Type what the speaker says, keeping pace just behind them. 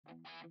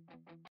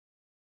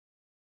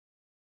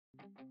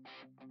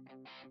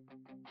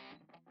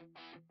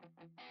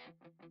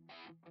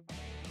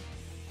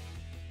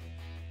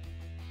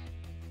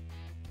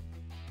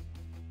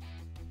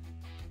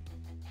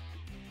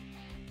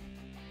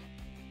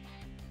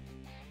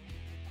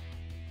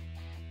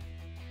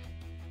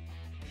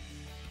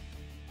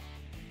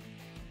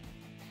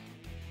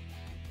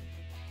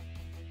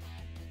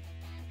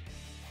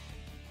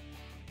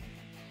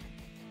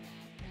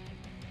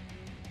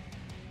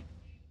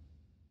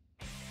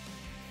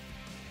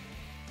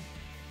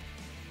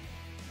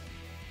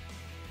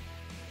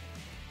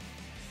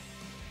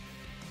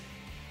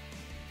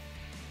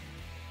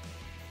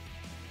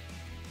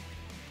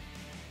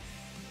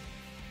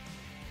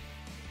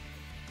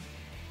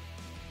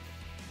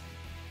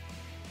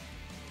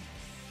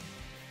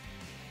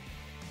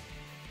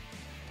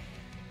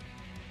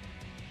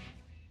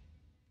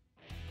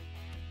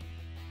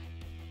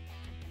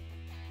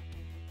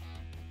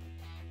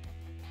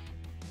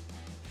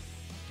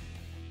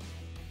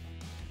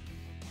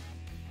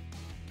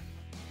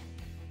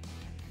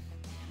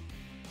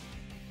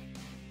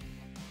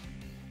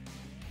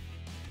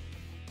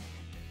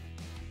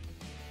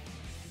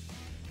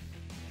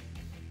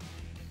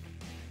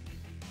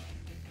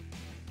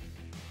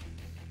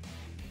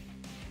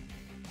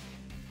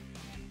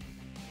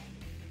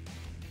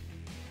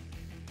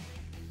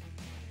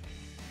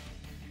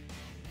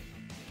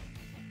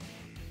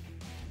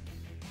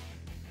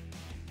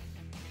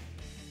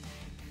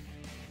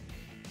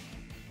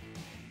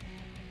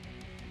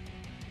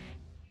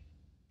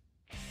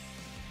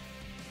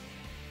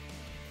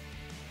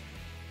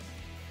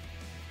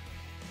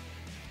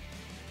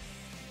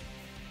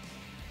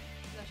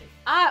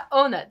I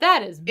own that.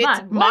 That is mine.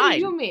 It's mine. What do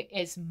you mean?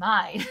 It's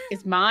mine.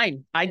 It's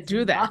mine. I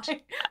do that.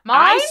 Mine?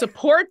 I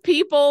support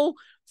people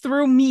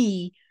through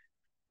me.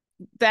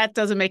 That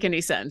doesn't make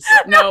any sense.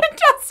 Nope.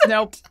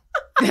 Nope.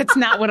 That's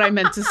not what I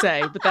meant to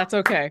say, but that's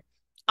okay.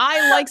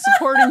 I like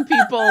supporting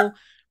people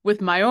with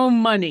my own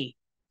money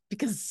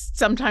because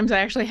sometimes I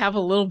actually have a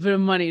little bit of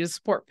money to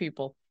support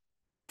people.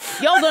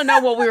 Y'all don't know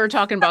what we were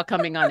talking about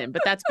coming on in,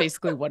 but that's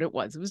basically what it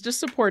was. It was just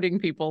supporting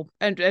people.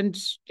 And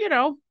you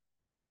know,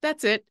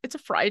 that's it. It's a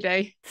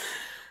Friday.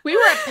 We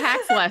were at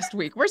PAX last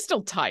week. We're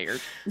still tired.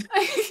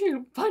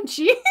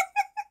 Punchy.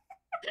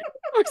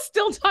 We're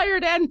still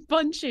tired and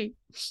punchy.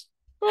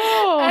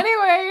 Oh.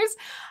 Anyways,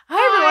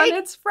 hi everyone.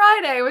 It's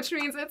Friday, which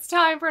means it's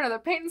time for another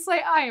Paint and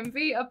Slay. I am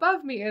V.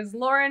 Above me is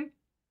Lauren.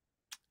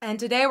 And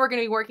today we're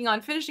going to be working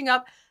on finishing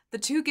up the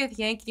 2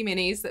 Githyanki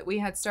minis that we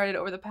had started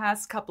over the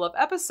past couple of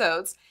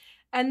episodes.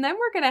 And then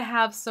we're going to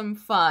have some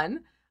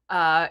fun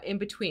in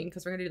between,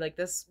 because we're going to do like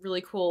this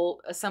really cool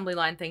assembly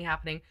line thing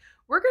happening.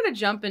 We're going to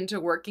jump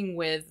into working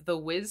with the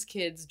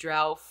WizKids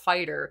Drow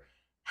Fighter.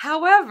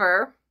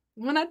 However,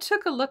 when I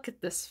took a look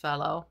at this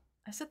fellow,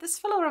 I said, this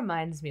fellow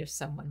reminds me of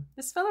someone.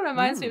 This fellow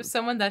reminds me of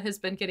someone that has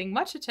been getting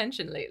much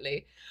attention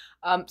lately.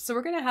 So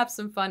we're going to have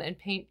some fun and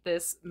paint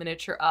this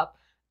miniature up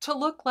to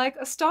look like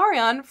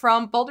Astarion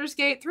from Baldur's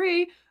Gate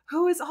 3,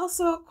 who is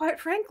also, quite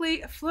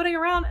frankly, floating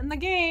around in the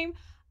game,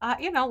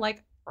 you know,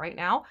 like right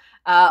now,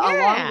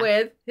 along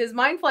with his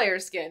Mind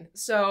Flayer skin.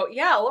 So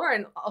yeah,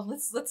 Lauren,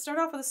 let's start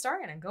off with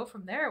Astarion and go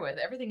from there with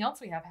everything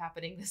else we have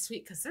happening this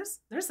week, because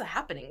there's the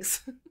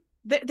happenings.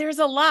 There's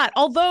a lot,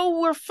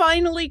 although we're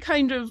finally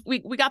kind of, we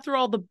got through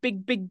all the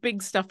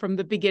big stuff from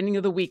the beginning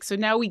of the week. So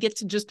now we get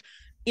to just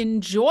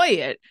enjoy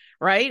it,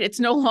 right? It's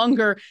no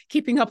longer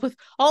keeping up with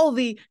all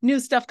the new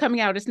stuff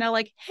coming out. It's now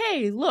like,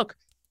 hey, look,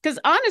 because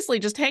honestly,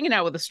 just hanging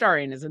out with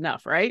Astarion is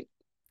enough, right?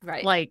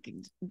 Right. Like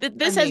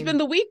this has been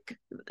the week.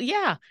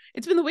 Yeah,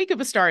 it's been the week of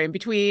Astarion,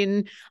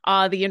 between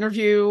the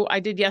interview I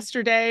did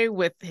yesterday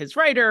with his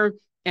writer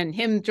and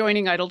him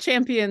joining Idle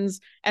Champions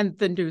and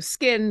the new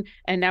skin.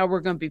 And now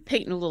we're going to be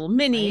painting a little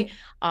mini.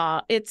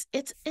 Right. It's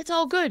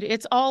all good.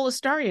 It's all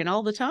Astarion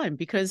all the time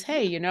because,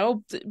 hey, you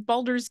know,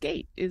 Baldur's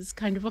Gate is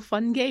kind of a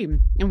fun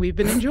game and we've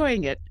been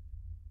enjoying it.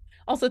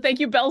 Also, thank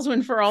you,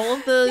 Belswin, for all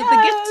of the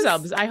gift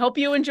subs. I hope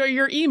you enjoy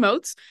your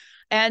emotes.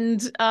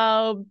 And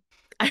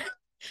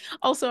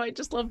also, I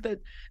just love that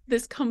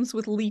this comes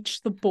with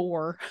Leech the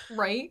Boar.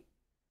 Right?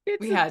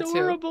 It's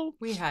adorable.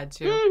 We had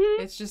to.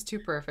 Mm-hmm. It's just too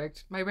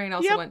perfect. My brain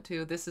also went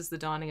to, this is the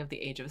dawning of the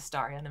age of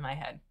Astarion in my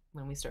head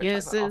when we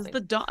started talking about all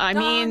things.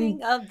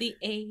 Dawning of the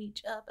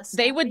age of Astarion.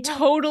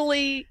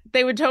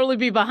 They would totally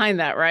be behind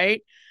that,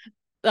 right?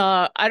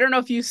 I don't know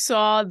if you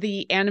saw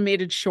the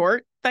animated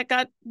short that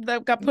got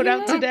put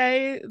out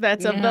today.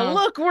 That's of the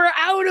look, we're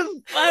out of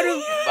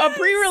a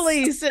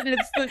pre-release, and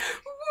it's the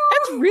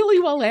that's really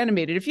well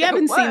animated. If you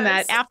haven't seen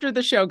that, after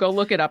the show, go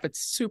look it up. It's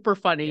super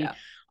funny.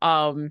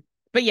 Yeah.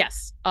 But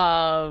yes,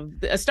 the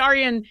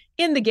Astarion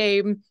in the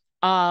game,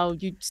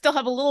 You still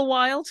have a little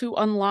while to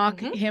unlock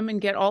him and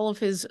get all of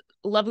his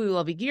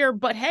lovely gear.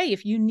 But hey,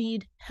 if you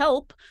need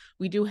help,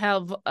 we do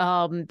have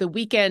the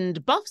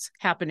weekend buffs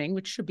happening,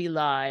 which should be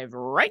live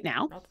right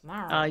now.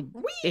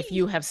 If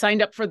you have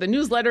signed up for the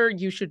newsletter,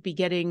 you should be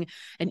getting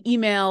an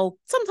email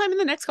sometime in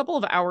the next couple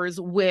of hours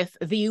with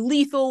the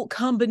lethal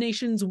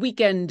combinations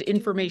weekend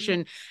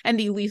information and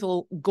the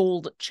lethal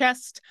gold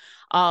chest.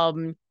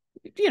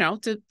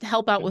 To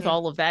help out with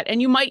all of that.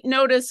 And you might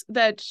notice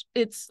that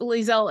it's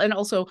Lae'zel and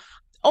also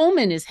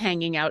Omen is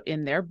hanging out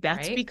in there.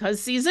 That's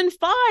because season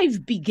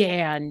 5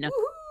 began.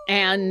 Woo-hoo!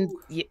 And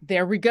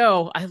there we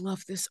go. I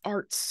love this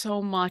art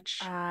so much.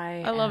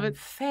 I love it.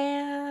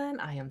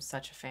 I am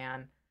such a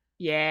fan.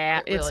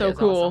 Yeah, it's so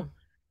cool. Awesome.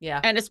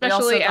 Yeah. And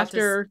especially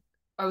after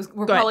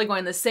we're probably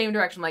going the same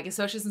direction, like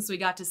especially since we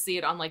got to see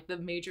it on like the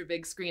major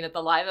big screen at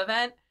the live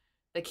event.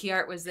 The key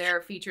art was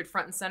there, featured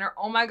front and center.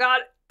 Oh my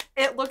god.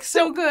 It looks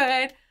so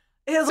good.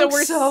 It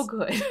looks so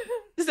good.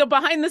 So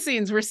behind the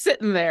scenes, we're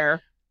sitting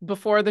there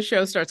before the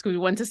show starts because we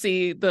went to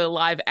see the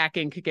live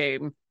Akink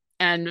game.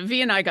 And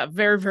V and I got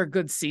very, very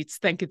good seats.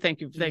 Thank you.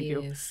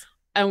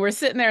 And we're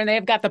sitting there and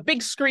they've got the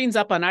big screens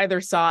up on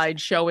either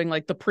side showing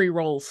like the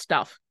pre-roll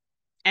stuff.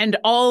 And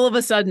all of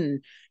a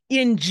sudden,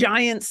 in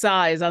giant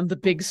size on the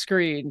big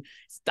screen,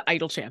 it's the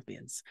Idol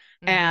Champions.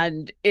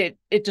 And it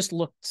just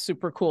looked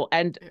super cool.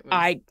 And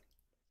I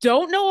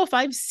don't know if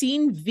I've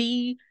seen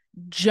V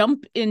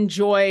jump in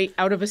joy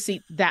out of a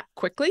seat that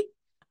quickly.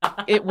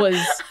 It was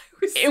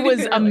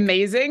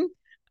amazing.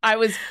 I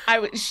was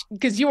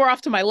because you were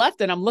off to my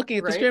left and I'm looking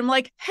at the screen. I'm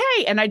like,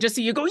 hey, and I just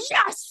see you go,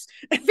 yes,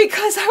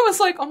 because I was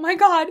like, oh my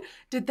god,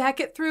 did that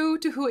get through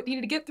to who it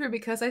needed to get through?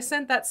 Because I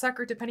sent that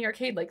sucker to Penny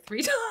Arcade like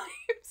 3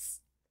 times.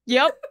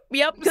 Yep,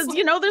 because there's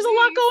a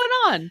lot going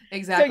on.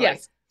 Exactly. So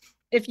yes,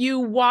 if you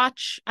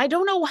watch, I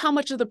don't know how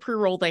much of the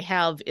pre-roll they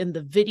have in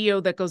the video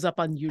that goes up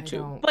on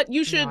YouTube, but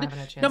you should,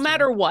 no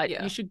matter what,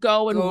 you should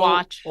go and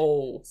watch.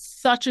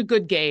 Such a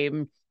good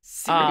game.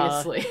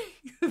 Seriously.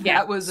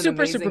 That was an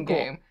amazing super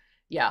game. Cool.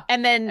 Yeah.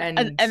 And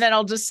then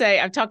I'll just say,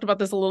 I've talked about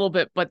this a little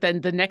bit, but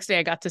then the next day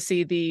I got to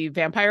see the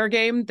vampire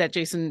game that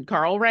Jason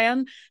Carl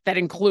ran that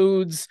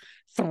includes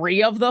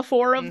 3 of the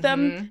 4 of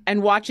them,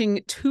 and watching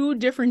 2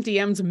 different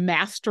DMs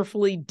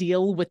masterfully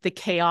deal with the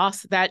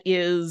chaos that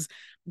is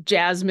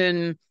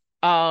Jasmine,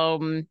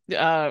 Jerry.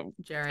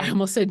 I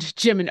almost said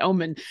Jim and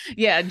Omen.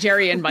 Yeah,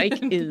 Jerry and Mike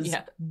is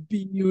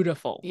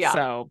beautiful. Yeah.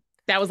 So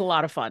that was a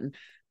lot of fun.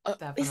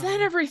 Is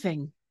that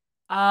everything?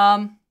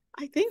 I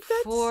think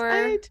that's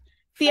it.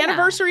 The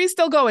anniversary is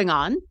still going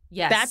on.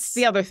 Yes. That's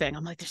the other thing.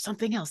 I'm like, there's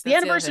something else. The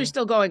anniversary is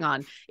still going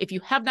on. If you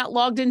have not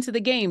logged into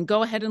the game,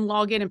 go ahead and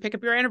log in and pick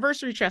up your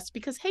anniversary chest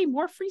because, hey,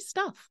 more free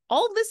stuff.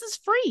 All of this is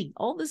free.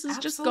 All this is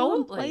just go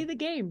and play the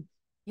game.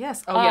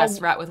 Yes. Oh,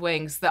 yes. Rat with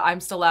Wings. I'm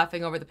still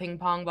laughing over the ping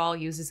pong ball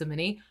uses a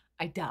mini.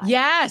 I died.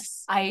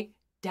 Yes. I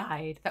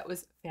died. That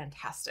was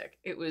fantastic.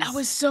 That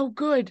was so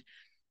good.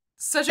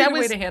 Such a good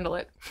way to handle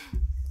it.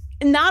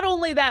 Not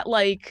only that,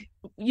 like,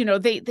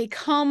 they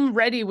come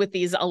ready with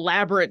these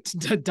elaborate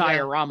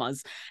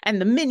dioramas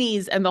and the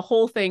minis and the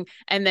whole thing.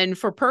 And then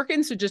for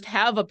Perkins to just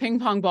have a ping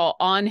pong ball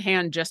on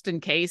hand just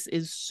in case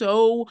is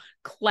so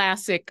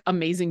classic,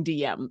 amazing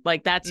DM.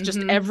 Like that's just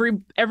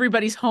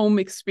everybody's home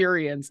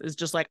experience is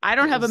just like, I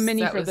don't have a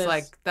mini for this.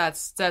 Like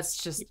that's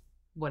just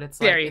what it's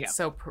like.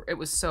 It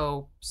was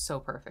so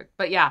perfect.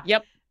 But yeah.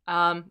 Yep.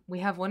 We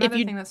have one other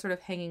thing that's sort of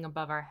hanging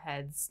above our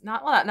heads. No,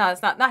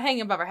 it's not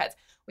hanging above our heads.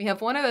 We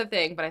have one other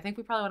thing, but I think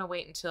we probably want to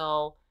wait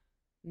until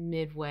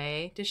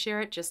midway to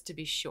share it just to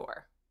be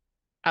sure.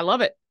 I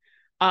love it.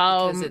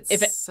 Because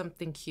it's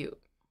something cute.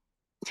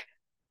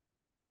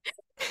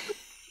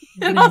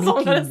 We're going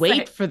to make you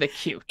wait for the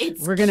cute.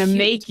 We're going to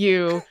make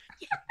you...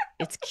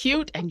 It's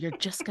cute, and you're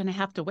just going to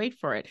have to wait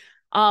for it.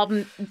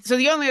 So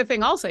the only other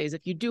thing I'll say is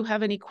if you do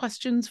have any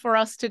questions for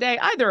us today,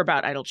 either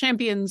about Idol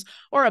Champions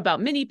or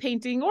about mini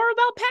painting or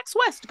about PAX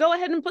West, go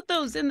ahead and put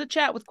those in the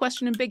chat with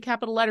question in big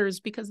capital letters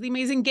because the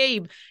amazing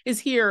Gabe is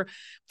here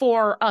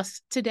for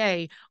us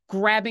today,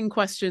 grabbing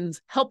questions,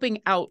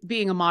 helping out,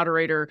 being a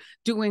moderator,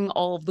 doing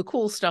all of the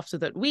cool stuff so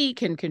that we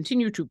can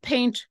continue to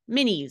paint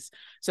minis.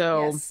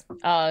 So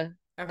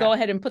go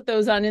ahead and put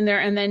those on in there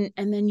and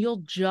then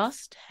you'll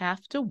just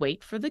have to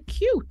wait for the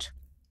cute.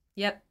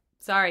 Yep.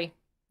 Sorry.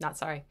 Not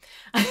sorry.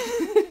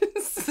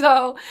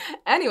 So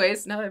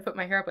anyways, now that I put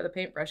my hair up with a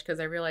paintbrush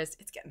because I realized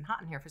it's getting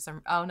hot in here for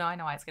some... Oh, no, I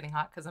know why it's getting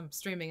hot because I'm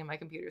streaming and my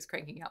computer is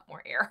cranking out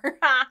more air.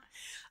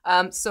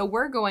 So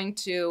we're going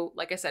to,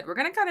 like I said, we're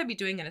going to kind of be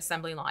doing an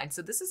assembly line.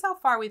 So this is how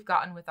far we've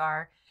gotten with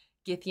our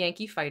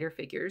Githyanki fighter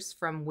figures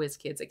from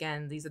WizKids.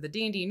 Again, these are the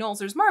D&D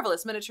Nolzur's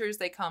Marvelous Miniatures.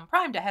 They come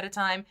primed ahead of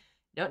time.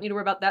 You don't need to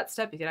worry about that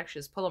step. You can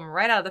actually just pull them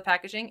right out of the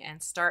packaging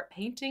and start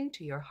painting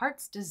to your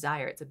heart's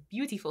desire. It's a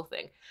beautiful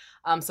thing.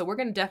 So we're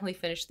going to definitely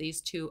finish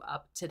these 2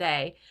 up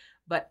today.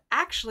 But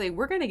actually,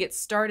 we're going to get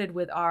started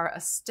with our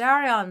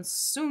Astarion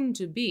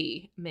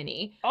soon-to-be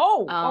mini.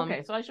 Oh,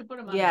 okay. So I should put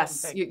them on.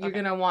 Yes, you're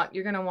going to want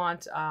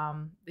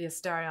the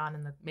Astarion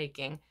in the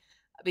making.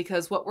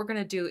 Because what we're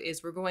going to do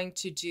is we're going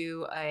to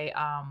do a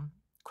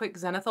quick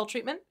zenithal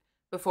treatment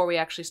before we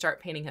actually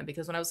start painting him,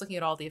 because when I was looking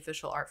at all the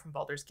official art from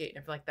Baldur's Gate and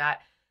everything like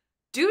that,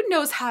 dude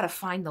knows how to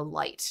find the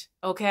light,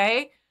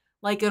 okay?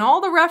 Like in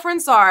all the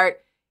reference art,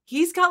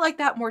 he's got like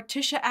that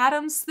Morticia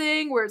Adams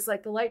thing where it's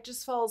like the light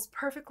just falls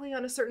perfectly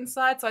on a certain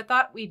side. So I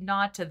thought we'd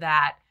nod to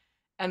that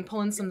and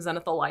pull in some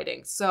zenithal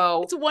lighting.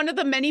 So it's one of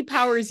the many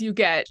powers you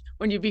get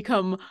when you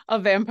become a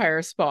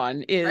vampire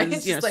spawn is,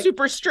 right? you know, Like,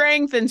 super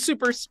strength and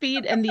super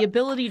speed and the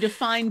ability to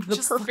find the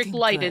perfect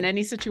light good in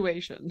any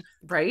situation.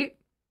 Right?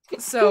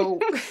 So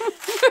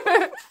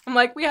I'm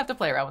like, we have to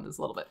play around with this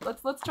a little bit.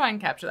 Let's try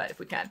and capture that if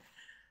we can.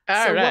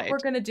 All right. What we're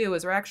going to do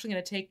is we're actually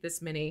going to take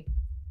this mini,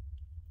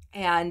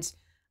 and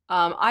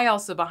I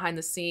also, behind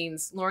the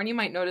scenes, Lauren, you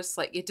might notice,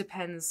 like, it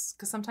depends,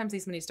 because sometimes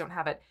these minis don't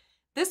have it.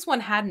 This one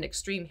had an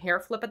extreme hair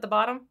flip at the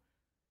bottom.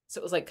 So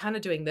it was like kind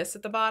of doing this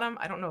at the bottom.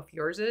 I don't know if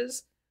yours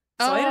is.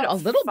 So I ended up a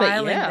little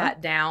filing bit, yeah. that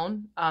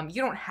down.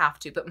 You don't have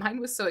to, but mine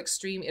was so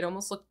extreme. It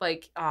almost looked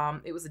like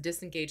it was a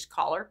disengaged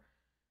collar,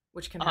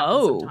 which can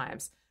happen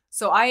sometimes.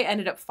 So I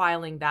ended up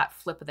filing that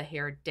flip of the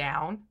hair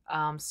down.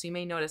 So you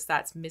may notice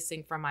that's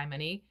missing from my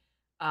mini.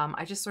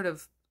 I just sort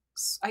of,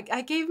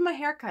 I gave him a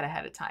haircut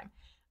ahead of time.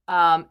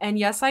 And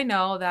yes, I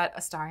know that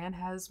Astarion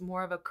has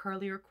more of a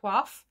curlier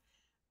coif.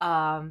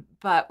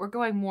 But we're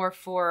going more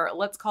for,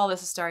 let's call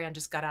this Astarion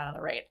just got out of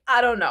the rain.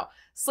 I don't know.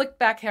 Slick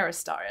back hair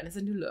Astarion is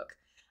a new look.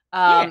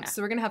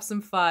 So we're going to have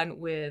some fun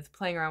with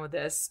playing around with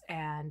this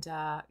and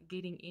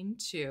getting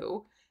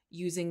into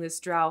using this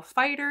Drow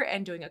Fighter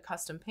and doing a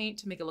custom paint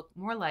to make it look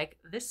more like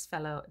this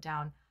fellow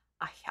down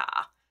here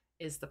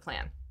is the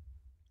plan.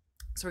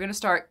 So we're going to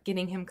start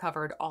getting him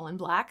covered all in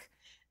black.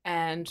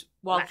 And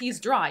while he's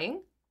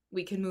drying,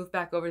 we can move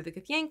back over to the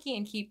Githyanki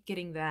and keep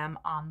getting them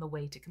on the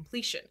way to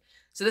completion.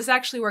 So this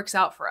actually works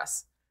out for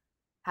us,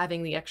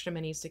 having the extra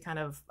minis to kind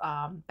of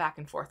back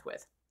and forth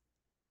with.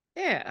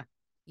 Yeah.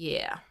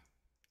 Yeah.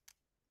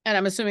 And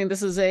I'm assuming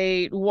this is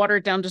a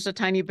watered down just a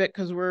tiny bit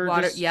because we're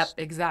just... Yep,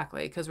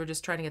 exactly. Because we're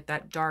just trying to get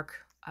that dark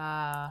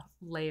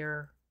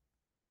layer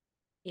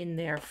in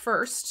there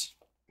first.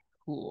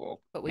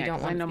 Cool. But we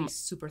don't want it to be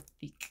super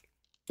thick.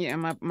 Yeah,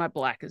 my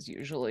black is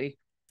usually...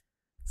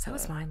 So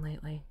is mine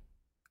lately.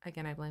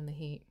 Again, I blame the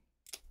heat.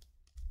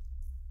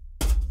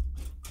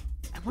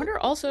 I wonder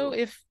also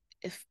if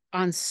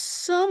on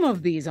some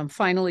of these I'm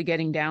finally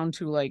getting down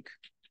to like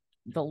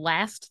the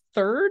last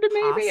third,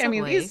 maybe. Possibly. I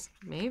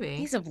mean,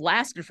 these have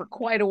lasted for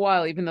quite a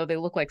while, even though they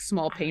look like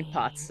small paint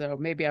pots. So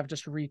maybe I've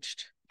just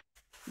reached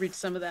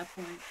some of that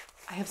point.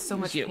 I have so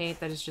much paint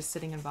that is just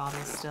sitting in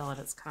bottles still, and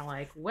it's kind of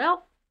like,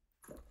 well,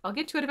 I'll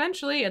get to it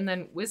eventually. And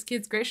then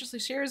WizKids graciously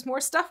shares more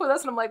stuff with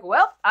us, and I'm like,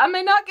 well, I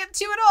may not get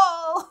to it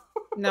all.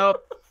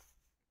 Nope.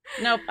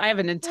 I have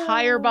an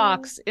entire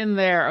box in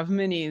there of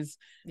minis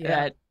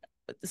that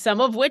some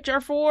of which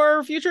are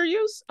for future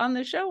use on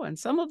the show, and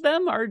some of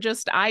them are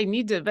just I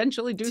need to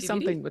eventually do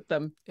something with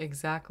them.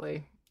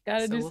 Exactly.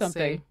 Gotta do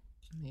something. See.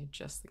 Let me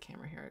adjust the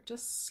camera here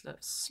just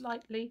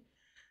slightly.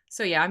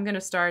 So yeah, I'm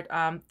gonna start.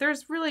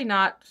 There's really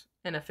not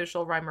an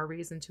official rhyme or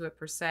reason to it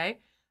per se.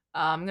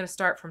 I'm gonna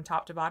start from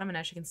top to bottom, and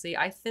as you can see,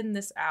 I thin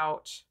this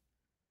out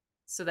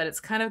so that it's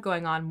kind of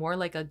going on more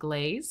like a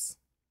glaze.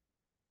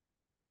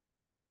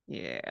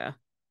 Yeah.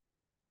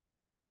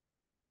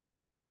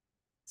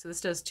 So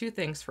this does two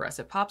things for us.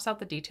 It pops out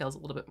the details a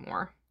little bit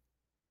more,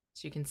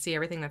 so you can see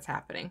everything that's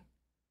happening.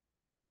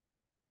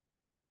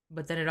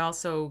 But then it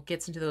also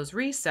gets into those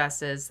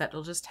recesses that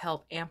will just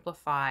help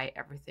amplify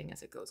everything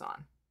as it goes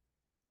on.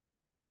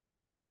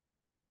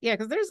 Yeah,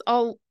 because there's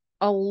a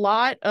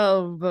lot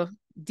of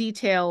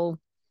detail,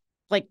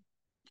 like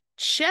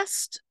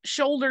chest,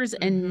 shoulders,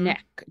 and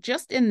neck.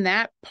 Just in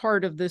that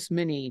part of this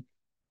mini,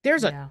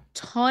 there's a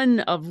ton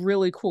of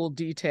really cool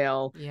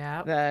detail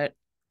that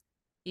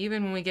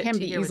even when we get to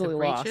here with the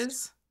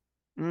breeches,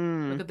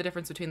 look at the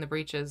difference between the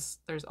breeches.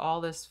 There's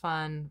all this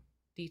fun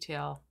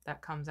detail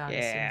that comes out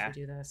as soon as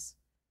we do this.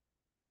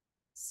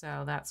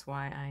 So that's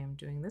why I am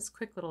doing this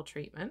quick little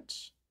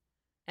treatment.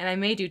 And I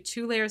may do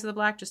 2 layers of the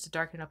black just to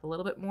darken it up a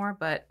little bit more,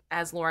 but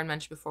as Lauren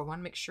mentioned before, I want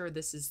to make sure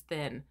this is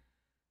thin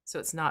so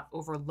it's not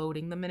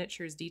overloading the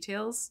miniature's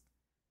details.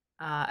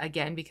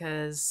 Again,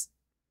 because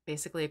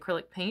basically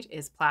acrylic paint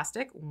is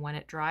plastic. When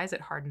it dries,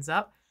 it hardens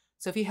up.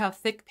 So if you have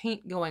thick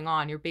paint going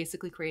on, you're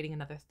basically creating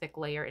another thick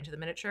layer into the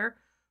miniature,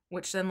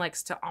 which then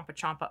likes to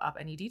ompa-chompa up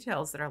any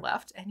details that are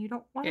left, and you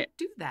don't want to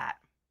do that.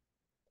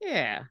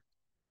 Yeah.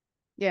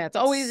 Yeah, it's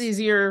always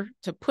easier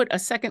to put a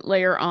second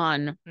layer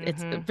on.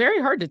 It's very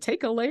hard to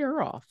take a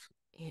layer off.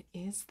 It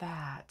is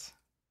that.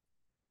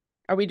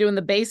 Are we doing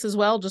the base as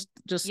well? Just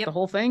the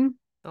whole thing?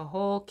 The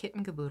whole kit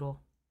and caboodle.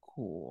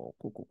 Cool.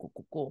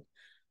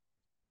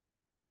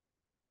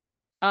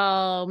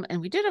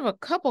 And we did have a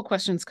couple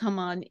questions come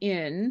on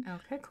in.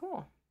 Okay,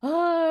 cool.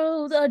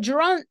 Oh,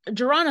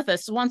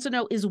 Geronathus wants to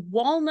know, is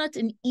Walnut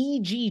an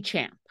EG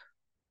champ?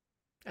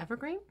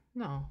 Evergreen?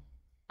 No.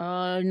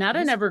 Not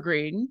an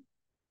evergreen.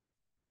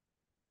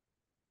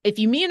 If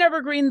you mean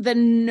evergreen,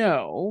 then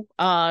no.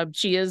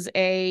 She is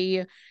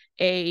she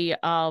is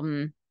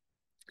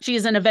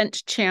an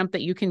event champ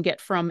that you can get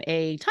from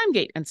a time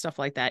gate and stuff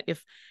like that.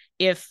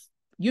 If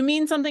you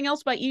mean something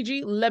else by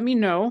EG, let me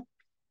know.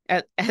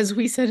 As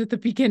we said at the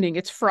beginning,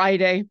 it's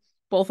Friday.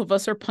 Both of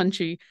us are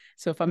punchy.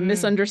 So if I'm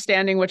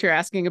misunderstanding what you're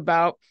asking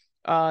about,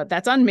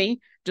 that's on me.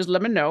 Just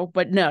let me know.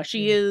 But no,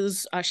 she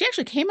is, she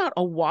actually came out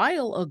a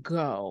while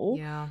ago.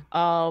 Yeah.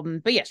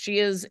 But yes, she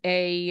is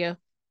an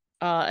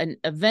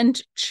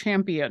event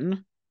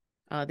champion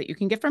that you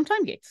can get from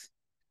Time Gates.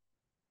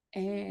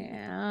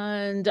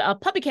 And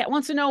Puppycat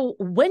wants to know,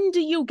 when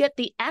do you get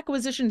the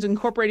Acquisitions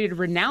Incorporated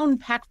Renown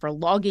Pack for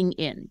logging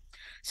in?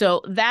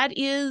 So that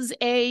is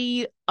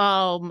a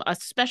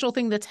special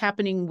thing that's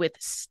happening with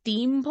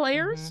Steam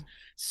players.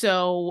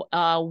 So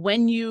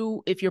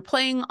if you're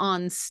playing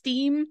on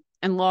Steam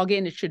and log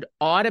in, it should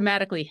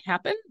automatically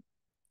happen.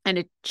 And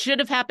it should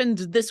have happened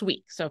this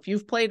week. So if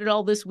you've played it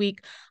all this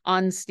week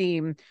on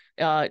Steam,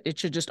 it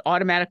should just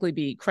automatically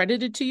be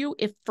credited to you.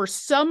 If for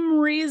some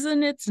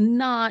reason it's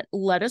not,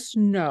 let us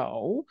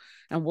know,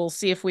 and we'll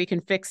see if we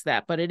can fix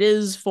that. But it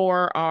is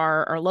for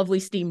our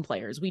lovely Steam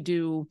players. We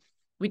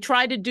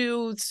try to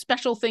do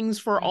special things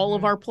for all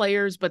of our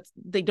players, but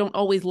they don't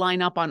always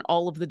line up on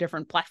all of the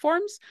different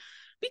platforms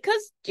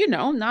because,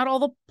 not all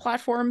the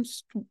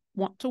platforms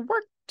want to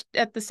work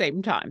at the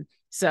same time.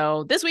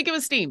 So this week it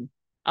was Steam.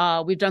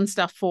 We've done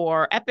stuff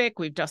for Epic.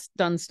 We've just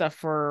done stuff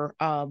for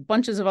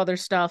bunches of other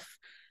stuff.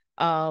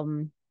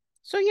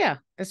 So yeah,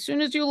 as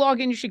soon as you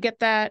log in, you should get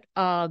that.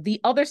 The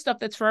other stuff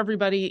that's for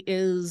everybody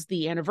is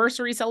the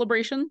anniversary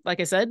celebration. Like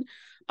I said,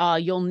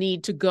 you'll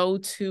need to go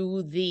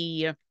to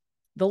the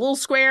little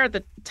square at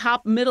the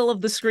top middle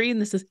of the screen.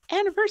 This is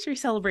anniversary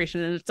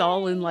celebration, and it's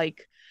all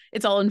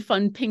in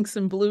fun pinks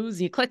and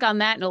blues. You click on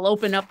that and it'll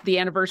open up the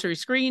anniversary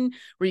screen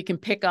where you can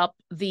pick up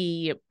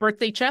the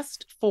birthday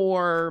chest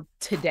for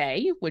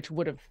today, which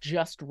would have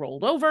just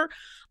rolled over.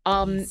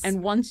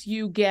 And once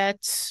you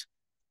get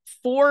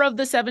 4 of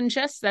the 7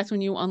 chests, that's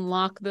when you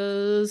unlock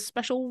the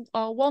special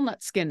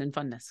walnut skin and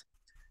funness.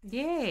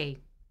 Yay.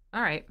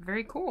 All right.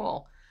 Very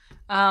cool.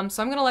 So I'm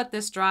going to let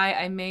this dry.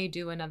 I may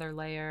do another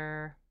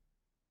layer.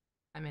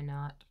 I may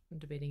not. I'm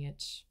debating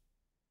it.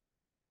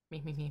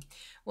 Me.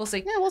 We'll see.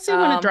 Yeah, we'll see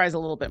when it dries a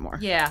little bit more.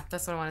 Yeah,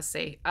 that's what I want to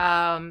see.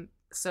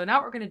 So now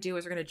what we're going to do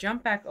is we're going to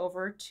jump back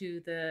over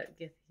to the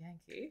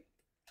Githyanki.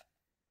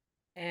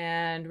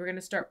 And we're going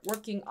to start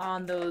working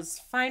on those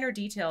finer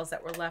details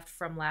that were left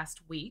from last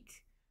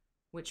week,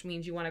 which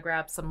means you want to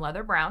grab some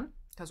leather brown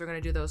because we're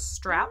going to do those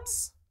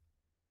straps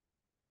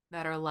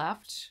that are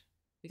left.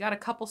 We got a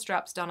couple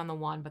straps done on the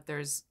one, but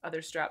there's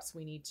other straps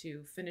we need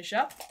to finish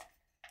up.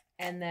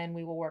 And then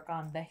we will work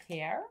on the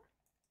hair.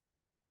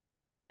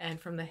 And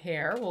from the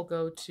hair, we'll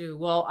go to,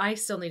 well, I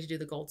still need to do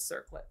the gold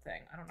circlet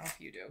thing. I don't know if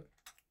you do.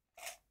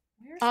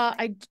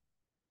 I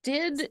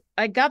did.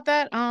 I got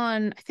that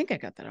on, I think I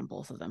got that on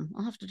both of them.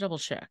 I'll have to double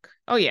check.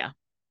 Oh, yeah.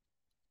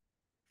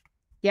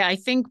 Yeah, I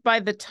think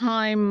by the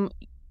time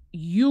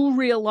you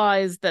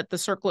realized that the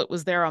circlet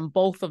was there on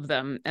both of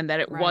them and that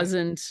it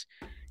wasn't,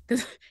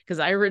 because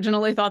I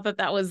originally thought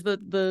that was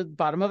the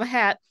bottom of a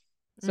hat.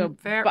 So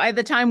by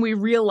the time we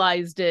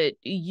realized it,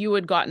 you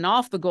had gotten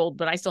off the gold,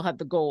 but I still had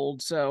the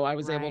gold, so I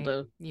was able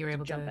to. You were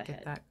able to get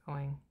get that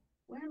going.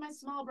 Where's my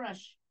small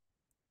brush?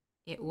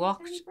 It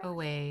walked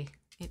away.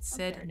 It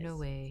said no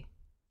way.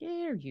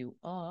 There you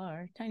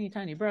are,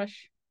 tiny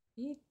brush.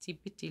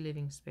 Itty bitty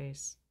living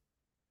space.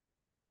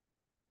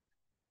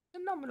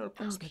 Phenomenal.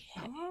 Okay.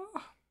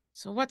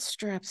 So what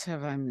straps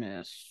have I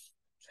missed?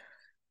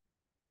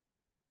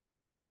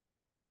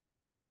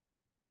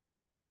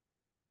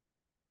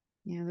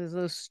 Yeah, there's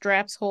those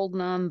straps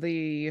holding on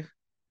the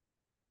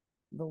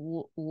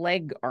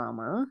leg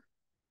armor.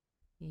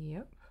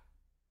 Yep.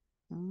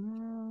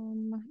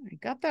 I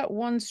got that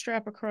one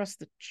strap across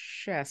the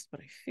chest,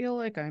 but I feel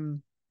like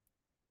I'm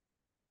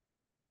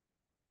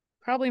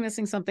probably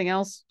missing something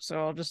else.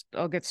 So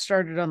I'll get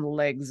started on the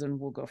legs and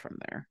we'll go from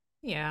there.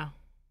 Yeah.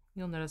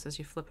 You'll notice as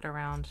you flip it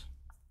around.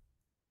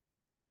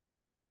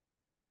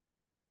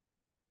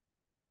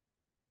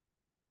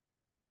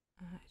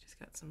 I just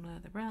got some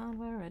leather brown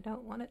where I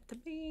don't want it to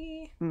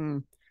be.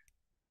 Now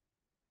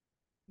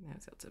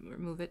it's able to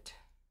remove it.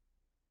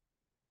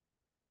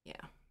 Yeah.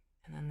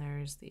 And then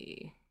there's the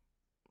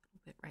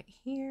little bit right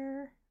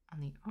here on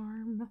the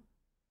arm.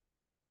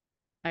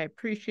 I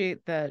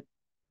appreciate that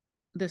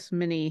this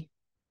mini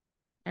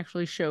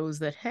actually shows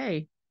that,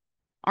 hey,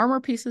 armor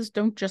pieces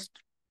don't just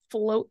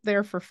float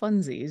there for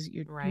funsies.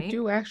 You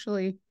do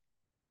actually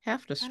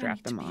have to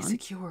strap them on.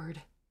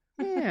 Secured.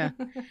 Yeah.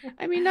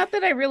 I mean, not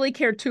that I really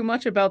care too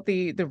much about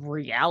the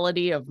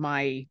reality of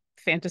my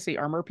fantasy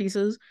armor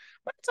pieces,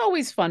 but it's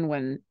always fun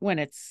when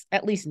it's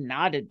at least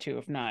nodded to,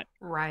 if not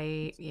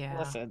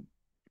explicit.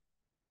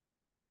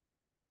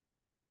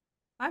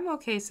 I'm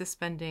okay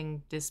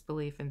suspending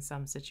disbelief in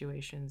some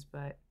situations,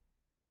 but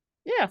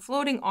yeah,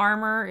 floating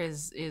armor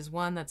is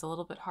one that's a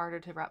little bit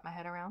harder to wrap my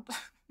head around.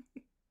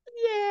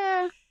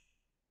 Yeah.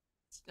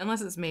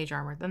 Unless it's mage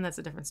armor, then that's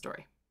a different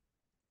story.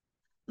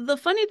 The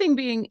funny thing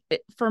being,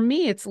 for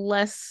me, it's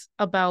less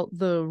about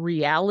the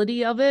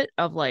reality of it,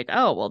 of like,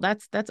 oh, well,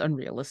 that's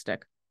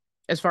unrealistic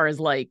as far as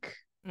like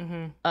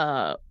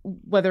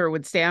whether it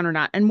would stay on or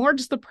not, and more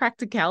just the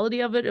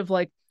practicality of it, of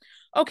like,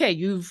 okay,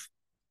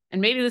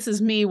 and maybe this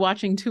is me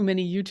watching too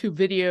many YouTube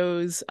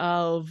videos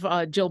of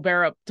Jill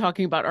Barrett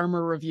talking about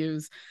armor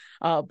reviews,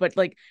 but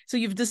like, so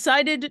you've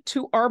decided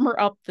to armor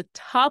up the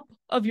top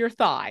of your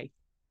thigh,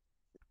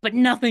 but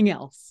nothing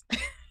else.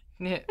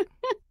 Yeah.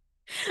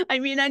 I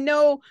mean, I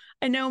know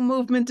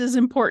movement is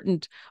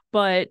important,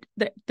 but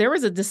there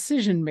was a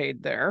decision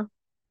made there.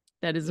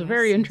 That is a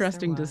very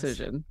interesting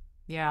decision.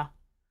 Yeah.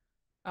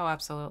 Oh,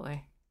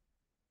 absolutely.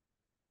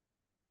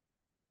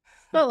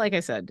 But like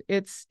I said,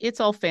 it's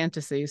all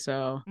fantasy,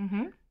 so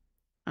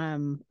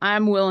I'm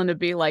willing to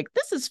be like,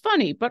 this is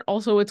funny, but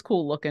also it's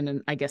cool looking,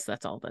 and I guess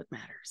that's all that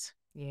matters.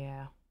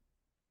 Yeah.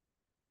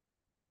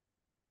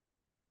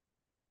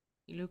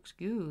 He looks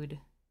good.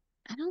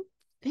 I don't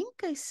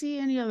think I see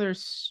any other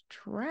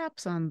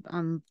straps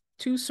on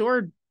two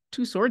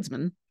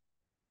swordsmen.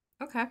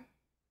 Okay.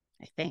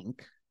 I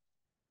think.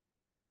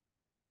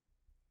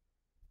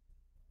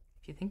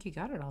 If you think you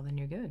got it all, then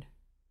you're good.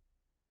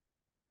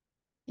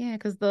 Yeah,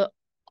 because the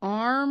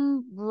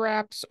arm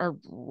wraps are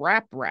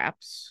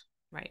wraps.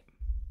 Right.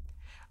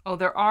 Oh,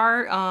 there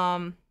are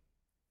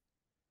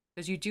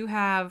because you do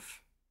have,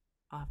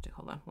 I'll have to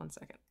hold on one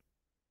second.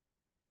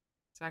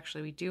 So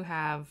actually we do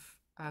have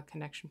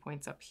connection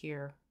points up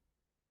here.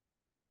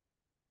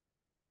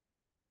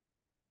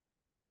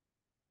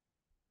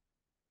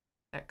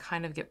 That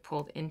kind of get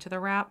pulled into the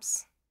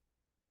wraps.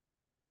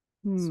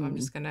 So I'm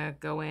just gonna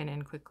go in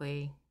and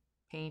quickly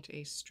paint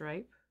a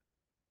stripe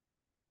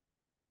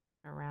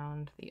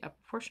around the upper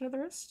portion of the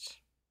wrist.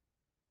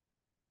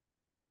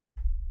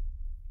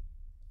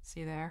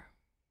 See there?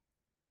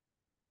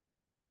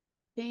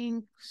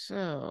 Think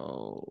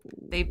so.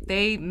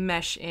 They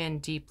mesh in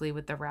deeply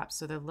with the wraps,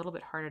 so they're a little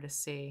bit harder to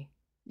see.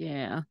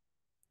 Yeah.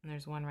 And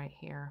there's one right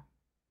here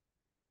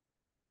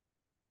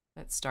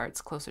that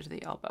starts closer to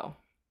the elbow.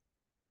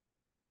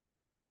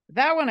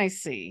 That one I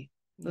see.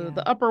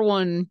 The upper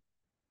one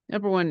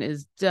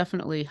is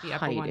definitely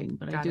hiding,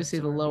 but I do see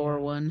the lower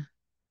one.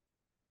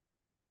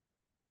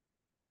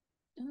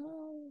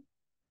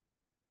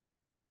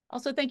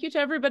 Also, thank you to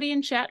everybody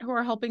in chat who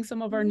are helping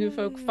some of our new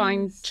folk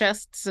find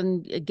chests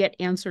and get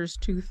answers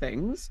to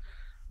things.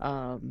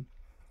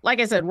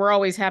 Like I said, we're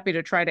always happy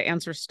to try to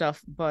answer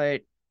stuff,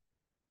 but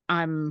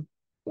we're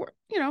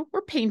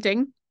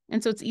painting,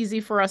 and so it's easy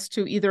for us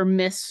to either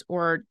miss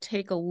or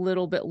take a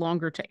little bit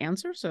longer to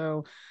answer.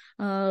 So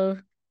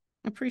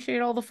appreciate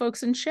all the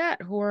folks in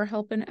chat who are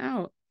helping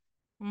out.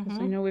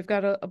 So we've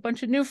got a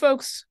bunch of new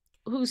folks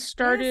who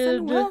started. Yes,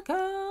 and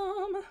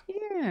welcome.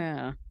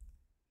 Yeah.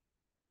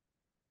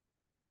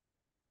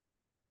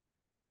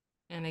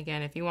 And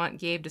again, if you want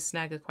Gabe to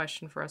snag a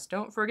question for us,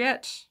 don't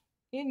forget,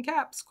 in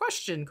caps,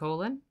 question, :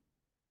 All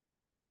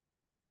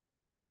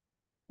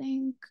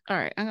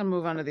right, I'm gonna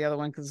move on to the other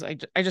one because I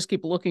just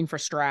keep looking for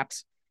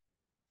straps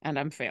and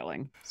I'm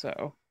failing.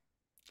 So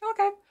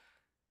okay.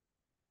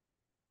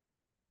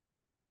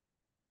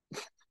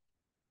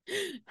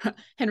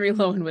 Henry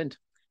Lowenwind,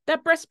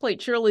 that breastplate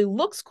surely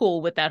looks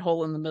cool with that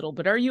hole in the middle,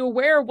 but are you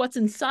aware of what's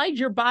inside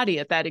your body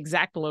at that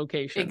exact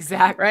location?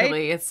 Exactly. Right?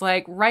 It's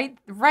like right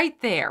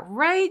there.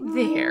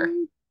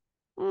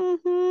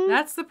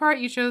 That's the part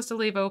you chose to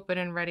leave open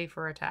and ready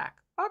for attack.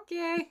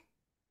 Okay.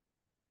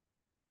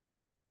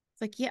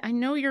 It's like, yeah, I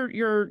know you're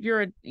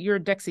a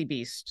Dexy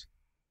beast.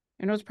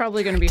 I know it's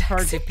probably going to be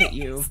hard to hit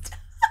you.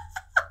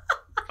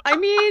 I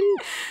mean,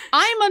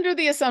 I'm under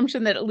the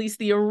assumption that at least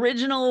the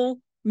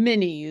original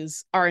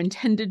minis are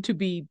intended to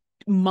be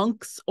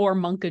monks or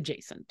monk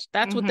adjacent.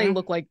 That's what they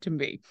look like to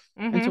me.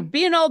 And so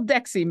being all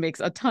Dexy makes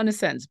a ton of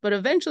sense, but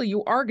eventually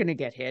you are going to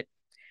get hit.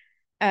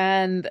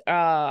 And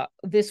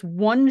this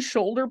one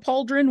shoulder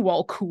pauldron,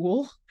 while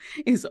cool,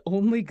 is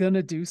only going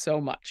to do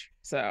so much.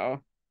 So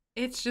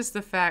it's just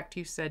the fact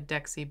you said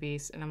Dexy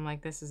beast, and I'm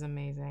like, this is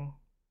amazing.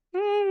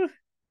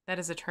 That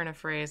is a turn of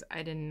phrase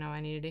I didn't know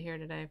I needed to hear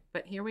today,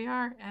 but here we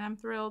are, and I'm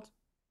thrilled.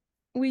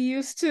 I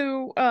used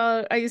to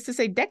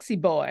say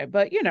Dexy boy,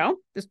 but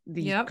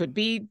these could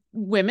be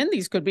women,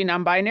 these could be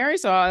non-binary,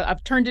 so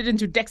I've turned it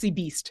into Dexy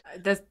beast.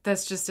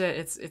 That's just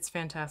it. It's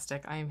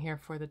fantastic. I am here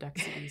for the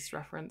Dexy beast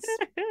reference.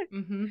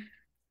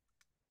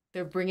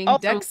 They're bringing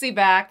Dexy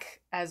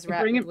back, as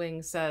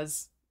Ratwing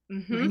says.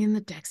 Bringing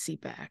the Dexy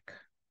back.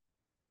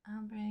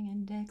 I'm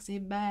bringing Dexy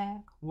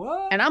back.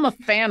 What? And I'm a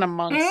fan of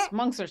monks.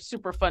 Monks are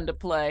super fun to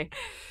play.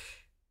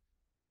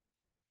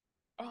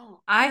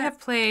 I have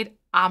played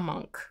a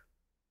monk.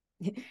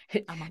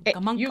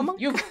 A monk.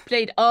 You've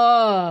played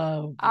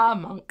a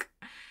monk.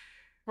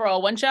 For a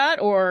one shot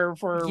or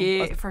for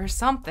for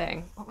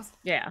something. What was it?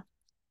 Yeah.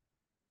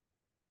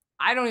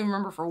 I don't even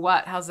remember for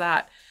what. How's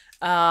that?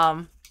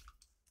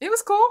 It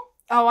was cool.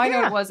 Oh, I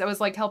know it was. I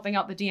was like helping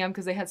out the DM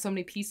because they had so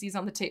many NPCs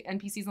on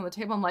the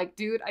table. I'm like,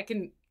 dude, I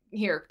can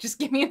just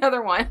give me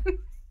another one.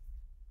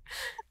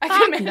 I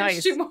can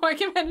manage 2 more. I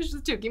can manage the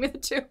 2. Give me the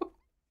 2.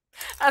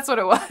 That's what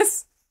it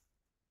was.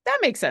 That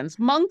makes sense.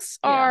 Monks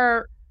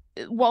are,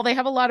 while they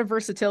have a lot of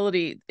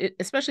versatility,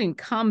 especially in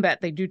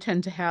combat, they do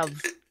tend to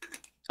have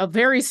a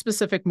very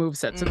specific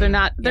moveset. So they're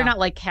not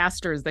like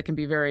casters that can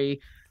be very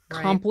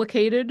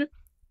complicated.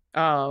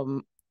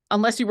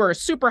 Unless you were a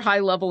super high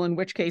level, in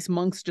which case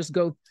monks just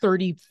go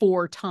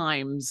 34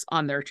 times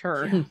on their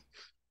turn.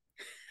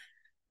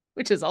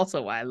 Which is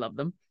also why I love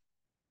them.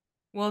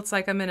 Well, it's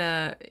like I'm in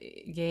a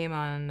game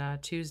on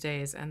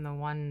Tuesdays and the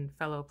one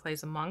fellow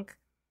plays a monk.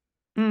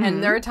 Mm-hmm.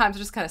 And there are times I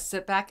just kind of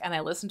sit back and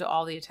I listen to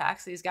all the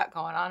attacks that he's got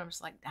going on. I'm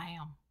just like,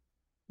 damn.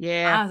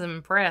 Yeah. I was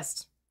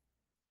impressed.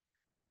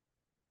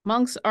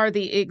 Monks are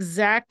the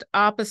exact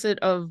opposite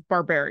of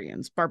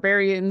barbarians.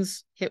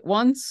 Barbarians hit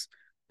once,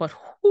 but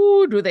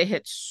whoo, do they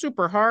hit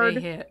super hard.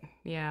 They hit,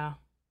 yeah.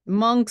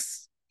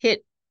 Monks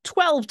hit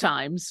 12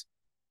 times,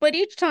 but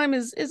each time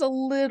is a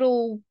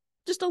little,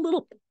 just a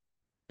little,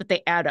 but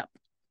they add up.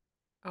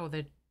 Oh,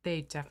 they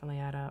definitely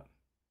add up.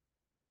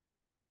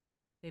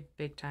 They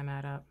big time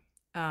add up.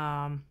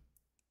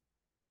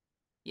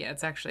 Yeah,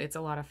 it's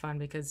a lot of fun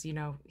because, you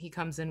know, he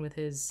comes in with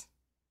his,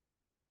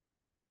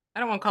 I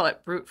don't want to call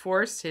it brute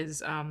force,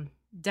 his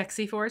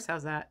Dexy force.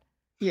 How's that?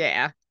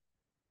 Yeah.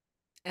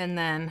 And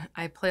then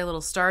I play a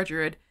little Star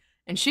Druid,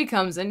 and she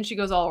comes in, she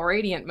goes all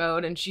radiant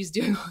mode, and she's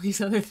doing all these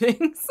other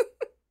things.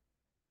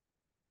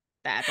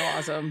 That's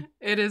awesome.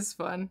 It is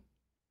fun.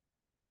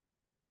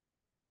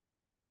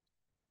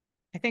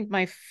 I think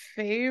my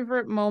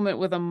favorite moment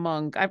with a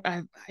monk,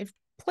 I've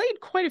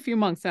played quite a few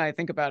monks now I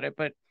think about it,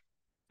 but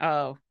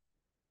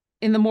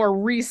in the more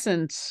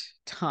recent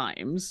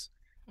times,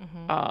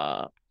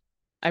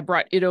 I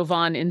brought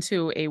Idovan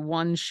into a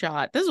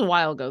one-shot. This is a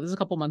while ago. This is a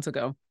couple months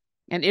ago.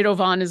 And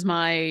Idovan is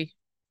my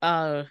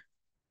my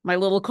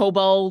little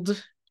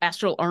kobold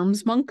astral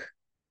arms monk,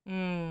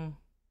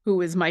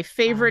 who is my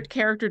favorite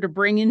character to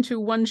bring into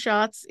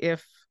one-shots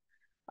if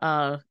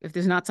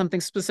there's not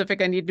something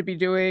specific I need to be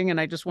doing and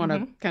I just want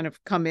to kind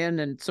of come in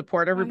and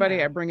support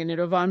everybody. I bring in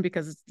Idovan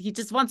because he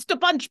just wants to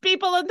punch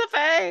people in the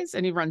face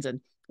and he runs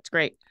in. It's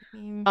great.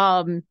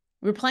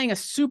 We're playing a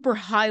super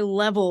high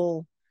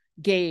level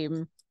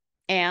game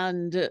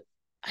and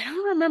I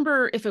don't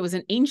remember if it was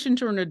an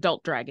ancient or an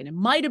adult dragon. It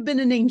might have been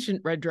an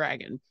ancient red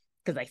dragon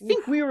because I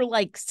think we were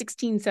like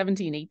 16,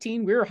 17,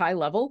 18. We were high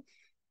level.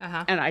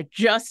 And I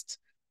just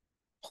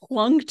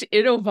plunked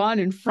Idovan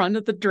in front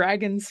of the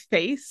dragon's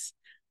face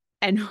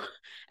and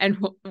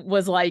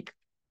was like,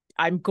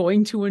 I'm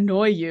going to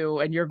annoy you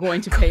and you're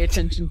going to pay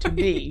attention to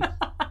me.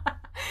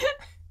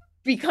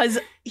 Because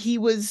he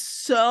was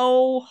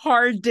so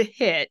hard to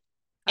hit.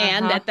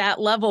 And at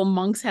that level,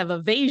 monks have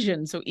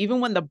evasion. So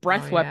even when the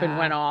breath weapon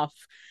went off,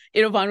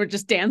 Idovan would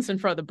just dance in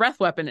front of the breath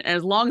weapon. And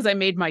as long as I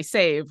made my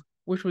save,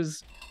 which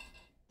was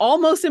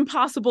almost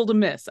impossible to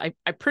miss, I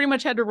pretty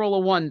much had to roll a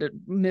 1 to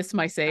miss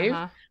my save.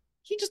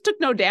 He just took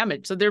no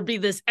damage. So there'd be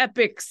this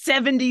epic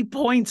 70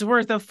 points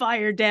worth of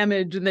fire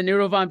damage. And then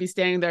Idovan be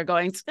standing there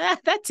going,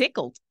 that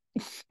tickled.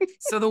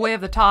 So the way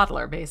of the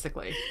toddler,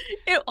 basically.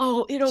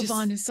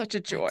 Idovan is such a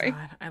joy.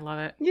 God, I love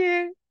it.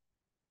 Yeah.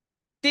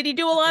 Did he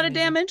do a lot of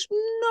damage?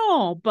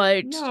 No,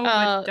 but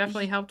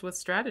definitely helped with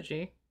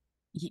strategy.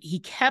 He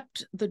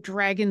kept the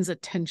dragon's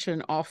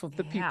attention off of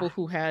the people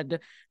who had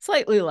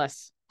slightly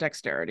less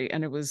dexterity,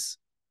 and it was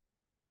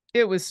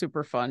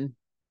super fun.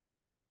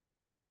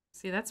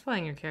 See, that's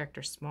playing your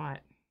character smart.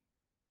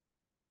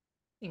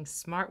 Being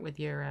smart with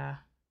your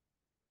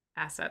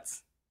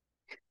assets.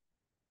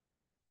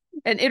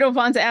 And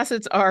Idovan's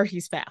assets are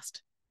he's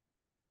fast.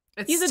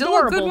 He's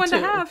still a good one to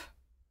have.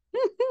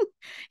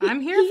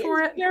 I'm here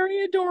for it.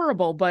 Very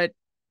adorable, but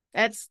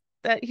that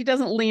he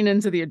doesn't lean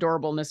into the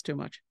adorableness too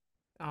much.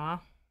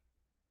 Aw.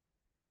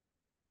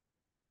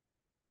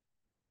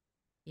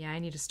 Yeah, I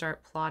need to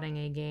start plotting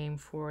a game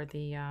for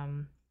the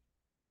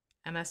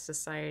MS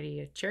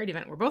Society charity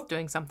event. We're both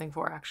doing something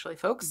for, actually,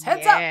 folks.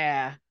 Heads up!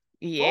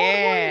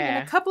 Yeah.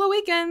 In a couple of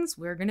weekends,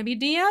 we're going to be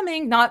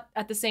DMing. Not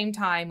at the same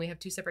time. We have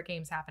 2 separate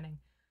games happening.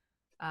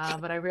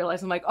 But I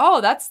realized, I'm like, oh,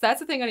 that's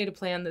the thing I need to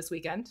plan this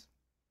weekend.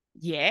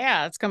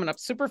 Yeah, it's coming up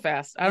super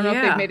fast. I don't know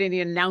if they've made any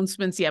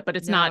announcements yet, but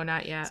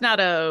not yet.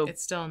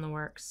 It's still in the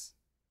works.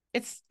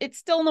 It's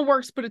still in the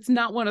works, but it's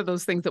not one of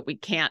those things that we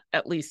can't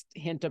at least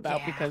hint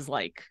about because,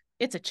 like,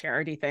 it's a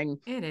charity thing.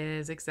 It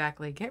is,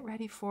 exactly. Get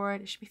ready for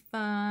it. It should be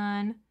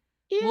fun.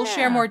 Yeah. We'll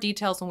share more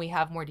details when we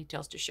have more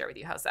details to share with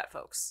you. How's that,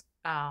 folks?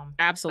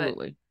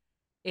 Absolutely.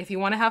 If you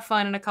want to have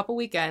fun in a couple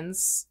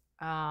weekends,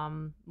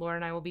 Laura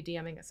and I will be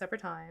DMing at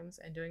separate times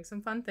and doing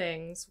some fun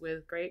things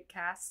with great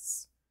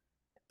casts,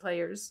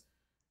 players.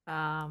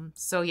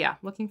 So yeah,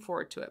 looking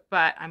forward to it.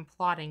 But I'm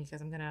plotting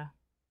because I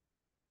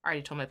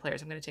already told my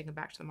players I'm gonna take them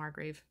back to the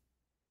Margrave,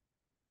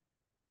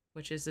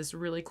 which is this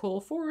really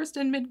cool forest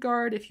in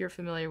Midgard, if you're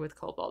familiar with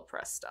Kobold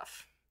Press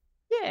stuff.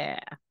 Yeah.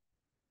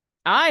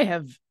 I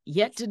have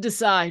yet to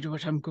decide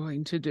what I'm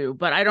going to do,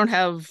 but I don't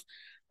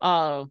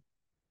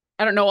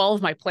know all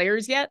of my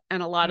players yet.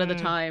 And a lot of the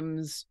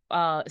times,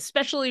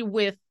 especially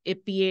with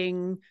it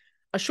being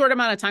a short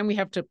amount of time we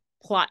have to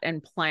plot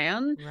and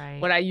plan,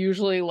 what I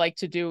usually like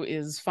to do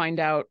is find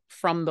out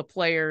from the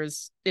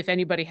players if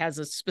anybody has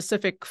a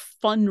specific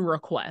fun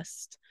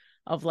request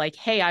of like,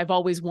 hey, I've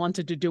always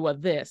wanted to do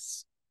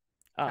this.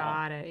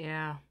 Got it,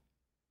 yeah.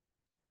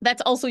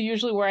 That's also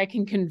usually where I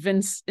can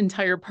convince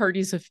entire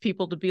parties of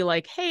people to be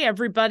like, hey,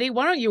 everybody,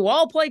 why don't you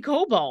all play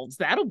kobolds?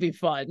 That'll be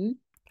fun.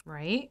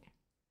 Right?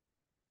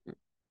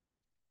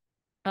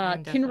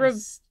 I'm definitely...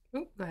 Kinra,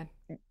 Ooh, go ahead.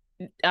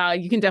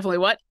 you can definitely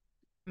what?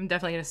 I'm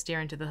definitely going to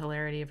steer into the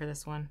hilarity for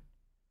this one.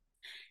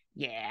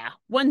 Yeah.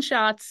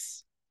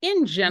 One-shots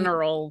in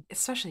general.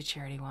 Especially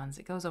charity ones.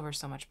 It goes over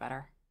so much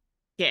better.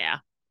 Yeah.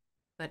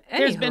 But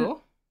There's been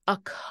anywho... a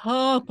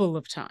couple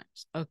of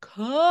times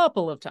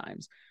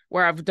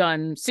where I've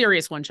done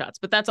serious one-shots,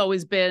 but that's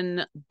always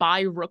been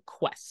by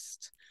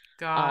request.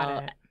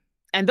 Got it.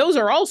 And those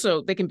are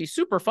also, they can be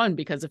super fun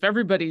because if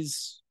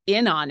everybody's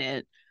in on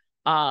it,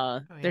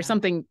 there's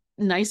something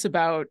nice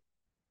about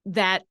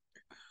that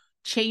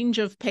change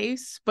of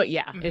pace. But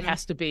yeah, it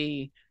has to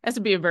be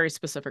a very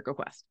specific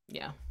request.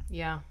 Yeah.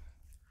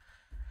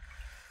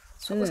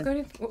 So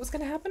what was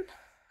going to happen?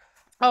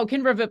 Oh,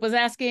 Kinravip was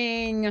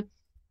asking,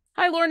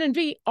 hi, Lauren and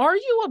V, are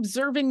you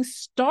observing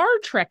Star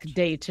Trek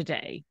Day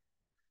today?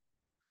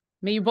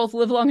 May you both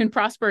live long and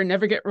prosper and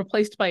never get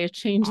replaced by a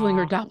changeling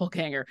or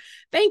doppelganger.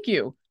 Thank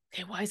you.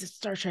 Okay, why is it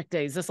Star Trek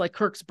Day? Is this like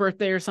Kirk's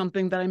birthday or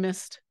something that I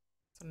missed?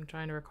 So I'm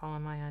trying to recall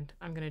on my end.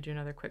 I'm going to do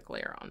another quick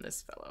layer on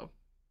this fellow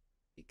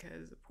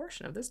because a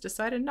portion of this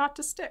decided not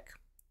to stick.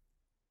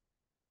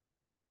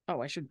 Oh,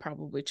 I should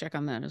probably check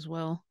on that as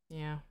well.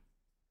 Yeah.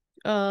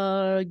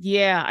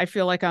 Yeah, I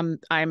feel like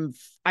I've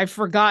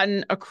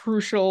forgotten a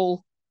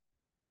crucial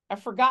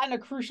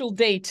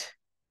date.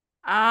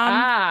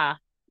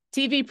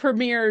 TV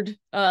premiered,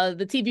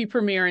 the TV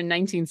premiere in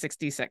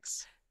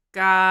 1966.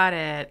 Got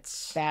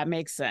it. That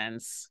makes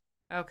sense.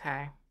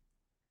 Okay.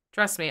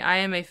 Trust me, I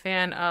am a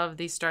fan of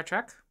the Star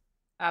Trek.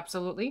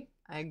 Absolutely.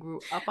 I grew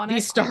up on it.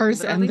 The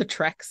stars and the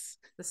treks.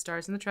 The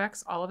stars and the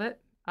treks, all of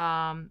it.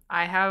 I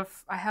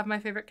have my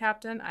favorite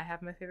captain. I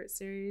have my favorite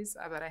series,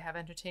 but I have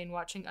entertained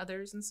watching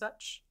others and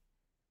such.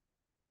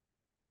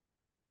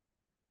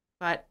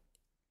 But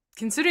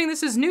considering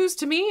this is news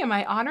to me, am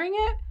I honoring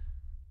it?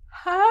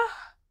 Huh?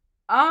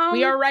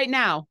 We are right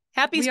now.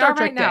 Happy Star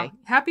Trek Day.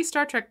 Happy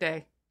Star Trek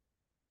Day.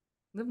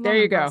 Live long there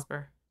you and go.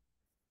 Prosper.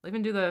 Live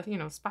and do the,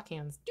 Spock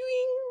hands.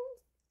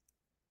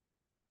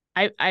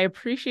 I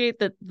appreciate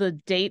that the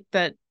date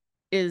that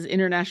is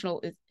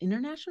international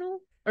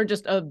or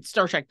just a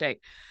Star Trek Day.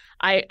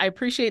 I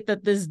appreciate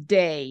that this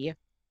day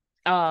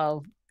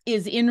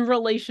is in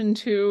relation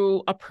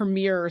to a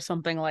premiere or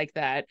something like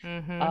that.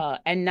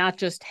 And not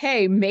just,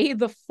 hey, May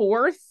the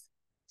 4th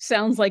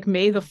sounds like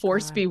May the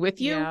Force be with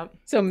you. Yep.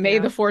 So May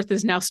the 4th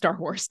is now Star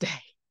Wars Day.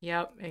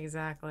 Yep,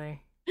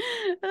 exactly.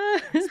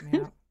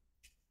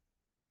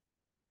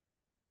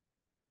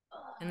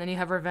 And then you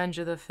have Revenge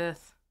of the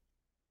 5th.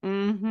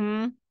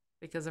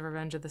 Because of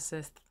Revenge of the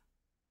Sith.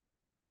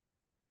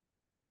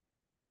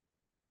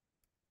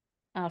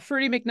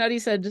 Fruity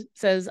McNutty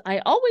says, I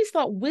always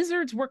thought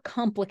wizards were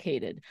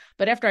complicated,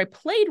 but after I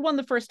played one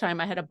the first time,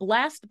 I had a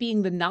blast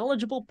being the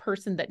knowledgeable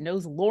person that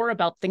knows lore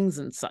about things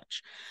and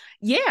such.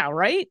 Yeah,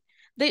 right?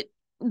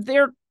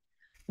 They're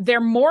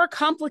more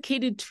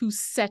complicated to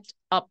set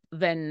up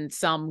than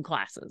some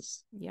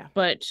classes. Yeah.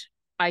 But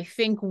I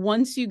think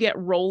once you get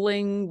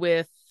rolling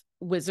with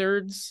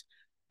wizards,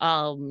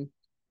 they're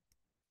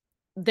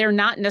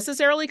not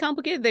necessarily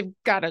complicated. They've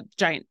got a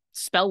giant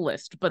spell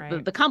list,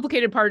 but the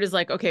complicated part is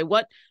like, okay,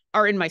 what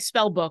are in my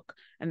spell book,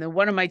 and then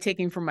what am I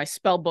taking from my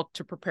spell book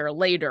to prepare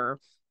later?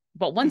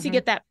 But once you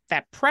get that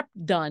prep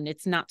done,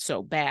 it's not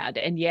so bad.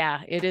 And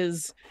yeah, it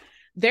is.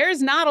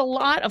 There's not a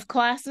lot of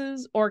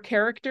classes or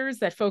characters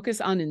that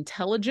focus on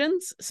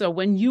intelligence. So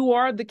when you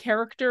are the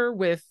character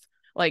with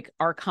like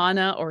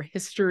Arcana or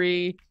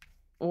history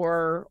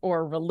or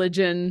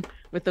religion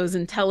with those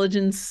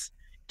intelligence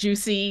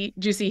juicy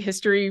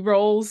history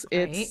rolls,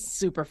 it's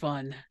super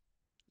fun.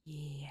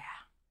 Yeah.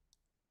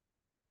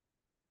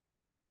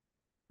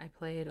 I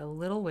played a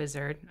little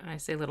wizard, and I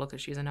say little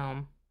because she's a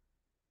gnome.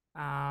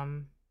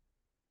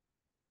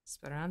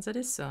 Speranza de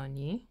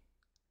Sogni.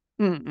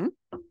 And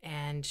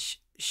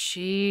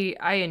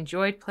I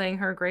enjoyed playing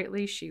her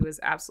greatly. She was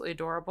absolutely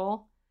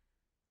adorable.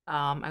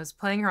 I was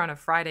playing her on a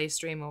Friday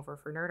stream over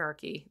for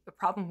Nerdarchy. The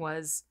problem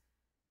was,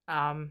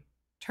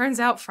 turns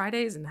out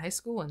Fridays in high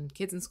school and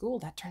kids in school,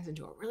 that turns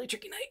into a really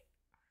tricky night.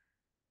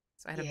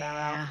 So I had to bow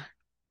out.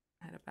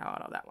 I had to bow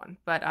out on that one.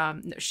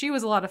 But she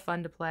was a lot of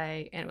fun to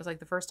play, and it was like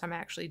the first time I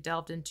actually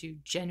delved into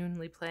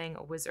genuinely playing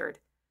a wizard.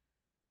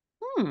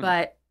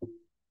 But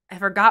I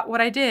forgot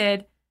what I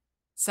did.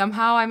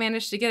 Somehow I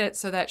managed to get it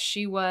so that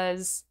she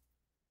was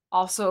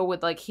also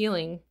with like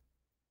healing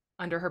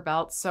under her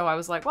belt. So I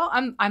was like, well,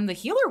 I'm the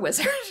healer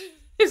wizard.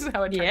 Is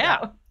how it turned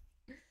out.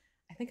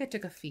 I think I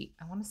took a feat.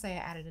 I want to say I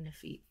added in a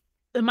feat.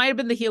 It might have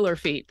been the healer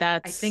feat. I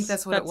think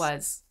that's what it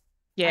was.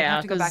 Yeah. I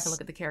have to go back and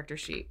look at the character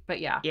sheet. But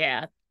yeah.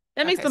 Yeah.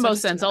 That makes the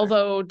most sense.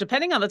 Although,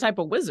 depending on the type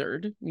of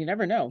wizard, you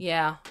never know.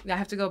 Yeah. I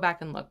have to go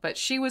back and look. But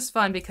she was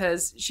fun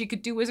because she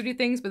could do wizardy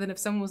things. But then if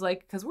someone was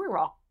like, because we were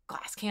all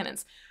glass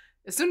cannons.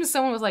 As soon as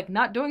someone was like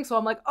not doing so,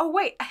 I'm like, oh,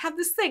 wait, I have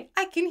this thing.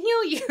 I can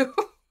heal you.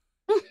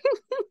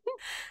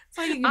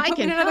 So you can put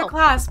me in another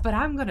class, but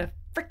I'm going to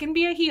freaking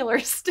be a healer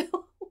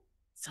still.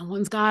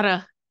 Someone's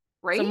gotta.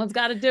 Right? Someone's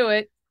gotta do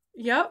it.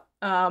 Yep.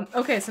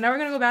 Okay, so now we're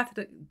gonna go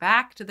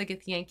back to the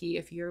Githyanki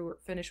if you're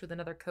finished with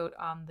another coat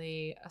on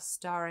the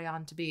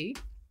Astarion to be.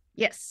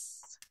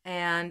 Yes.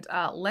 And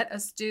let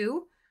us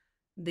do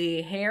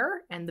the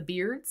hair and the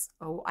beards.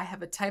 Oh, I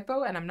have a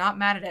typo and I'm not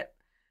mad at it.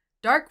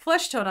 Dark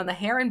flesh tone on the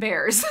hair and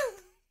bears.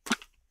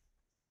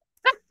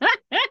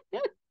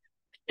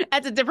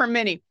 That's a different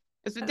mini.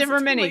 It's a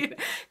different mini.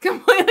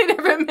 Completely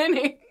different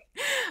mini.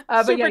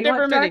 But yeah, you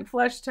want dark mini.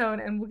 flesh tone,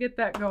 and we'll get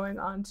that going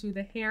onto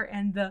the hair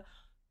and the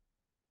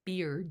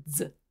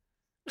beards.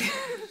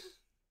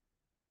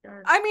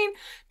 I mean,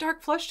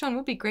 dark flesh tone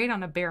would be great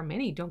on a bear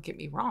mini, don't get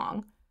me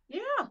wrong.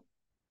 Yeah.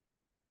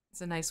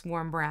 It's a nice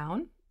warm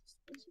brown.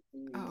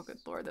 Oh, good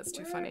Lord, that's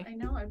too funny. I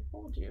know, I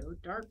told you.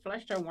 Dark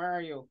flesh tone, where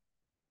are you?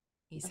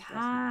 He's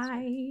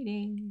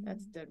hiding.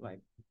 That's dead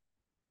white.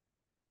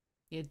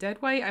 Yeah,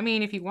 dead white. I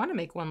mean, if you want to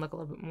make one look a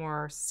little bit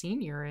more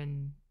senior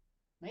and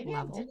maybe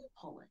level. I didn't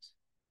pull it.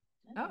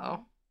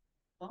 Uh-oh.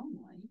 Bone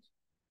white.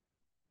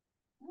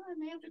 Well, I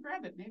may have to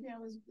grab it. Maybe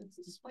it's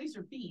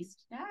Displacer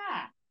Beast.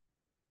 Ah!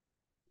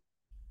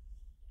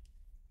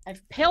 I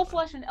have pale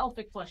flesh and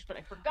elfic flesh, but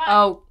I forgot.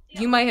 Oh,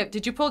 you might have.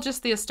 Did you pull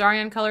just the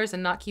Astarion colors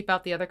and not keep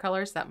out the other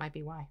colors? That might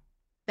be why.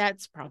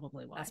 That's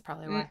probably why. That's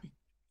probably why.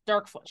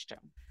 Dark flesh tone.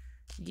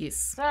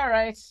 Yes. All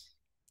right.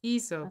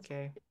 He's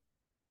okay.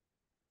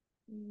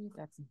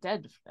 That's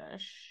dead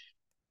fish.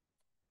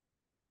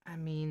 I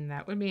mean,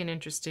 that would be an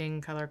interesting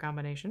color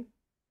combination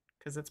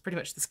because it's pretty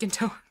much the skin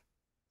tone.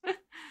 I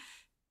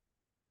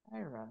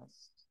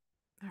rest.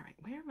 All right,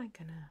 where am I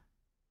gonna?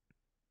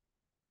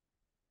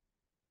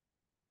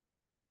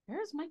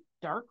 Where's my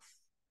dark?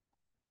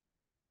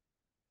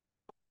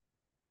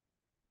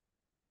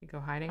 You go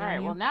hiding. All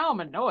right. Well, now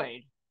I'm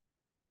annoyed.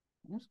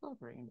 Let's go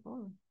green.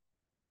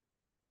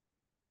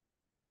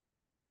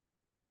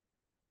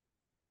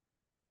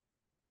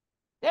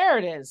 There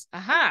it is.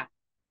 Aha.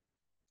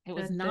 It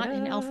was not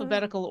in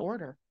alphabetical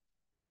order.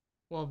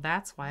 Well,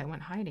 that's why it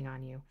went hiding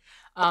on you.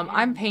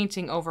 I'm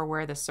painting over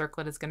where the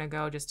circlet is going to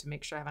go just to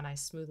make sure I have a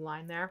nice smooth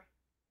line there.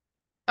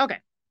 Okay.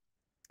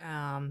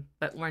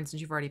 But Lauren,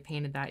 since you've already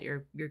painted that,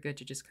 you're good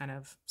to just kind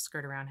of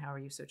skirt around however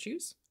you so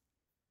choose.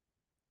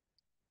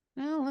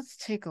 Well, let's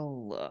take a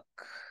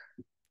look.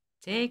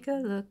 Take a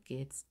look.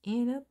 It's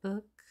in a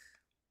book.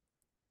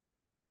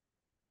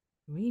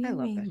 I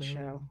love that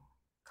show.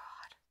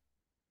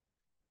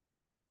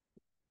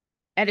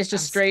 And it's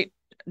just straight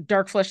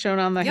dark flesh tone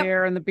on the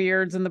hair and the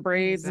beards and the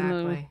braids.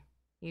 Exactly.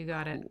 You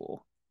got it.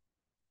 Cool.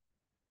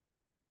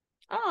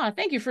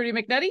 Thank you, Fruity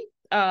McNutty.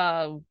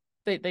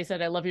 They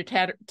said, I love your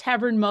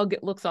tavern mug.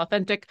 It looks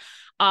authentic.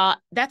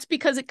 That's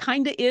because it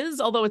kind of is,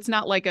 although it's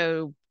not like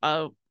a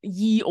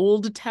ye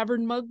old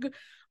tavern mug.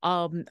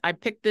 I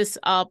picked this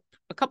up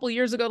a couple of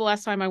years ago, the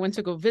last time I went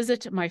to go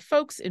visit my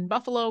folks in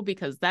Buffalo,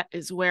 because that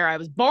is where I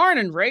was born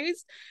and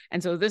raised.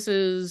 And so this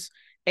is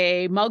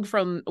a mug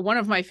from one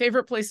of my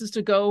favorite places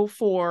to go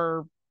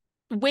for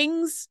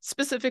wings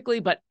specifically,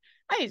 but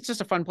it's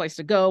just a fun place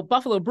to go.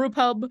 Buffalo Brew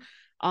Pub,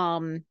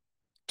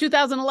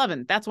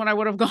 2011. That's when I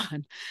would have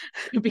gone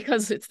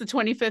because it's the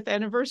 25th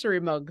anniversary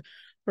mug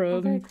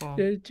from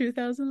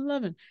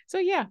 2011. So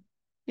yeah,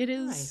 it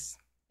is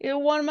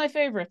one of my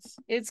favorites.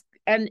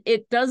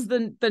 It does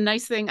the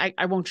nice thing.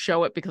 I won't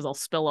show it because I'll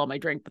spill all my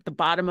drink, but the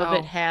bottom of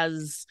it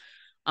has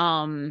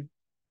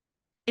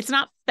it's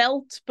not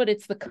felt, but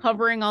it's the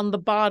covering on the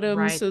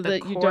bottom so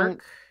that you don't.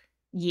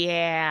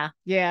 Yeah.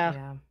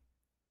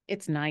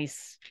 It's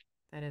nice.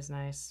 That is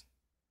nice.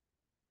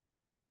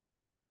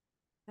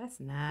 That's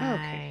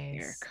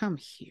nice. Okay, come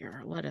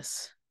here. I'm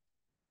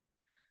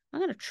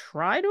gonna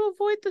try to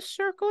avoid the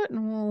circlet,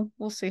 and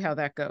we'll see how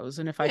that goes.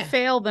 And if I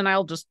fail, then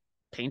I'll just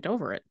paint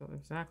over it.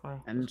 Exactly.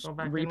 And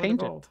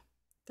repaint it.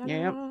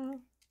 Yeah.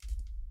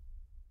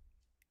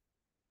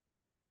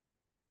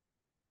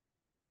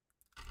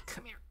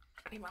 Come here.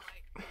 I need my light.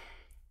 I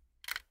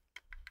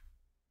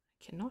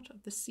cannot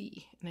of the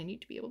sea, and I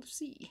need to be able to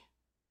see.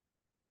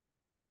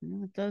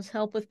 Well, it does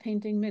help with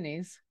painting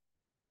minis.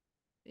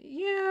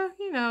 Yeah,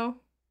 a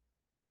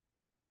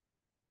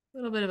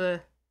little bit of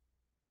a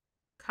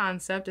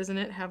concept, isn't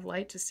it? Have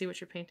light to see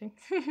what you're painting.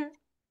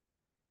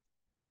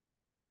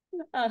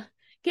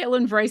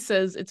 Caitlin Bryce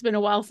says, it's been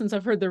a while since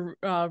I've heard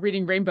the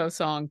Reading Rainbow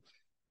song.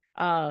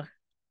 I've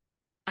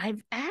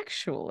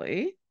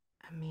actually...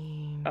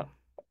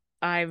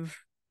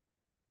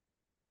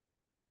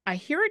 I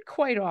hear it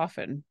quite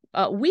often,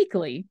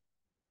 weekly,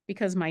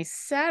 because my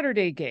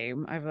Saturday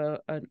game, I have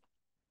an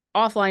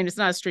offline, it's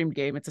not a streamed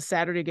game, it's a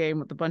Saturday game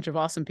with a bunch of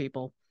awesome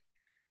people.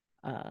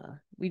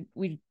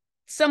 We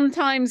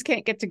sometimes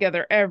can't get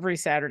together every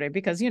Saturday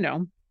because,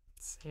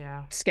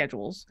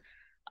 schedules.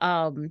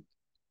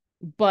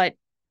 But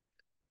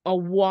a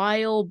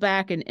while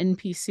back, an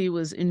NPC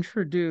was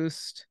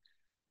introduced,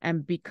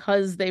 and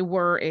because they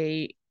were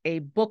a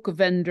book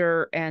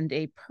vendor and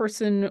a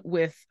person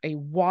with a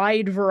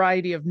wide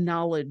variety of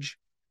knowledge,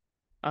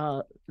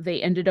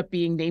 they ended up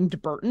being named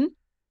Burton.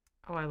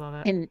 Oh, I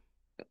love it.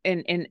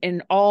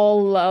 In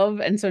all love.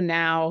 And so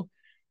now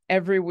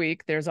every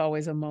week there's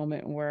always a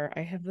moment where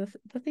I have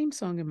the theme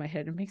song in my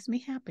head. It makes me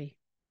happy.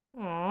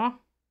 Aw.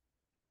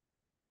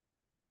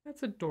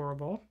 That's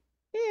adorable.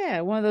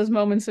 Yeah, one of those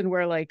moments in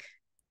where like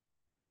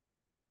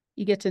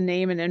you get to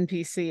name an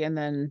NPC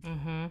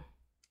Mm-hmm.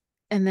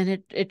 and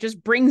then it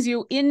just brings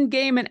you in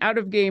game and out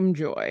of game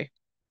joy.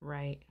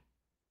 Right.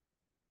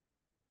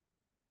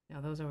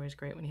 Yeah, those are always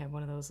great when you have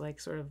one of those like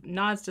sort of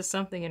nods to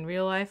something in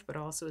real life, but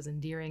also is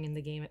endearing in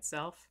the game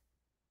itself.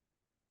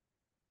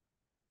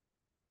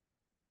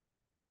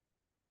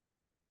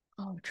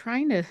 Oh,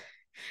 trying to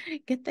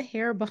get the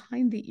hair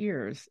behind the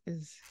ears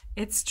is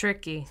It's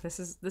tricky. This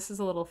is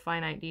a little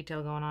finite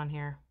detail going on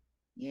here.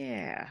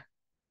 yeah.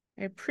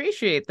 I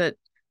appreciate that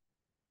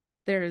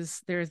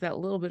there's that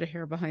little bit of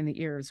hair behind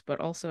the ears, but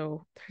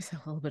also there's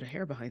a little bit of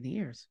hair behind the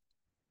ears.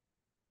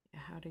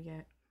 Yeah, how to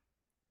get.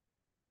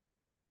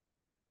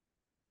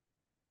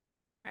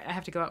 I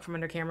have to go out from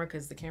under camera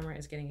because the camera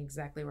is getting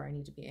exactly where I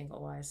need to be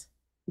angle wise.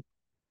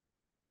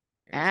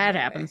 There's That no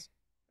way. happens.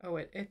 Oh,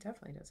 it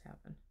definitely does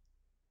happen.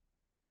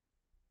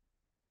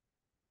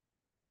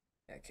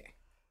 Okay,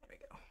 there we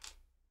go.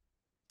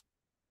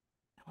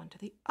 Now onto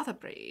the other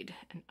braid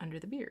and under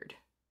the beard.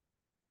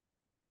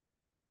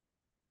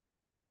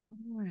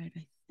 All right,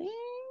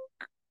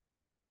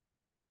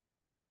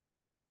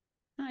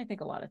 I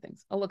think a lot of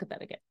things. I'll look at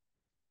that again.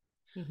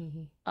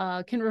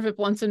 Kinrevip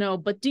wants to know,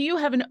 but do you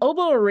have an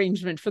oboe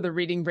arrangement for the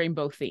Reading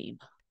Rainbow theme?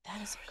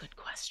 That is a good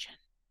question.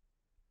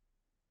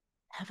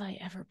 Have I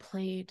ever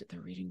played the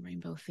Reading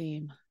Rainbow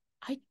theme?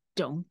 I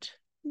don't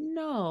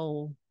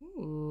know.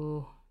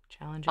 Ooh,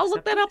 challenge I'll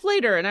look that accepted. up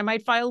later, and I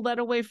might file that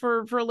away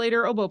for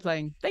later oboe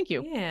playing. Thank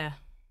you. Yeah.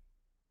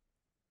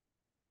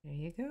 There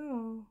you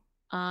go.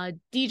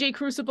 DJ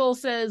Crucible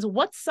says,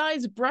 what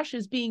size brush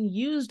is being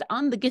used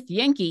on the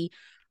Githyanki?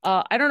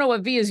 I don't know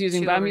what V is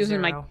using, but I'm using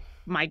 2/0.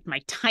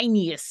 my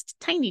tiniest,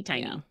 tiny.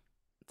 Yeah.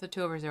 It's a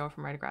 2/0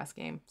 from Right Across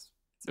Games.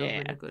 It's a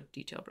really good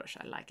detail brush.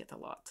 I like it a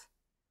lot.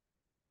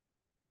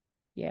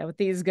 Yeah, with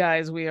these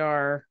guys, we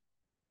are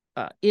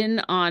in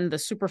on the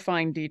super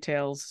fine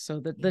details. So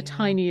the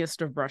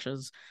tiniest of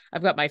brushes.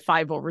 I've got my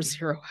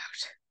 5/0 out.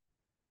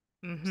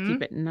 Just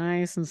keep it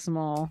nice and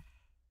small.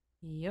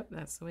 Yep,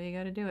 that's the way you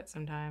got to do it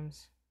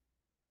sometimes.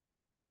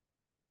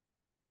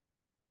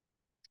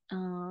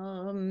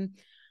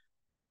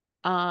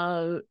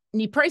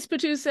 Price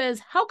Patu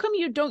says, how come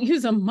you don't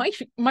use a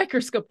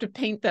microscope to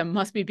paint them?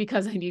 Must be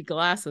because I need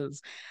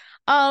glasses.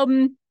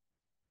 So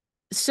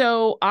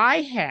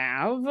I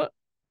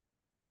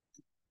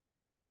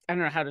don't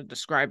know how to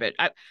describe it.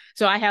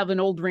 So I have an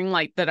old ring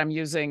light that I'm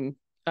using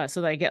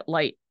so that I get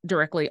light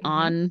directly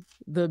on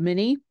the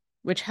mini,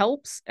 which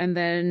helps. And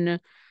then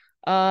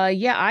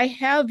I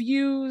have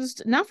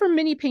used, not for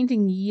mini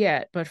painting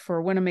yet, but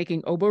for when I'm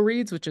making oboe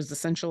reeds, which is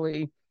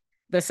essentially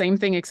the same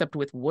thing except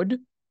with wood.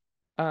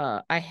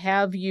 I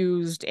have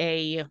used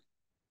it's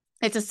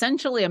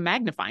essentially a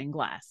magnifying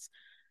glass,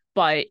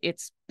 but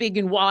it's big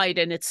and wide,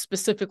 and it's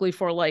specifically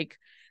for like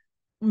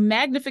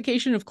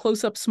magnification of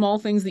close-up small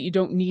things that you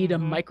don't need a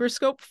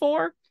microscope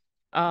for.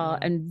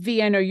 And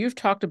V, I know you've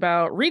talked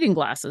about reading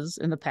glasses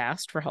in the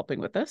past for helping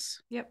with this.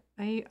 Yep,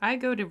 I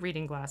go to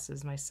reading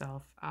glasses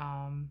myself.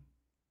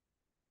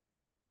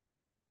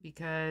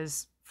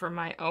 Because for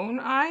my own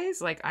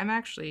eyes, like I'm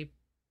actually,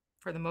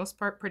 for the most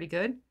part, pretty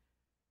good.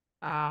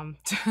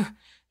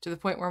 To the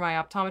point where my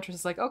optometrist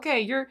is like,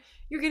 okay, you're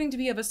getting to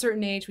be of a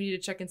certain age. We need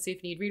to check and see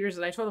if you need readers.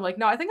 And I told her like,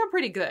 no, I think I'm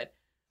pretty good.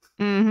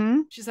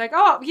 She's like,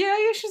 oh yeah.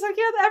 She's like,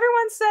 yeah,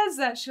 everyone says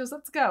that. She goes,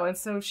 let's go. And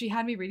so she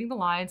had me reading the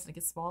lines, and it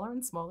gets smaller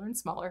and smaller and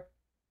smaller.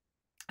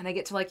 And I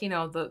get to like,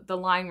 the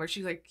line where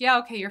she's like, yeah,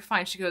 okay, you're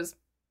fine. She goes,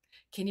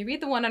 can you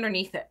read the one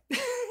underneath it?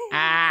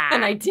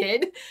 And I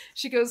did.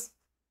 She goes,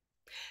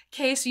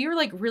 okay, so you're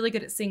like really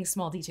good at seeing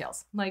small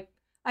details. I'm like,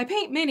 I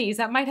paint minis.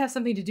 That might have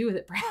something to do with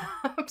it,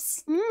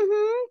 perhaps.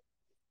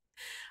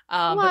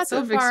 But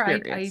so far,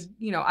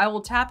 I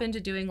will tap into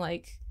doing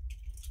like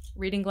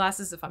reading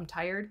glasses if I'm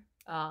tired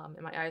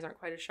and my eyes aren't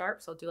quite as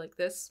sharp. So I'll do like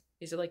this.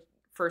 These are like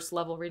first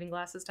level reading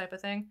glasses type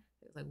of thing.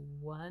 It's like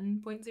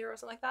 1.0 or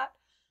something like that.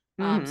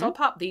 So I'll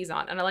pop these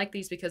on, and I like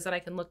these because then I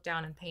can look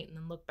down and paint and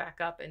then look back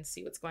up and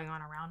see what's going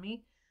on around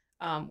me.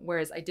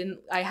 Whereas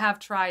I have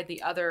tried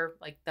the other,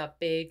 like the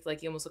big,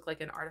 like you almost look like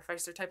an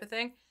artificer type of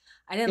thing.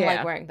 I didn't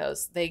like wearing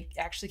those. They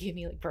actually gave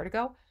me like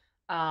vertigo.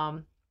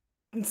 And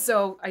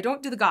so I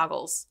don't do the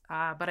goggles,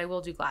 but I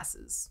will do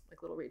glasses,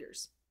 like little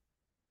readers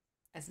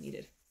as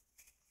needed.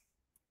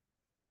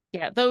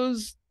 Yeah,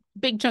 those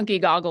big chunky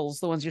goggles,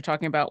 the ones you're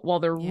talking about,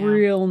 while they're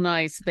real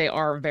nice, they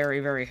are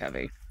very, very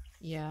heavy.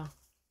 Yeah.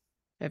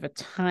 I have a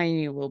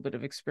tiny little bit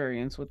of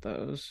experience with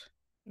those.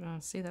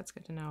 See, that's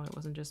good to know. It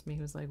wasn't just me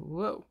who was like,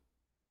 whoa.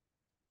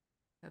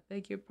 I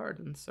beg your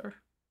pardon, sir.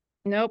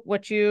 Nope.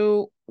 What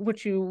you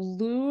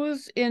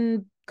lose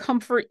in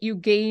comfort, you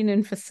gain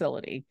in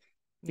facility.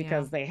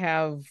 Because they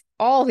have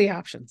all the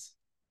options.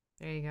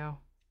 There you go.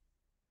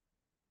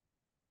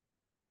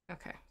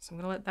 Okay, so I'm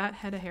going to let that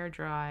head of hair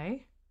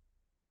dry.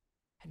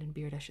 Head and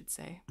beard, I should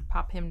say.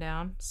 Pop him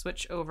down.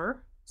 Switch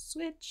over.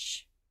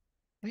 Switch.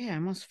 Oh yeah, I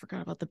almost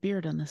forgot about the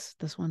beard on this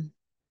one.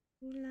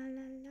 La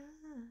la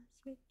la,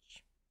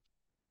 switch.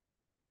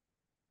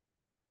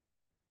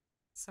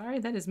 Sorry,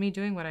 that is me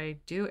doing what I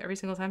do every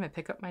single time I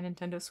pick up my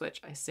Nintendo Switch.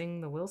 I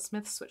sing the Will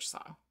Smith Switch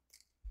song.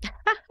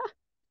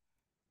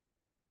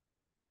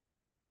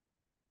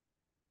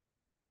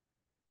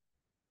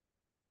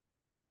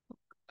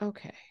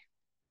 Okay.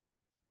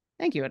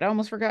 Thank you. I'd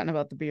almost forgotten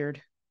about the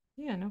beard.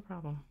 Yeah, no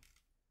problem.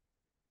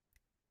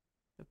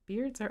 The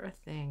beards are a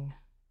thing.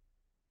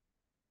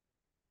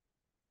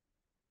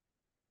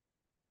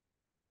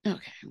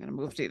 Okay, I'm gonna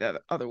move to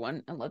the other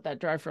one and let that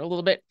dry for a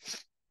little bit.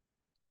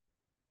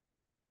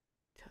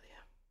 Tell ya.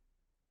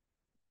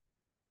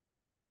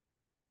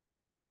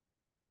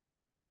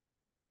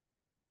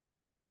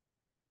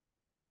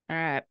 All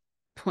right,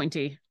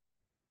 pointy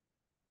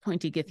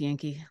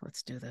Githyanki.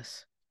 Let's do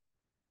this.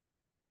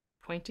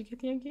 Pointy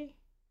Githyanki?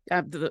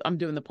 I'm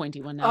doing the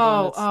pointy one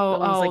now. Oh, the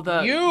one that's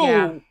like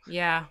yeah, you.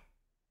 yeah.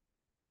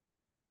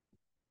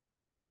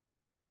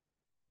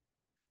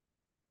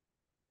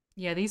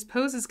 Yeah, these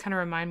poses kind of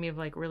remind me of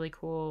like really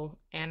cool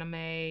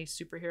anime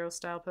superhero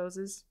style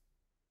poses.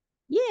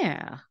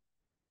 Yeah.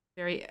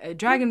 Very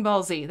Dragon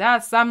Ball Z. I'm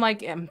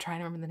trying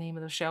to remember the name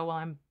of the show while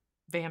I'm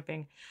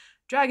vamping.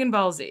 Dragon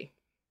Ball Z.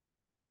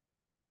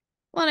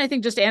 Well, and I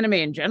think just anime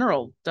in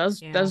general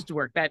does Yeah.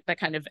 work that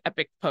kind of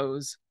epic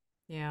pose.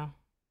 Yeah.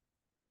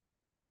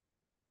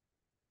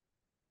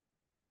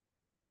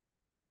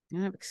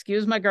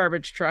 Excuse my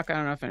garbage truck. I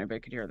don't know if anybody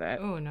could hear that.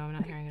 Oh no, I'm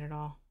not hearing it at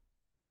all.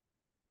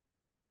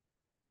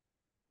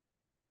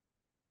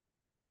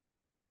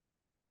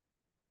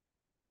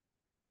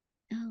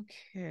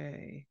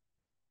 Okay.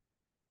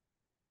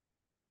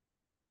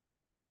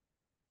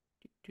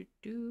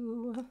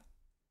 Do.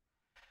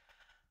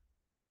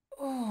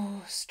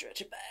 Oh, stretch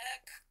it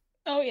back.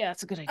 Oh yeah,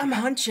 that's a good idea. I'm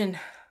hunching.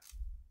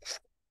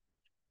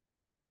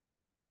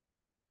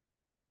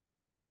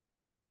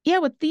 Yeah,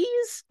 with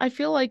these, I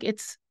feel like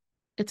it's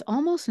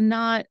almost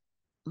not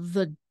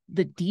the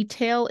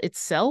detail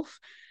itself.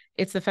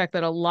 It's the fact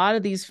that a lot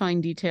of these fine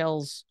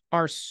details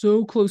are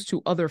so close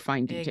to other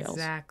fine details.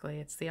 Exactly.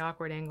 It's the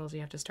awkward angles you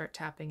have to start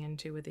tapping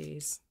into with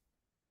these.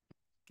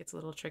 Gets a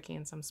little tricky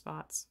in some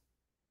spots.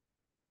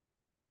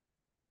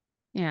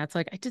 Yeah, it's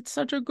like I did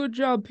such a good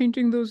job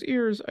painting those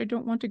ears. I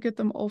don't want to get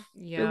them all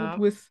filled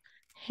with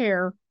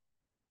hair.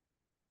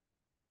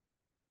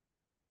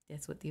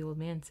 That's what the old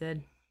man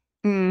said.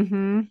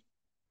 Mm-hmm.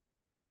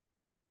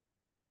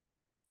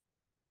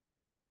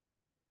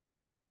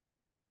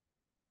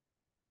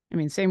 I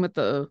mean, same with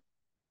the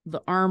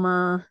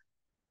armor.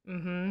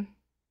 Mm-hmm.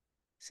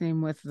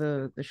 Same with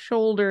the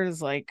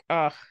shoulders. Like,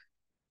 ugh.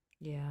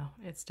 Yeah,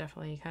 it's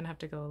definitely, you kind of have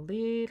to go a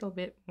little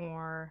bit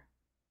more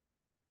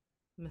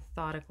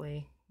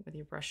methodically with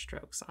your brush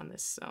strokes on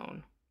this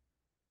zone.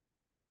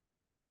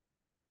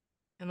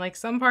 And like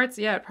some parts,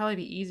 yeah, it'd probably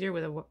be easier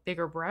with a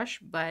bigger brush,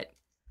 but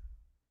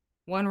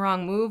one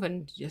wrong move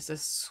and just a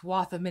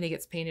swath of mini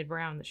gets painted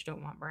brown that you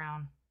don't want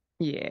brown.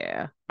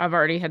 Yeah, I've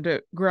already had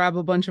to grab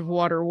a bunch of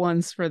water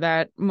once for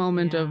that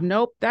moment of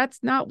nope, that's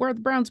not where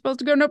the brown's supposed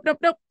to go. Nope, nope,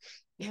 nope.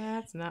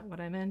 That's not what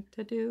I meant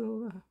to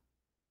do.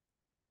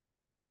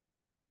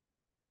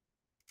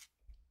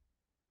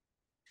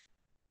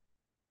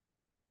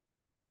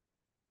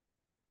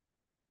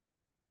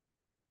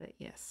 But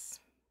yes,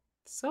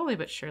 slowly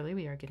but surely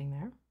we are getting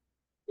there.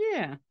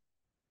 Yeah.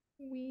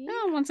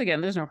 Once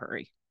again, there's no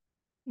hurry.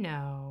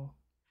 No.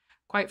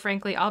 Quite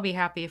frankly, I'll be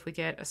happy if we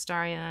get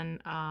Astarion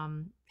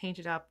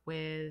painted up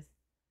with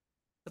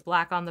the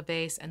black on the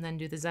base and then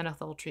do the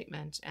zenithal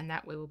treatment, and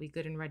that way we'll be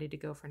good and ready to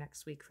go for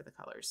next week for the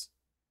colors.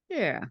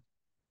 Yeah.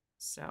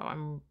 So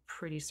I'm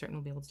pretty certain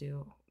we'll be able to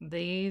do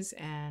these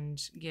and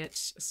get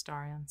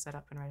Astarion set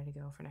up and ready to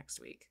go for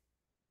next week.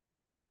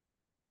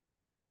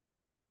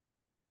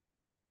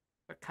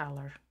 For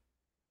color.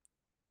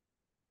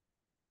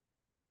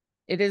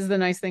 It is the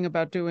nice thing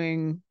about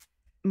doing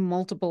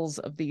multiples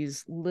of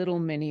these little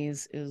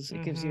minis is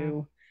it gives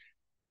you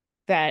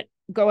that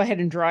go ahead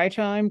and dry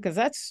time, because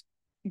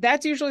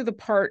that's usually the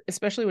part,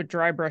 especially with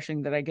dry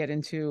brushing, that I get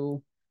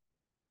into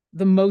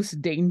the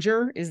most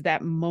danger, is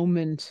that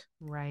moment,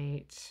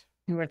 right,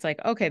 where it's like,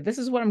 okay, this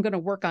is what I'm going to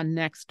work on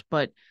next,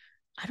 but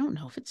I don't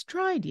know if it's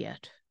dried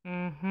yet.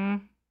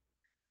 All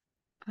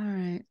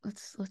right,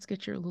 let's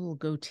get your little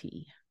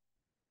goatee.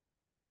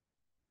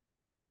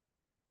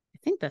 I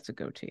think that's a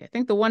goatee. I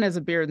think the one has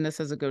a beard and this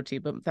has a goatee,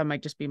 but that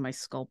might just be my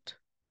sculpt.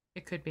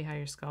 It could be how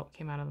your sculpt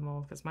came out of the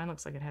mold, because mine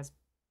looks like it has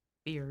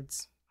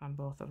beards on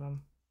both of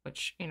them,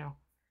 which, you know,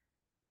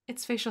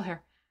 it's facial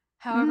hair.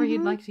 However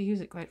you'd like to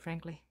use it, quite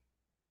frankly.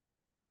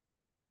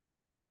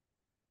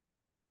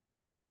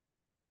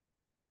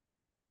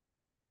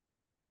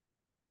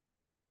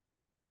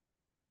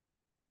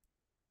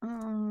 All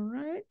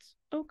right.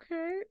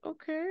 Okay.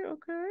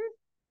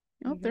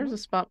 Oh, there's a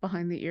spot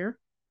behind the ear.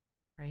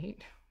 Right?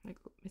 Like,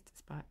 it's a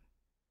spot.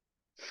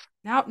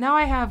 Now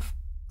I have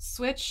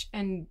Switch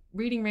and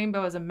Reading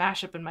Rainbow as a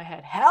mashup in my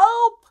head.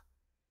 Help!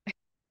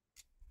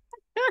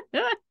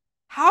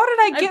 How did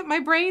I get my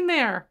brain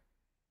there?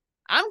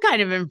 I'm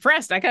kind of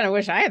impressed. I kind of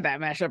wish I had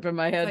that mashup in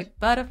my head. Like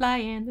butterfly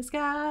in the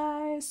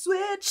sky,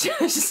 switch.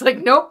 It's just like,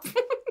 nope.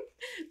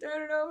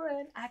 Turn it over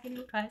and I can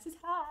go twice as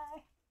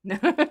high.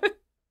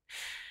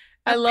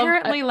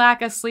 Apparently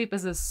lack of sleep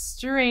is a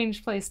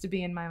strange place to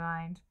be in my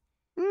mind.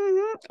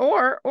 Mm-hmm.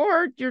 Or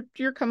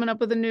you're coming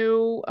up with a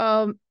new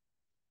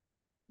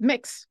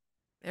mix.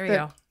 There you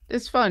go.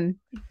 It's fun.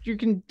 You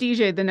can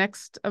DJ the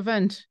next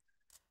event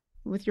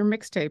with your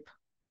mixtape.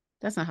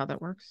 That's not how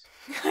that works.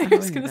 I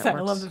was gonna say, I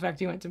love the fact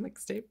you went to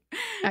mixtape.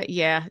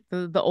 Yeah,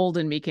 the old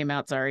in me came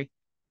out. Sorry.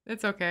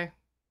 It's okay.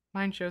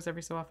 Mine shows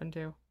every so often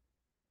too.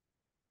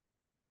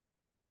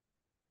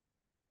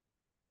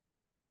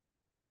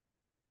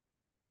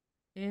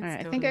 All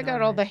right, I think I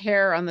got all the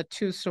hair on the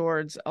two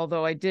swords,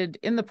 although I did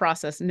in the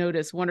process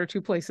notice one or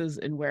two places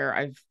in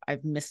where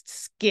I've missed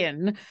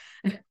skin.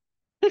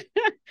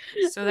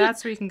 So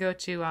that's where you can go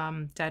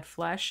to dead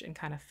flesh and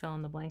kind of fill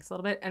in the blanks a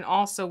little bit. And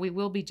also we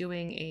will be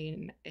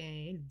doing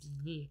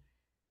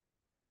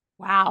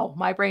wow,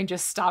 my brain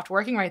just stopped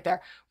working right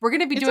there. We're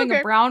going to be doing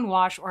a brown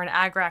wash or an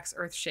Agrax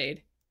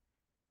Earthshade.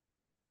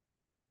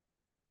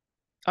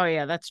 Oh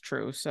yeah, that's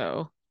true.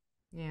 So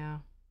yeah.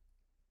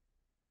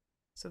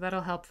 So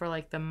that'll help for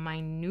like the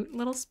minute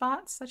little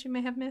spots that you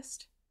may have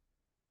missed.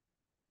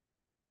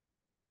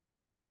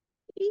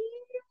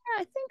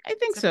 Yeah, I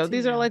think so.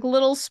 These are like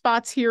little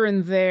spots here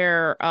and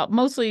there,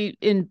 mostly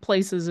in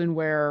places in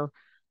where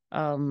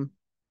two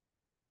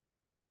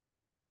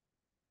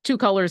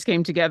colors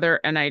came together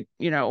and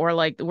or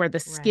like where the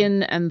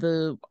skin and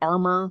the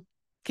armor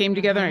came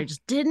together and I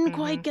just didn't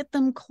quite get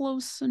them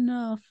close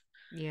enough.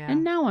 Yeah.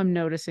 And now I'm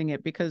noticing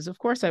it because of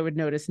course I would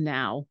notice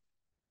now.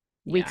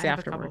 Weeks I have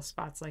afterwards. A couple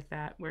spots like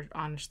that where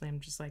honestly I'm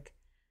just like,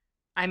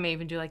 I may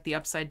even do like the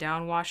upside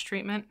down wash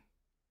treatment.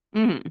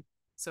 Mm-hmm.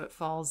 So it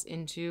falls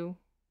into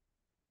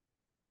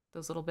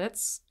those little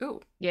bits.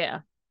 Ooh.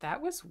 Yeah.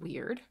 That was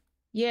weird.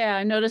 Yeah,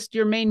 I noticed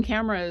your main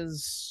camera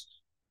is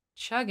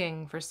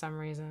chugging for some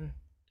reason.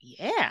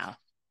 Yeah.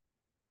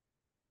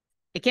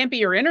 It can't be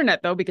your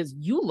internet though, because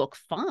you look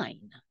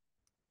fine.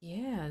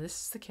 Yeah,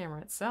 this is the camera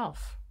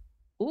itself.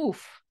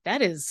 Oof,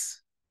 that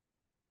is...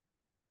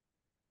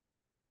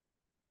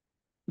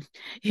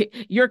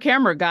 Your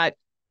camera got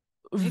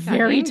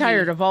very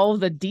tired of all of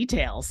the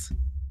details.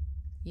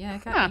 Yeah,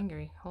 it got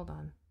angry. Hold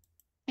on.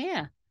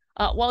 Yeah.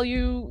 While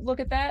you look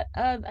at that,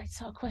 I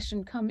saw a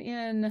question come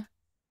in.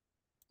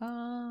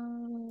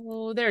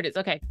 Oh, there it is.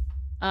 Okay.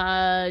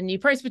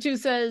 Price Batu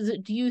says,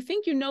 do you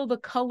think you know the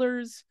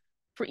colors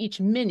for each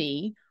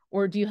mini,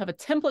 or do you have a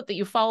template that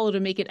you follow to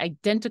make it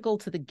identical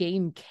to the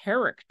game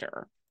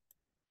character?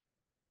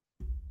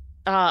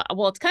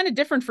 Well, it's kind of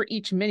different for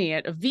each mini.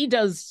 V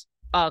does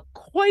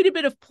quite a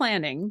bit of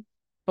planning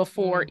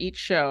before each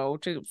show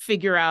to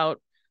figure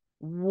out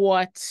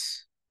what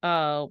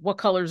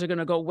colors are going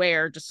to go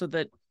where, just so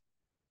that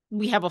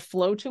we have a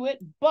flow to it.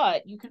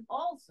 But you can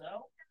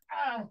also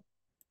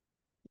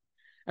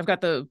I've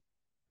got the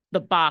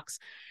box.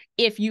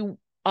 If you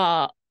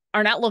are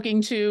not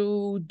looking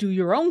to do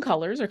your own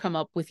colors or come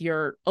up with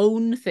your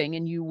own thing,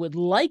 and you would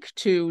like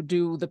to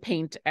do the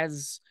paint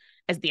as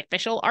the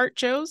official art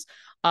shows,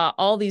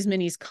 all these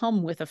minis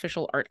come with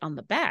official art on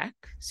the back,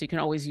 so you can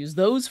always use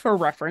those for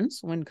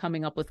reference when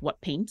coming up with what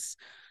paints.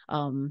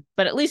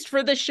 But at least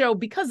for this show,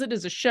 because it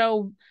is a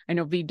show, I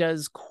know V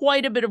does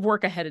quite a bit of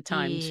work ahead of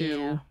time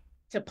to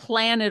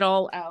plan it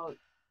all out,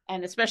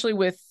 and especially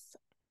with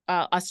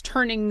us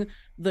turning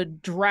the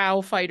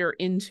Drow Fighter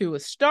into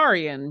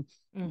Astarion,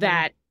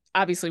 that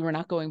obviously we're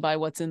not going by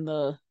what's in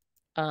the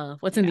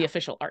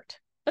official art.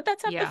 But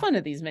that's half the fun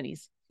of these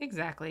minis.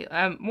 Exactly.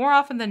 More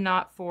often than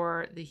not,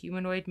 for the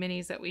humanoid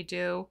minis that we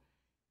do,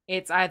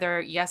 it's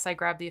either, yes, I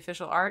grab the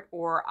official art,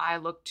 or I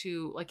look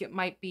to, like, it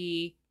might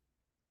be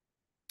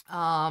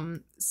a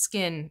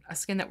skin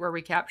that we're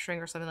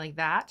recapturing or something like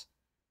that.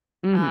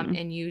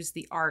 And use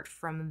the art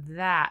from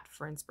that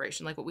for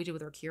inspiration, like what we do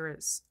with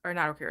Dahani's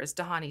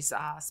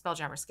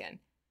Spelljammer skin.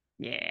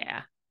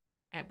 Yeah.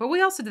 But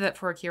we also did that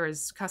for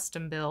Akira's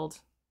custom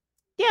build.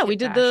 Yeah, we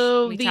did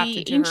the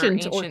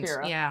ancient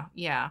Orkira.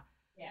 Yeah.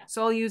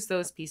 So I'll use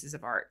those pieces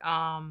of art.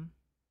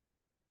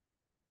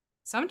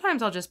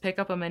 Sometimes I'll just pick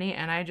up a mini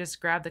and I just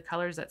grab the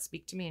colors that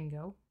speak to me and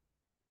go.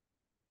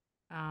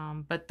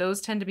 But those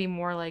tend to be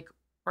more like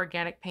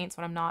organic paints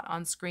when I'm not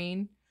on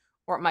screen.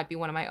 Or it might be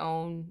one of my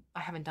own.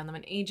 I haven't done them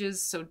in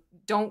ages, so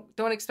don't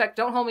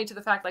hold me to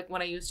the fact like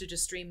when I used to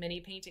just stream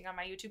mini painting on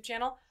my YouTube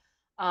channel.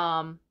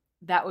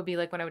 That would be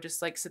like when I would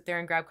just like sit there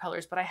and grab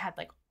colors, but I had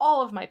like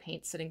all of my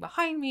paints sitting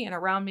behind me and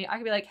around me. I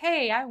could be like,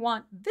 hey, I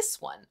want this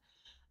one.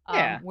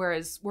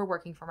 Whereas we're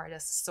working from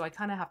artists, so I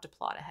kind of have to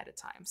plot ahead of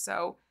time.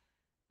 So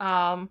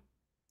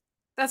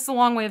that's the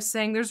long way of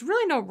saying there's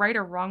really no right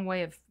or wrong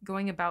way of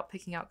going about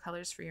picking out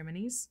colors for your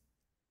minis.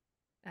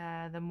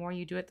 The more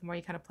you do it, the more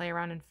you kind of play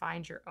around and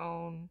find your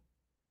own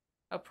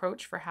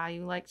approach for how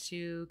you like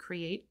to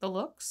create the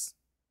looks.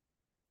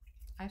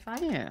 I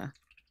find. Yeah.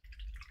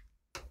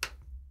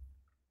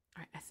 All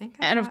right, I think.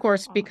 And of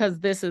course, because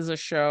this is a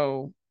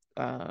show,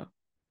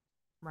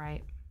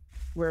 right.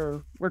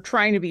 we're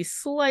trying to be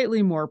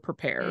slightly more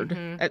prepared.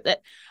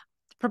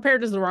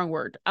 Prepared is the wrong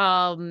word.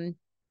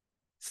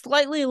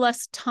 Slightly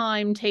less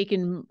time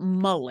taken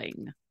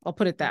mulling. I'll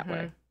put it that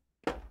way.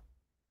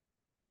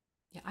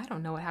 Yeah, I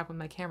don't know what happened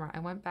with my camera. I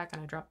went back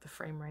and I dropped the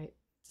frame rate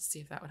to see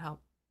if that would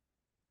help.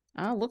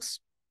 Looks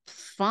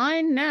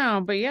fine now,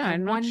 but yeah,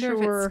 I'm not sure. I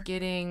wonder if it's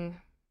getting...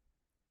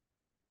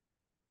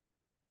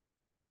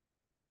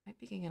 Might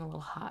be getting a little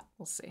hot.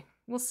 We'll see.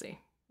 We'll see.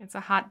 It's a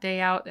hot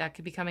day out. That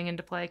could be coming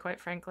into play, quite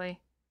frankly.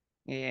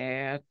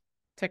 Yeah,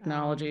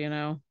 technology, you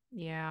know.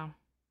 Yeah.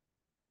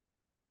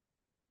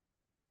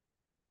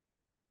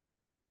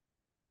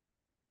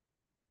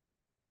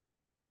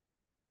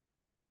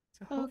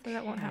 So hopefully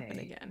that won't happen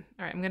again.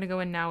 All right, I'm going to go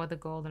in now with the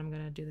gold, and I'm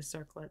going to do the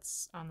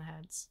circlets on the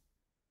heads.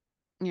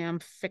 Yeah, I'm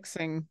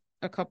fixing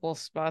a couple of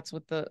spots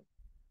with the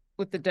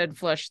dead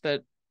flesh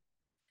that...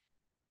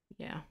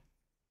 Yeah.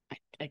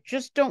 I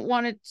just don't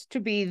want it to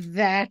be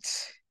that...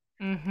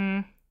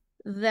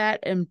 that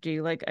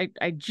empty. Like,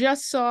 I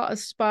just saw a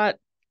spot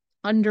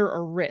under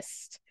a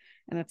wrist,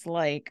 and it's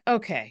like,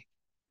 okay,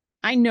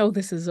 I know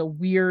this is a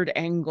weird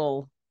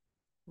angle,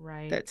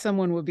 right, that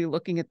someone would be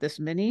looking at this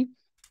mini,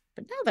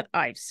 but now that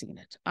I've seen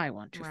it, I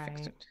want to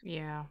fix it.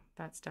 Yeah,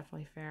 that's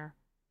definitely fair.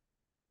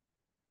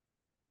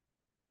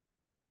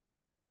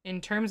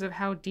 In terms of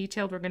how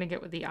detailed we're going to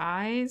get with the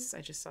eyes,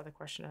 I just saw the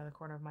question out of the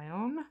corner of my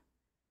own.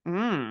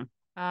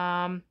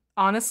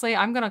 Honestly,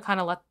 I'm going to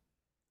kind of let...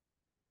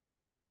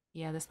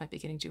 Yeah, this might be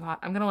getting too hot.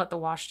 I'm going to let the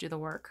wash do the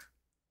work.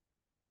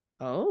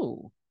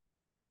 Oh.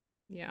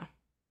 Yeah.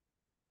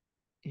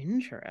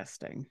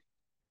 Interesting.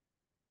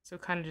 So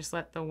kind of just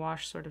let the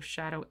wash sort of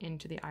shadow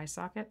into the eye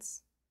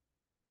sockets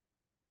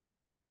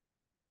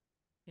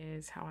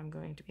is how I'm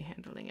going to be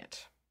handling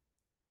it.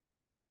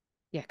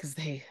 Yeah, because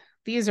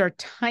these are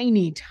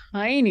tiny,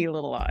 tiny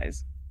little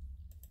eyes.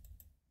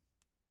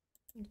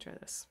 Let me try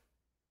this.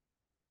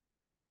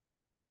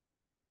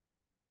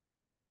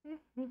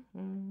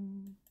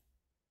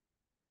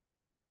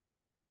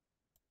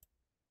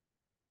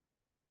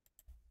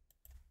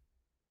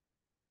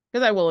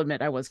 Because I will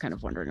admit, I was kind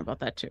of wondering about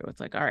that too. It's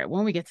like, all right,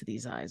 when we get to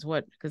these eyes,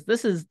 what? Because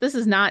this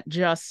is not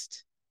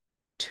just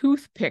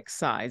toothpick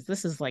size.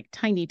 This is like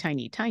tiny,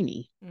 tiny,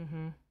 tiny.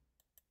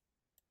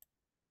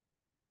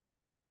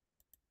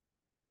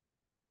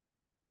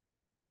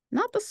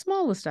 Not the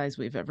smallest eyes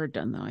we've ever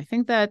done, though. I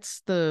think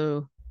that's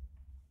the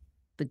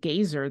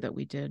gazer that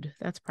we did.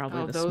 That's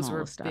probably the smallest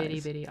eyes. Those were bitty,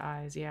 bitty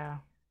eyes, yeah.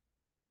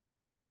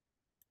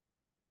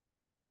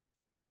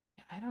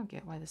 I don't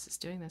get why this is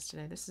doing this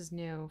today. This is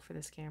new for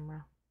this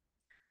camera.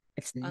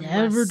 It's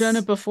never done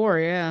it before,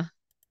 yeah.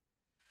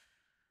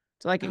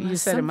 So like you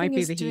said, it might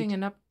be the heat. Doing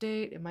an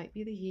update. It might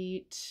be the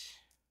heat.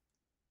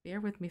 Bear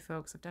with me,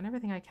 folks. I've done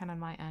everything I can on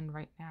my end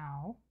right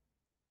now,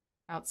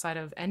 outside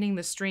of ending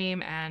the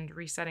stream and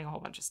resetting a whole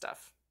bunch of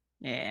stuff.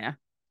 Yeah.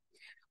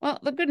 Well,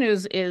 the good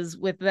news is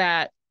with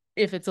that,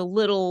 if it's a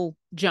little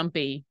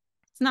jumpy,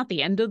 it's not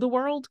the end of the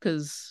world,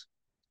 because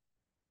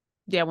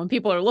yeah, when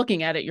people are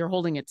looking at it, you're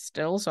holding it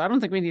still. So I don't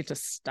think we need to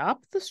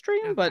stop the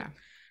stream, but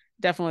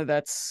definitely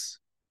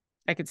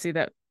I could see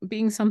that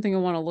being something I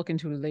want to look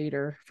into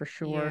later for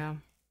sure. Yeah.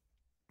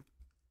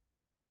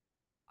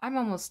 I'm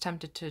almost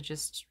tempted to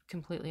just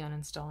completely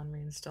uninstall and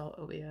reinstall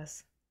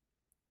OBS.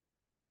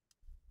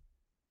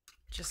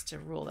 Just to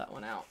rule that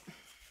one out.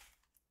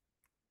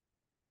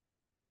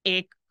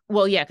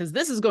 Well, yeah, because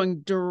this is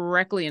going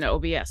directly into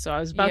OBS. So I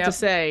was about to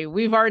say,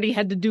 we've already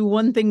had to do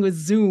one thing with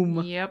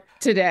Zoom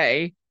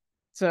today.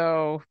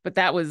 So, but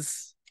that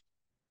was...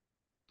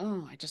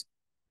 Oh,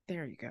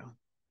 there you go.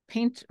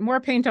 More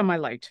paint on my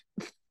light.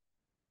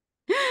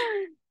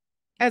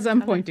 As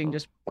I'm pointing,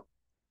 just...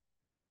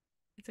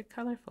 It's a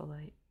colorful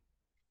light.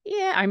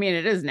 Yeah, I mean,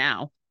 it is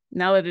now.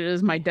 Now that it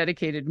is my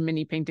dedicated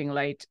mini painting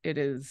light, it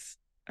is...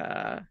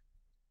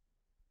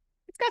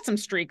 It's got some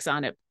streaks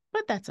on it,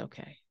 but that's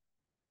okay.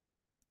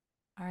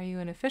 Are you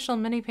an official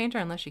mini painter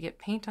unless you get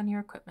paint on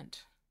your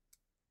equipment?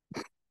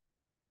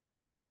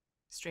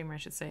 Streamer, I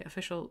should say.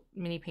 Official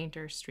mini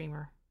painter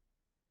streamer.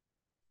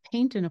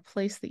 Paint in a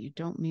place that you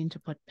don't mean to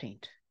put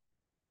paint.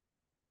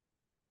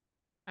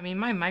 I mean,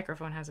 my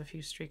microphone has a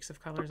few streaks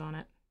of colors on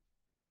it.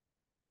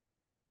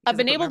 I've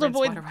been able to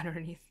avoid...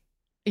 underneath.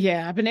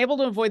 Yeah, I've been able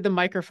to avoid the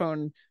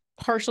microphone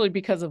partially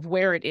because of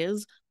where it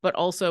is, but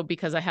also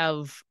because I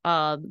have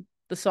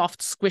the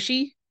soft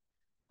squishy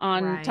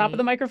on top of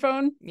the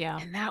microphone. Yeah.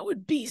 And that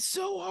would be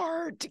so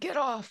hard to get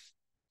off.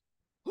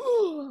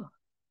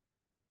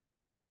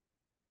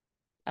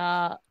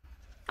 Hi,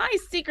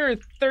 Seeker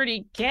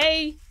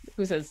 30K,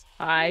 who says,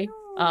 hi,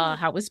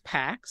 how was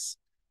PAX?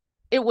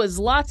 It was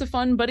lots of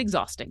fun, but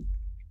exhausting.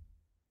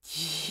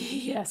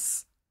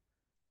 Yes.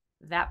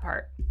 That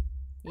part.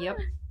 Yep.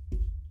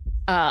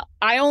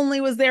 I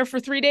only was there for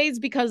 3 days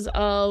because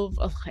of,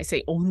 I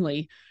say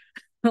only,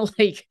 like,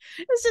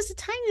 it was just a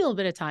tiny little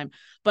bit of time.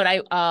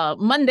 But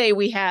Monday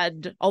we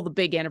had all the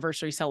big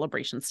anniversary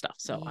celebration stuff.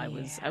 So I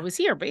was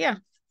here, but yeah,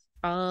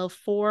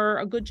 for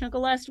a good chunk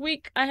of last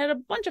week, I had a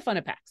bunch of fun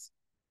at PAX.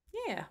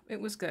 Yeah, it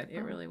was good.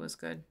 It really was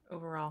good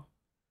overall.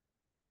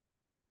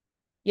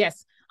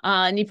 Yes.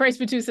 Price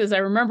Batu says, I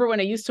remember when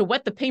I used to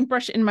wet the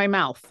paintbrush in my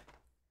mouth.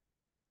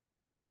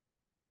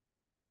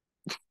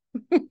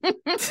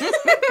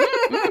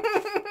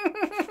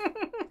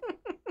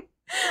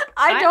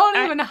 I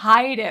don't even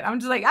hide it. I'm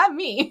just like, I'm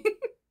me.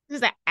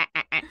 Just like,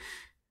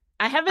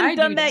 I haven't I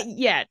done do that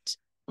yet,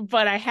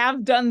 but I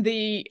have done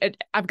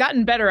I've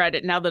gotten better at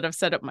it now that I've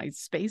set up my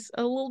space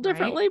a little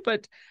differently,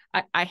 right?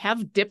 but I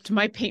have dipped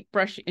my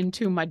paintbrush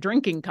into my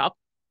drinking cup.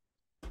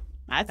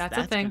 That's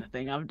a thing. Kind of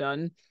thing I've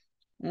done.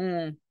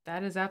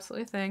 That is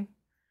absolutely a thing.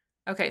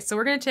 Okay, so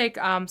we're going to take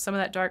some of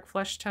that dark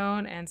flesh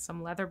tone and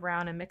some leather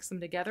brown and mix them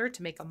together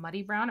to make a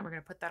muddy brown, and we're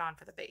going to put that on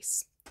for the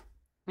base.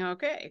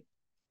 Okay.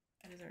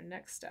 That is our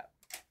next step.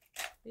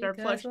 Dark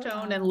flesh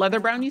tone and leather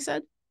brown, you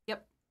said?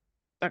 Yep.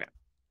 Okay.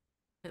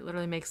 It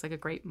literally makes like a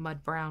great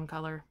mud brown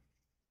color.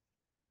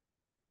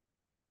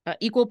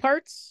 Equal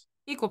parts?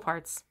 Equal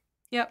parts.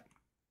 Yep.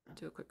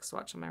 Do a quick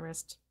swatch on my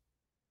wrist.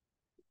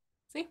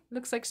 See?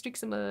 Looks like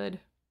streaks of mud.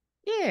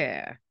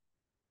 Yeah.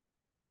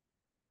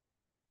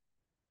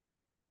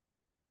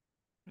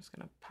 I'm just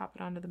going to pop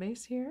it onto the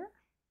base here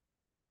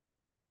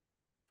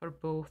for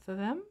both of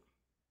them.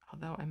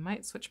 Although I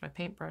might switch my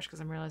paintbrush because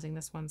I'm realizing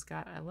this one's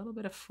got a little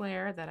bit of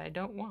flare that I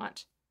don't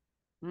want.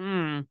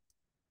 When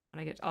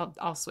I get,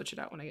 I'll switch it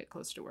out when I get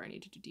closer to where I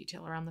need to do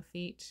detail around the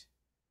feet.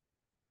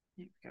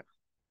 There we go.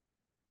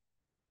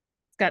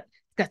 It's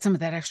got some of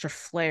that extra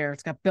flair.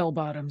 It's got bell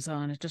bottoms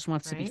on. It just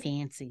wants to be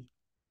fancy.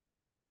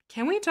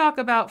 Can we talk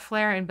about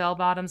flare and bell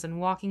bottoms and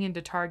walking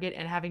into Target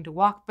and having to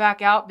walk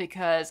back out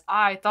because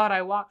I thought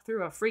I walked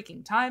through a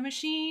freaking time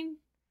machine?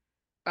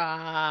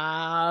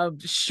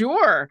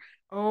 Sure.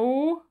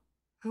 Oh,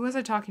 who was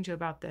I talking to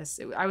about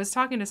this? I was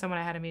talking to someone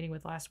I had a meeting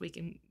with last week,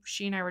 and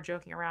she and I were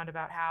joking around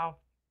about how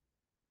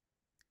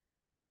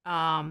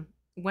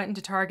went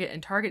into Target,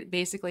 and Target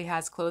basically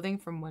has clothing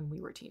from when we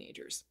were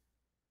teenagers.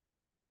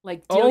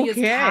 Like Delia's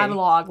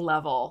catalog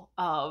level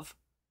of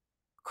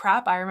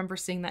crap. I remember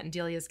seeing that in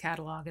Delia's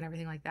catalog and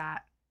everything like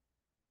that.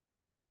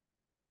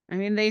 I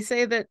mean, they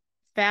say that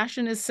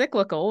fashion is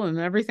cyclical and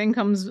everything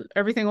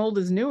old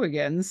is new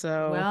again,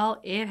 so.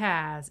 Well, it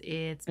has.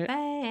 It's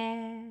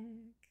back.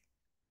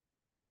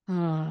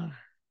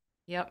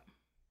 Yep.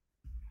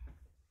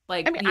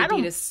 Like the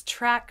Adidas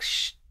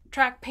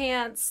track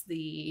pants,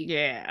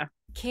 the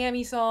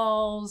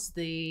camisoles,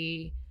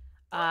 the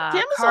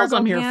camisoles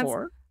I'm here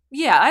for.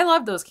 Yeah, I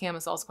love those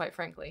camisoles, quite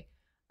frankly.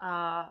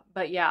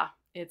 But yeah,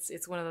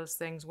 it's one of those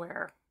things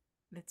where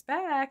it's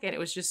back, and it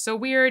was just so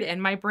weird.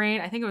 And my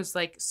brain, I think it was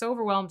like so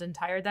overwhelmed and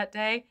tired that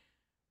day.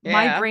 Yeah.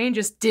 My brain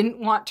just didn't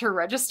want to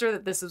register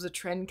that this was a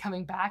trend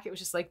coming back. It was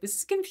just like, this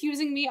is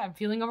confusing me. I'm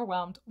feeling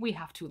overwhelmed. We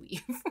have to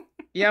leave.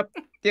 Yep.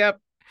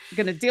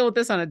 Gonna deal with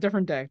this on a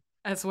different day.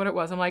 That's what it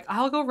was. I'm like,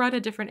 I'll go run a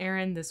different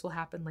errand. This will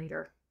happen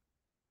later.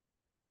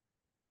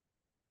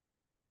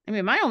 I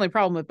mean, my only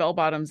problem with bell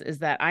bottoms is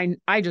that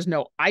I just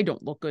know I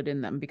don't look good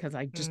in them because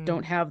I just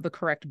don't have the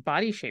correct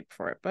body shape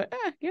for it. But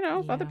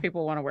if other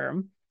people want to wear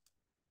them,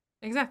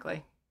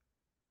 exactly.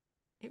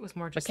 It was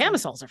more just. But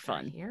camisoles are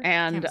fun,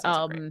 and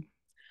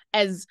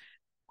as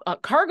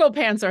cargo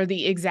pants are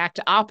the exact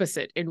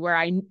opposite in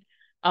where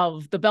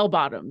of the bell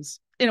bottoms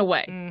in a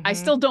way. I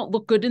still don't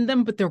look good in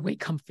them, but they're way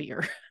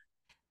comfier.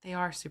 They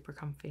are super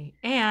comfy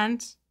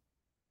and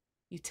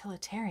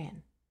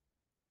utilitarian.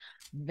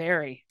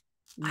 Very.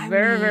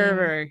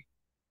 Very.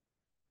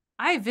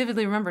 I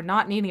vividly remember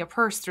not needing a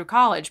purse through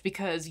college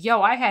because,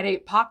 I had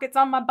 8 pockets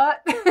on my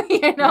butt.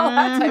 That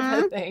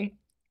type of thing.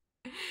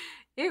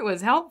 It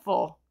was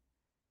helpful.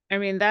 I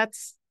mean,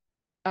 that's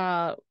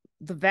the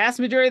vast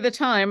majority of the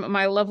time,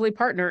 my lovely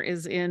partner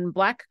is in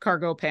black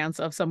cargo pants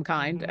of some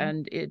kind,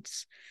 and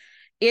it's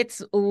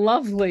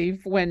lovely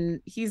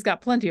when he's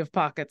got plenty of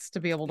pockets to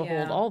be able to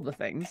hold all the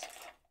things.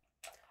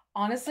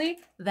 Honestly,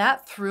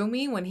 that threw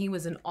me when he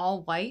was in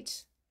all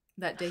white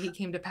that day he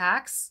came to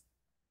PAX.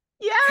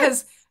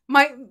 Yes.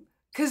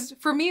 Because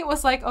for me it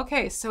was like,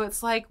 okay, so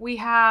it's like we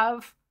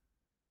have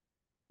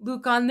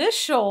Luke on this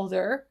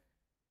shoulder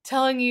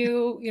telling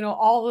you,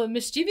 all the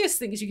mischievous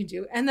things you can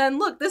do. And then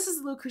look, this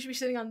is Luke who should be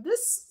sitting on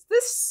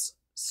this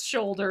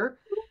shoulder.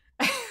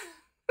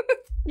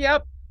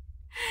 Yep.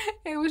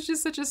 It was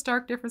just such a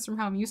stark difference from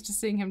how I'm used to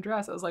seeing him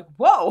dress. I was like,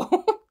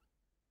 whoa.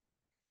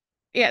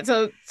 Yeah,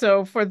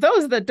 so for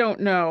those that don't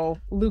know,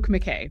 Luke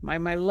McKay,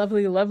 my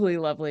lovely, lovely,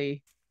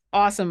 lovely,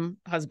 awesome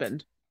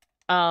husband,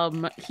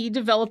 he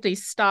developed a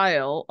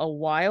style a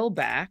while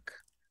back,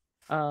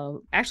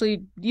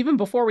 actually even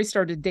before we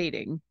started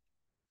dating,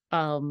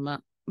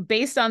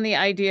 based on the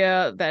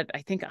idea that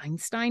I think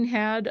Einstein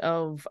had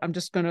of, I'm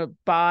just going to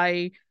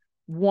buy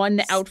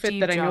one outfit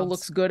that I know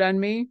looks good on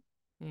me.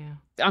 Yeah.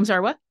 I'm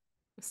sorry, what?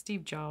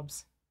 Steve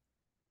Jobs.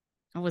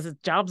 Oh, was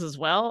it Jobs as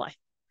well?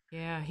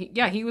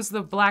 He was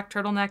the black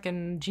turtleneck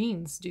and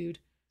jeans dude.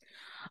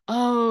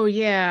 Oh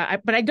yeah,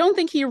 but I don't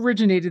think he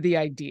originated the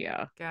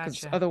idea.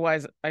 Gotcha.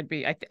 Otherwise,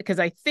 because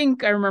I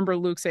think I remember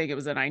Luke saying it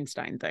was an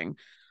Einstein thing,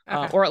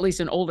 or at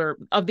least an older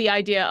of the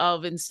idea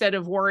of, instead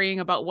of worrying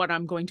about what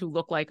I'm going to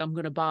look like, I'm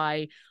going to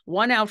buy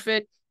one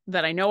outfit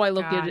that I know I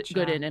look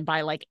good in and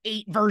buy like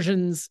 8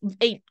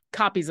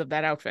 copies of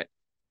that outfit.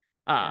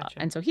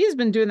 And so he's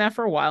been doing that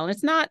for a while, and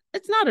it's not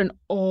an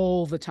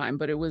all the time,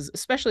 but it was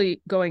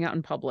especially going out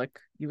in public.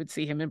 You would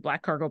see him in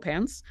black cargo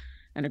pants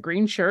and a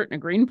green shirt and a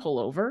green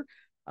pullover,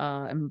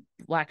 and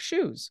black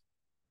shoes.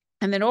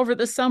 And then over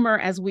the summer,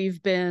 as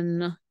we've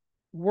been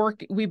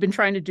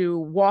trying to do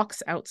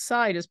walks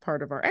outside as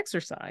part of our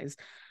exercise.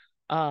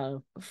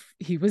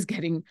 He was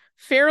getting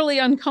fairly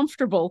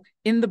uncomfortable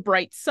in the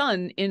bright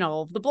sun in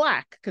all of the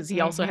black, because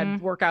he also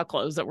had workout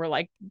clothes that were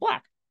like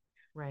black.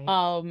 Right.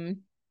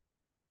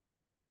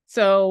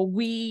 So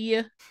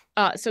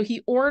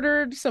he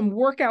ordered some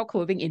workout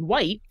clothing in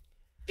white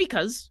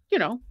because,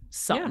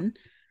 sun.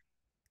 Yeah.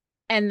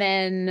 And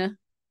then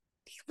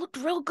he looked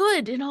real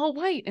good in all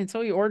white. And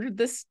so he ordered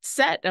this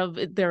set of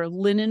their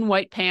linen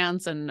white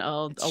pants and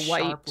a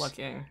white. Sharp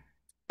looking.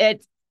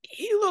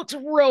 He looks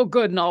real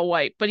good in all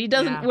white, but he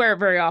doesn't wear it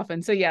very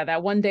often. So yeah,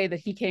 that one day that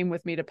he came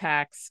with me to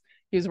PAX,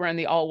 he was wearing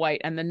the all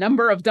white, and the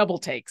number of double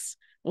takes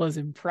was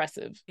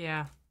impressive.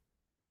 Yeah.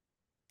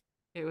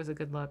 It was a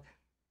good look.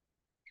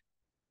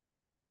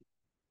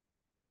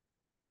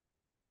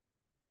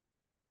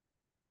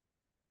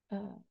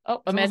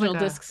 Imaginal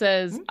Disc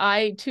says,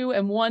 I too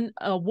am one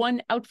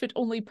outfit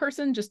only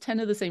person, just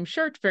 10 of the same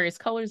shirt, various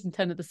colors, and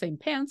 10 of the same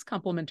pants,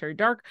 complementary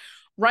dark.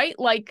 Right?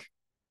 Like,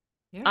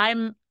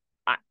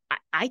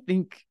 I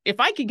think if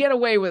I could get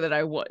away with it,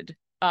 I would.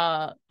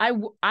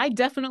 I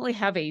definitely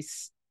have a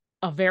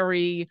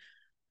very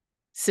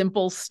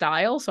simple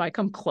style, so I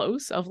come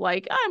close of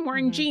like, I'm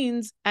wearing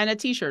jeans and a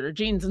t-shirt, or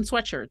jeans and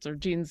sweatshirts, or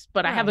jeans,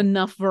 but I have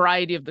enough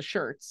variety of the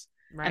shirts.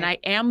 Right. And I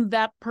am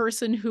that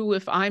person who,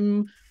 if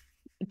I'm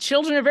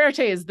Children of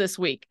Verite is this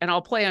week, and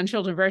I'll play on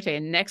Children of Verite,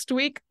 and next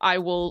week I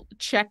will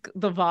check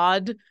the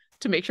VOD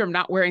to make sure I'm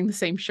not wearing the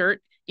same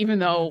shirt, even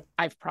though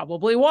I've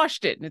probably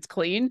washed it and it's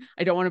clean.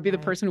 I don't want to be the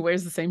person who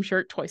wears the same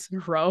shirt twice in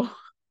a row.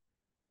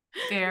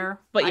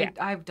 Fair. But yeah,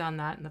 I've done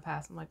that in the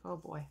past. I'm like, oh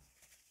boy.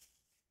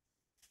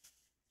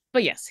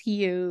 But yes,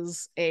 he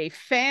is a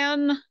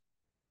fan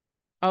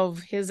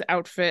of his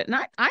outfit, and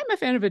I'm a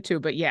fan of it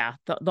too. But yeah,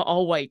 the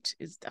all white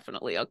is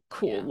definitely a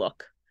cool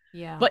look.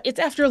 Yeah. But it's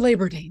after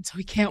Labor Day, so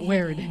he can't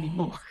wear it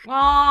anymore. Well,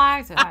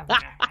 I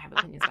have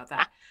opinions about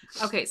that.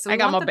 Okay, so we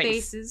want the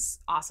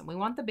bases. Awesome. We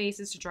want the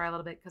bases to dry a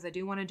little bit, because I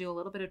do want to do a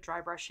little bit of dry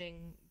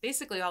brushing.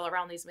 Basically, all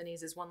around these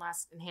minis is one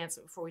last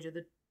enhancement before we do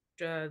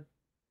the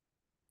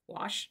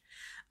wash.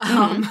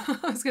 I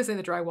was going to say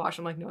the dry wash.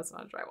 I'm like, no, it's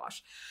not a dry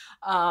wash.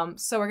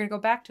 So we're going to go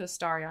back to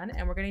Astarion,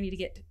 and we're going to need to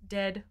get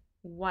dead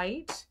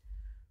white,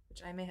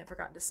 which I may have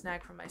forgotten to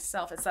snag for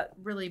myself. It's that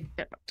really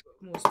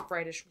most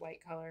brightish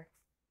white color.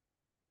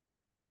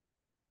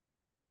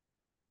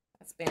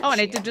 Oh, and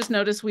I did just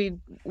notice we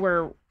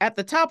were at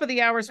the top of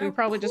the hour, so we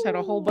probably just had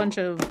a whole bunch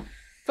of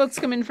folks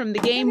come in from the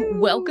game.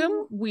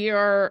 Welcome. We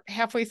are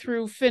halfway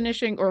through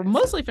finishing, or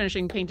mostly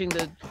finishing, painting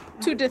the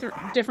 2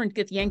 different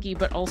Githyanki,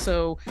 but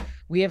also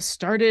we have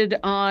started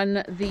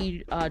on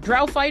the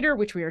Drow Fighter,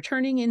 which we are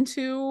turning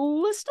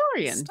into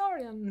Astarion.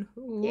 Astarion,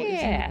 who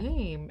is in the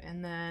game.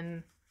 And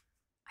then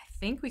I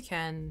think we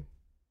can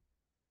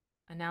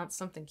announce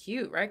something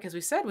cute, right? Because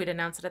we said we'd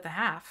announce it at the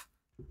half.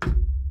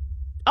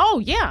 Oh,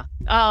 yeah.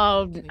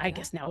 I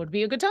guess now would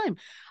be a good time.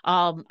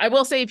 I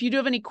will say, if you do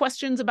have any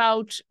questions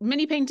about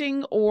mini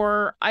painting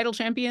or Idle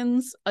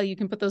Champions, you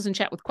can put those in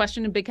chat with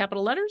question in big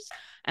capital letters,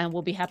 and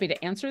we'll be happy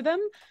to answer them.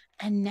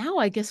 And now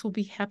I guess we'll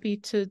be happy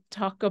to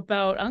talk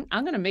about,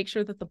 I'm going to make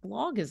sure that the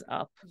blog is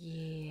up.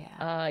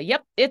 Yeah.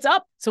 Yep, it's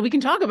up, so we can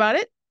talk about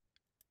it.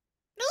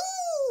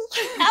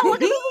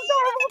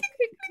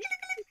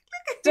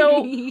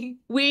 So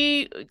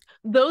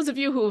those of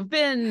you who have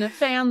been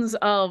fans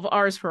of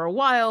ours for a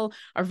while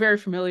are very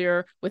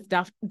familiar with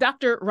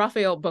Dr.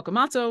 Raphael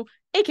Bocamatzo,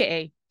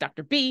 aka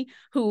Dr. B,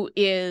 who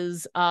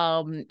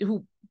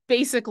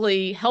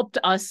basically helped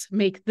us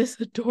make this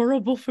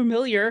adorable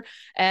familiar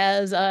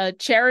as a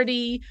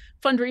charity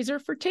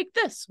fundraiser for Take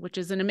This, which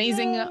is an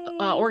amazing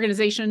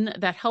organization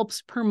that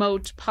helps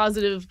promote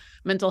positive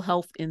mental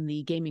health in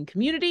the gaming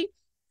community.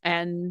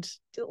 And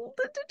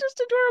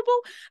just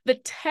adorable. The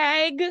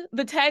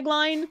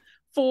tagline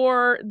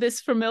for this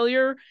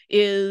familiar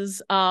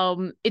is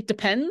it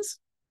depends.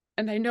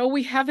 And I know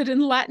we have it in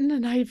Latin,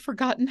 and I've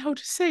forgotten how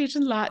to say it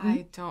in Latin.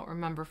 I don't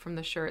remember from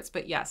the shirts,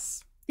 but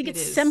yes. I think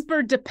it's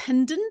semper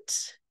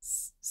dependent.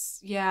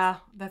 Yeah,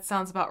 that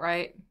sounds about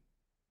right.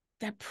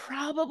 That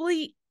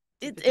probably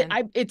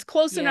it's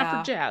close enough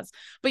for jazz.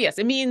 But yes,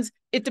 it means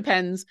it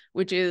depends,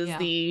 which is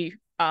the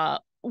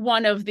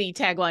one of the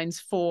taglines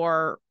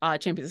for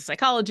Champions of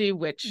Psychology,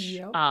 which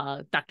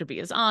Dr. B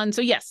is on.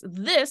 So yes,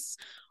 this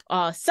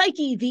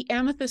Psyche, the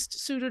Amethyst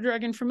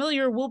Pseudo-Dragon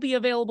Familiar, will be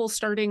available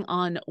starting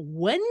on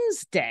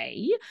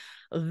Wednesday,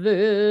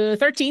 the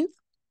 13th.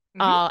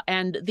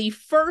 And the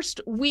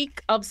first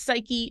week of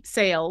Psyche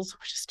sales,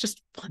 which is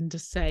just fun to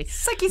say.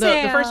 Psyche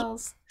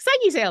sales.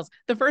 Psyche sales.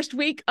 The first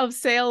week of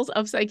sales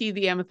of Psyche,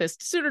 the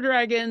Amethyst Pseudo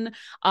Dragon.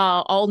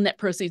 All net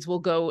proceeds will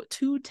go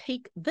to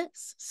Take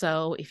This.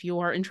 So if you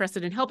are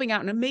interested in helping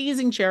out an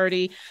amazing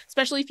charity,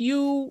 especially if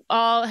you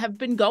have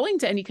been going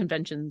to any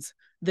conventions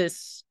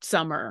this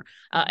summer,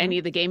 any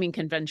of the gaming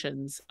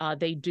conventions,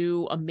 they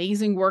do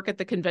amazing work at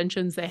the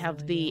conventions. They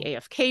have the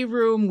AFK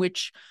room,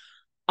 which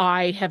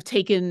I have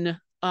taken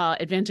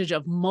advantage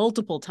of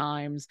multiple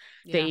times.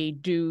 They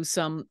do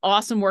some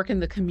awesome work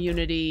in the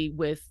community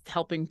with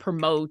helping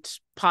promote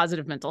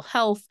positive mental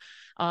health,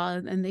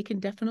 and they can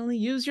definitely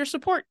use your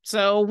support.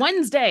 So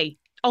Wednesday,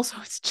 also,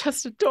 it's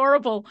just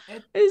adorable.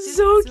 It's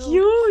so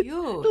cute.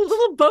 The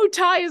little bow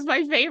tie is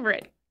my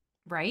favorite.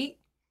 Right?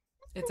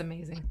 It's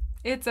amazing.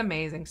 It's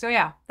amazing. So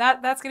yeah,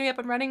 that's gonna be up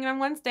and running on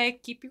Wednesday.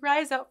 Keep your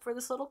eyes out for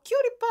this little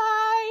cutie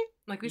pie.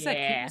 Like we said,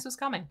 cuteness was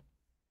coming.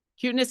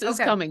 Cuteness is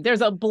coming.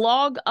 There's a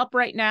blog up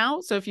right now.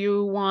 So if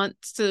you want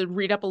to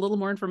read up a little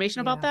more information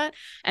about that,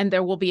 and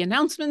there will be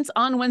announcements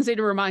on Wednesday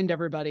to remind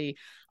everybody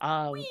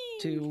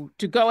to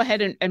go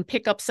ahead and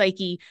pick up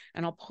Psyche.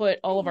 And I'll put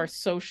all of our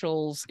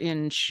socials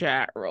in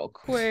chat real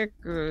quick.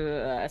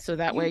 So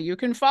that way you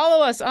can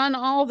follow us on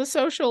all the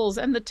socials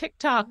and the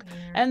TikTok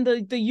and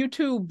the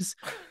YouTubes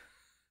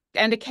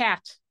and a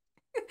cat.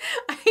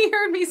 He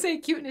heard me say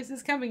cuteness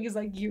is coming. He's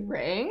like, you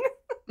rang?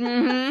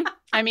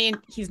 I mean,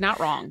 he's not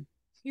wrong.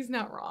 He's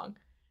not wrong.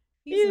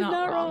 He's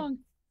not wrong.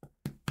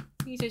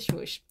 He's a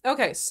swoosh.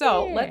 Okay,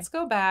 so let's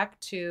go back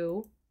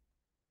to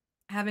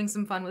having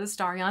some fun with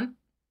Astarion.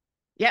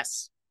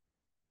 Yes.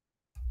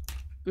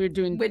 We're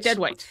doing Dead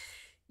White.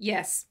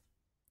 Yes.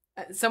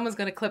 Someone's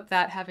going to clip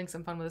that, having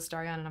some fun with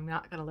Astarion, and I'm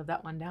not going to live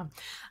that one down.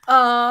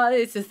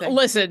 It's a thing.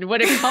 Listen,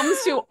 when it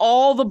comes to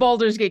all the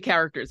Baldur's Gate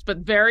characters, but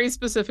very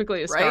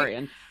specifically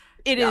Astarion,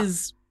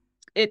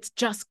 it's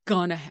just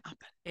gonna happen.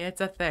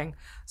 It's a thing.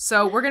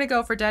 So we're going to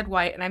go for Dead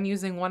White, and I'm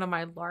using one of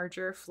my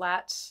larger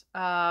flat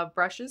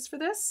brushes for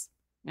this.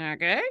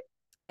 Okay.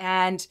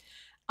 And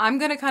I'm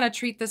going to kind of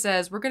treat this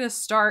as we're going to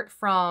start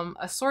from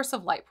a source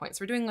of light point.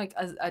 So we're doing like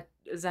a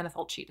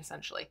zenithal cheat,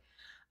 essentially.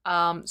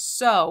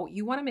 So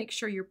you want to make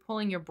sure you're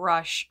pulling your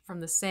brush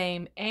from the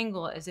same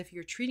angle as if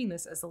you're treating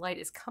this as the light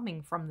is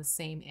coming from the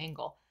same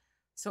angle.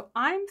 So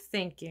I'm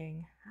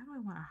thinking, how do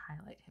I want to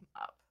highlight him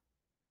up?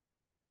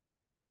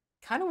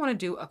 Kind of want to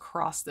do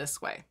across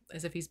this way,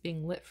 as if he's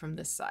being lit from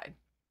this side.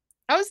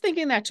 I was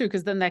thinking that too,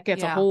 because then that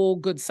gets a whole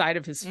good side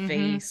of his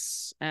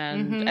face,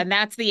 and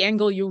that's the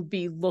angle you'll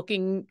be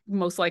looking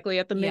most likely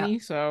at the mini.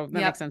 So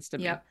that makes sense to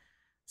me.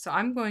 So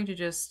I'm going to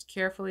just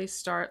carefully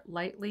start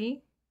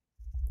lightly.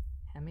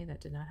 Hemi,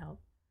 that did not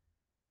help.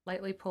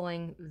 Lightly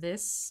pulling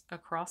this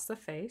across the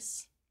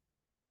face,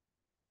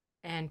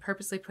 and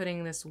purposely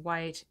putting this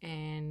white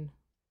in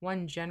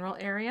one general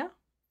area.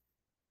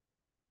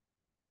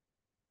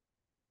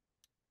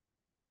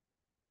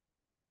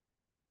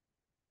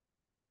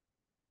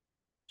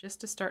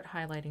 Just to start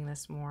highlighting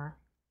this more.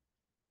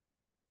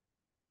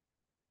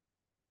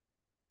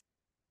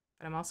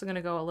 But I'm also going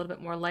to go a little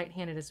bit more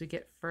light-handed as we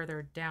get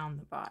further down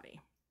the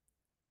body.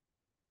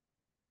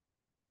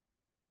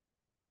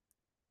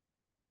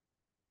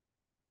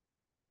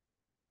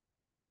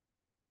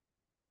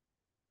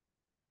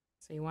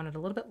 So you want it a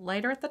little bit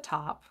lighter at the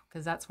top,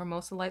 because that's where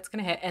most of the light's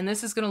going to hit. And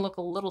this is going to look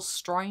a little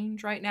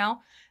strange right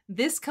now.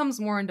 This comes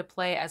more into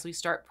play as we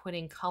start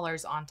putting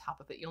colors on top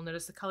of it. You'll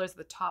notice the colors at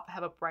the top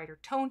have a brighter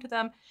tone to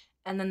them,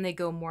 and then they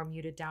go more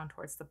muted down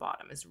towards the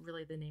bottom is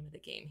really the name of the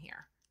game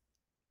here.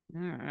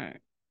 All right.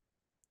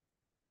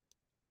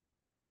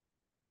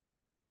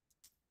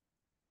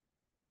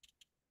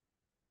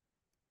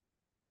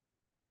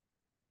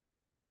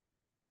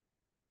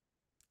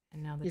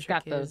 And now the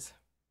trick is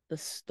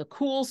the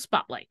cool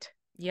spotlight.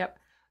 Yep.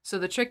 So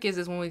the trick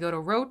is when we go to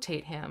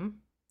rotate him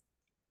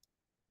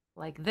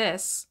like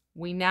this,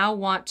 we now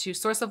want to,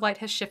 source of light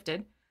has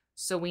shifted.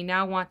 So we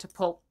now want to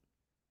pull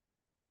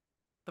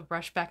the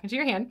brush back into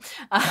your hand.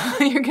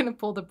 You're going to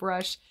pull the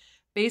brush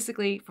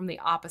basically from the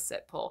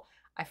opposite pull.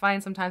 I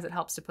find sometimes it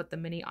helps to put the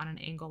mini on an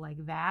angle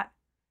like that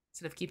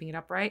instead of keeping it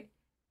upright.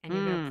 And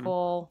you're going to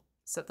pull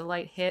so that the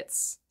light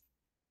hits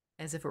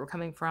as if it were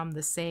coming from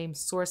the same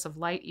source of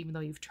light, even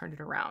though you've turned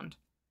it around.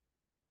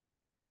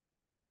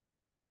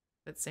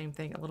 But same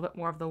thing, a little bit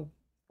more of the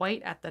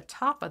white at the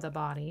top of the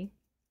body,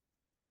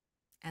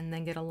 and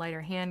then get a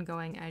lighter hand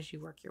going as you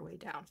work your way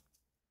down.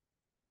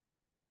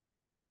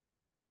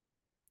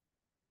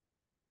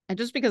 And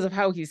just because of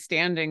how he's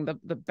standing,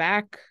 the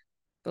back,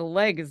 the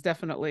leg is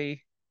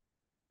definitely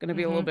going to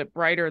be a little bit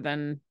brighter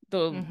than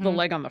the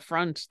leg on the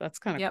front. That's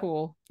kind of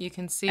cool. You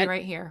can see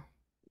right here.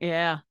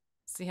 Yeah.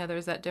 See how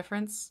there's that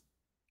difference?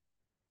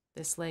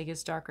 This leg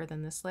is darker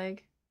than this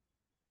leg.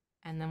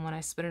 And then when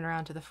I spin it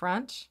around to the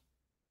front,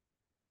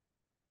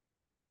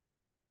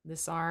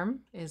 this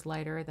arm is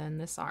lighter than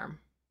this arm.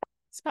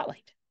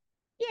 Spotlight.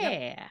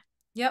 Yeah.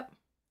 Yep.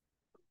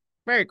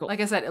 Very cool.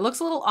 Like I said, it looks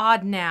a little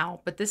odd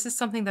now, but this is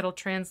something that'll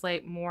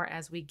translate more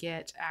as we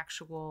get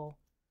actual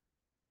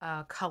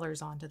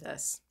colors onto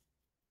this.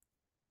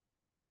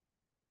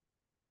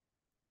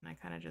 And I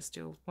kind of just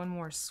do one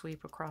more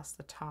sweep across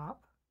the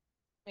top.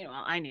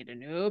 Meanwhile, I need a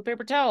new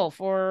paper towel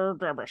for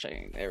dry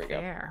brushing. There we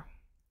go. There.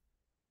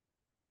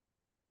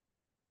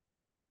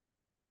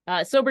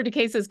 Sober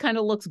Decay says kind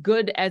of looks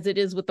good as it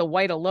is with the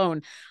white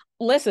alone.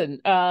 Listen,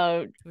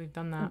 we've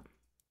done that.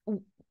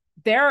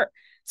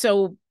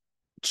 So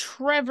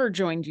Trevor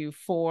joined you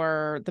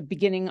for the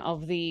beginning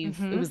of it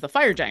was the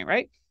Fire Giant,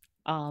 right?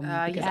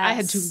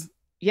 Because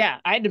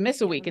yes. I had to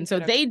miss a week. And so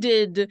they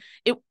did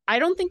it. I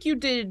don't think you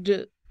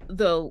did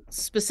the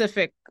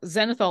specific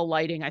zenithal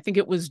lighting. I think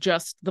it was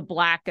just the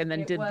black and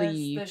then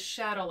the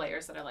shadow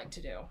layers that I like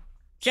to do.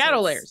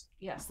 Shadow layers.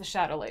 Yes, the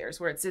shadow layers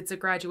where it's a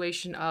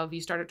graduation of, you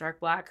start at dark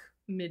black,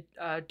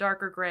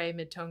 darker gray,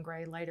 mid-tone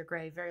gray, lighter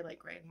gray, very light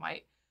gray, and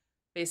white.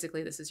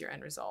 Basically, this is your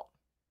end result.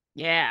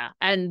 Yeah.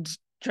 And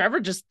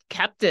Trevor just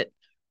kept it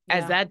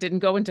as that didn't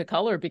go into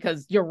color,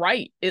 because you're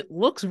right. It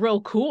looks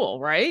real cool,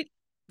 right?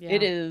 Yeah.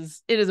 It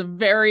is a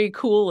very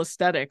cool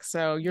aesthetic.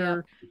 So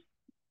you're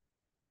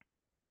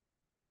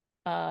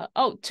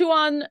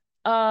Tuan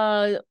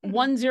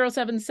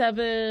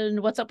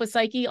 1077, what's up with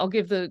Psyche? I'll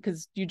give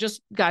because you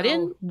just got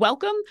in.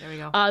 Welcome. There we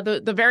go.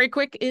 The very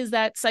quick is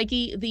that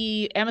Psyche,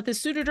 the Amethyst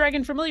Pseudo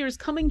Dragon familiar, is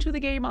coming to the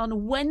game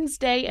on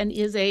Wednesday and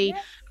is a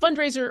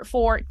fundraiser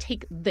for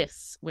Take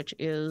This, which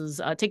is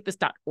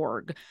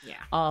takethis.org.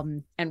 Yeah.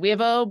 And we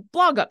have a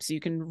blog up so you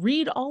can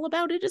read all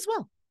about it as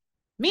well.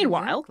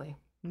 Meanwhile,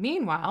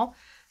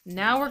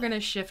 now we're gonna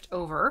shift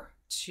over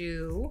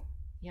to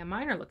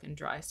mine are looking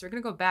dry, so we're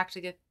gonna go back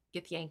to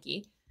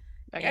Githyanki.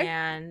 Okay.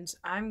 And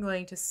I'm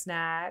going to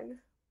snag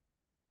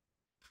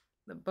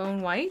the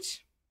bone white,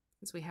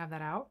 since we have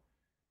that out,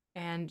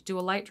 and do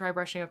a light dry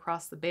brushing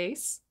across the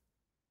base.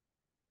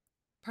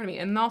 Pardon me.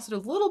 And also do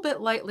a little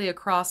bit lightly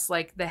across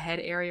like the head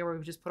area where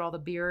we've just put all the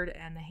beard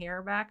and the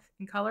hair back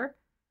in color.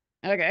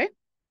 Okay.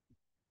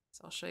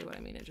 So I'll show you what I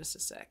mean in just a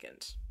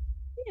second.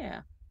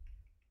 Yeah.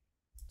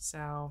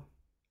 So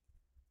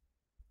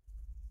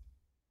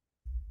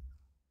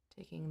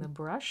taking the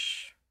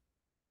brush,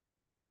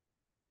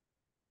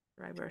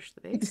 dry brush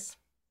the base.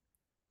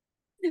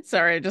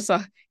 Sorry, I just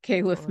saw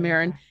Caliph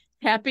Marin.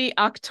 Happy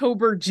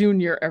October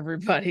Junior,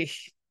 everybody.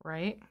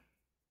 Right?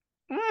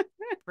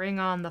 Bring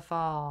on the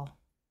fall.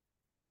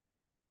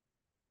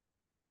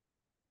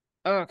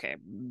 Okay,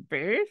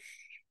 base?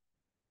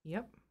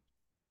 Yep.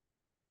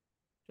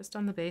 Just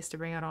on the base to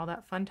bring out all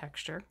that fun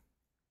texture.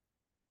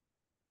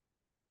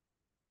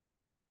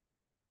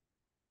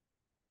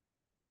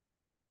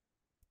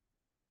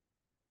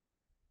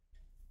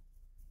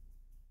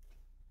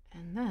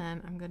 And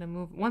then I'm going to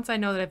move, once I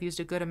know that I've used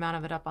a good amount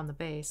of it up on the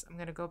base, I'm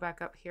going to go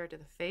back up here to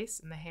the face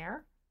and the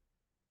hair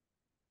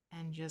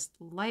and just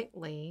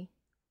lightly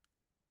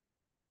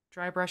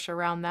dry brush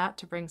around that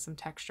to bring some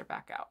texture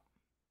back out.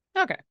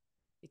 Okay.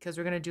 Because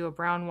we're going to do a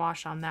brown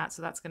wash on that,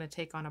 so that's going to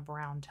take on a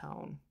brown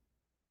tone.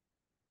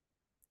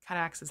 Kind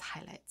of acts as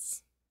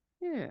highlights.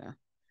 Yeah.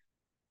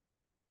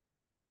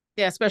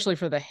 Yeah, especially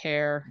for the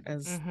hair,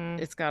 as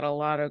it's got a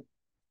lot of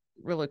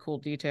really cool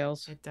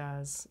details. It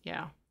does,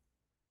 yeah.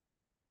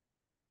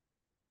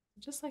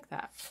 Just like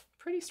that.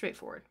 Pretty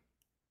straightforward.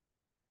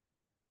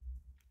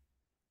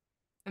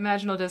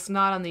 Imaginal disc,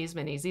 not on these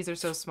minis. These are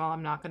so small,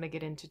 I'm not going to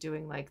get into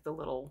doing like the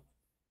little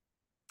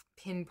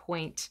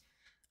pinpoint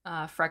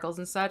freckles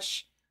and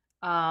such.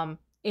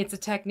 It's a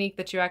technique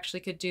that you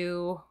actually could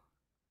do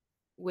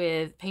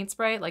with paint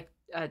spray. Like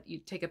you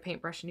take a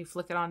paintbrush and you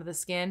flick it onto the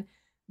skin.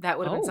 That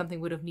would have been something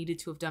we would have needed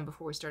to have done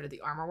before we started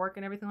the armor work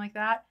and everything like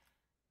that.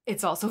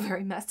 It's also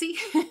very messy.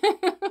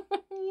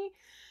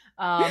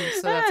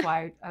 So that's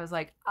why I was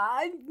like,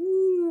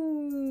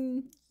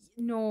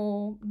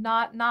 no,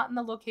 not in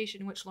the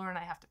location in which Lauren and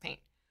I have to paint.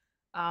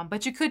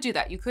 But you could do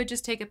that. You could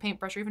just take a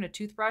paintbrush or even a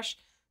toothbrush.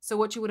 So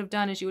what you would have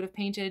done is you would have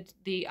painted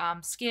the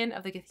skin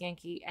of the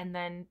Githyanki and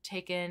then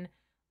taken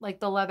like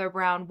the leather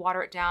brown,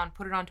 water it down,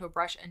 put it onto a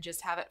brush, and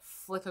just have it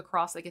flick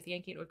across the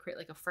Githyanki, and it would create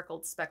like a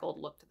freckled,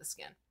 speckled look to the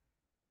skin.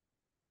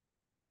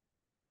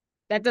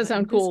 That does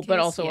sound cool, but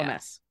also a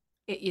mess.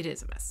 It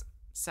is a mess.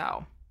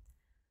 So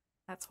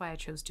that's why I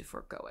chose to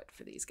forego it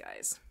for these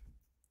guys.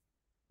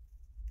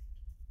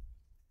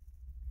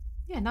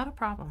 Yeah, not a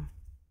problem.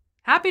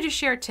 Happy to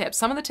share tips.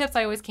 Some of the tips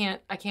I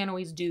can't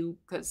always do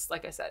because,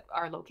 like I said,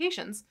 our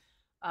locations.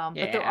 But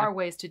there are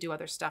ways to do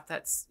other stuff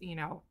that's,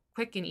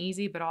 quick and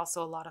easy, but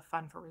also a lot of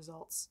fun for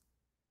results.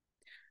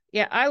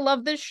 Yeah, I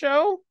love this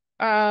show,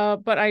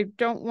 but I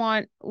don't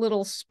want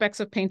little specks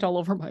of paint all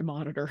over my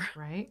monitor.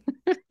 Right?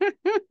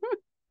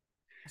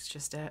 That's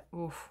just it.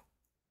 Oof.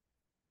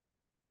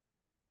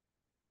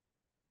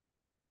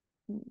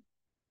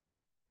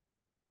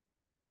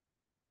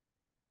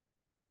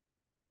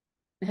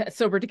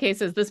 Sober Decay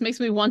says, this makes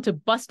me want to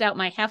bust out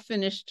my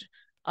half-finished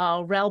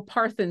Rel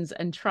Parthens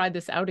and try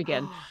this out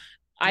again.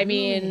 I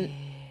mean,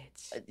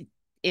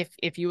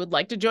 if you would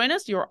like to join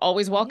us, you're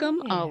always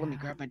welcome. Yeah. Let me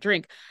grab my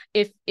drink.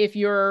 If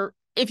you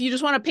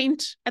just want to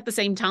paint at the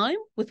same time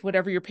with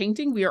whatever you're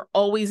painting, we are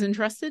always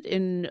interested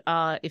in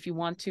if you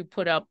want to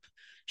put up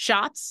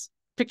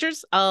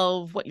pictures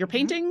of what you're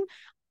painting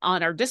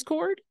on our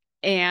Discord.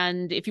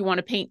 And if you want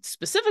to paint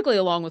specifically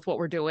along with what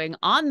we're doing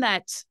on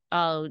that,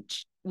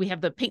 we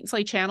have the Paint and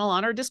Slay channel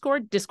on our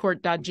Discord,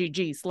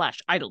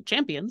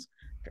 discord.gg/idlechampions.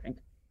 Drink.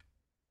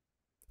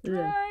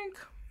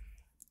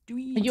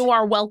 You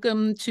are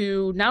welcome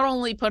to not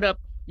only put up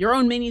your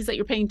own minis that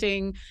you're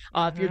painting,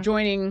 if you're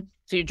joining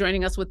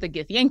us with the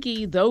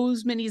Githyanki,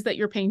 those minis that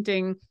you're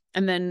painting,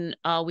 and then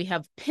we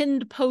have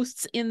pinned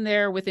posts in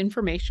there with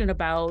information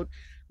about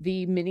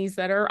the minis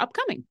that are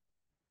upcoming.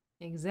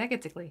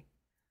 Exactly.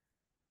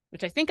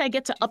 Which I think I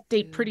get to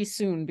update pretty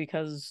soon,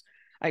 because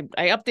I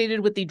updated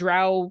with the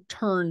Drow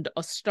turned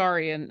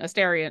Astarion. I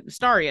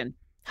know.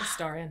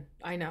 Astarion.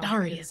 I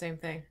did the same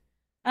thing.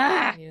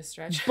 I need a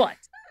stretch.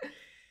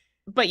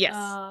 But yes.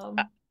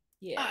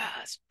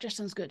 Just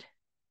sounds good.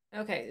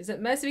 Okay. Is it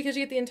messy because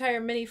you get the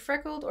entire mini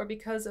freckled, or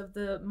because of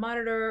the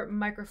monitor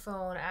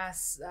microphone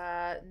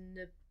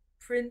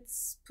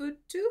Prince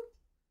Putu?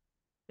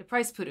 The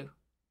Price Putu.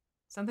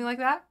 Something like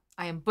that?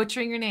 I am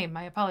butchering your name.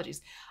 My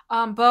apologies.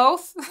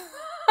 Both.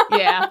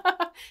 Yeah.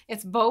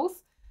 It's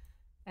both.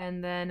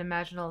 And then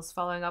Imaginal is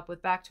following up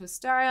with back to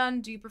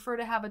Astarion. Do you prefer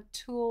to have a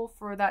tool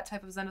for that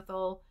type of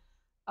zenithal?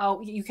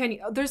 Oh, you can.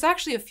 There's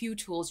actually a few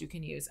tools you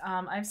can use.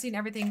 I've seen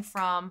everything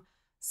from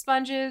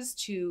sponges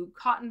to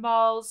cotton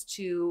balls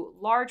to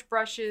large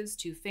brushes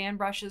to fan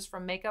brushes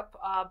from makeup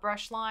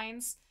brush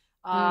lines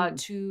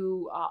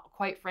to,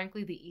 quite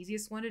frankly, the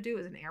easiest one to do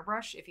is an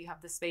airbrush if you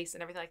have the space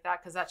and everything like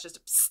that, because that's just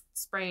a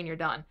spray and you're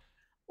done.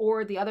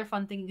 Or the other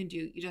fun thing you can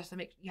do, you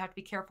have to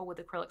be careful with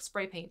acrylic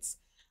spray paints.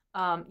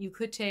 You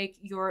could take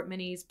your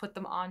minis, put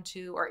them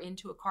onto or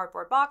into a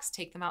cardboard box,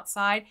 take them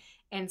outside,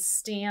 and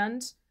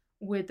stand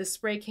with the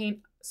spray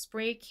can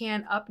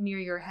up near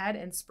your head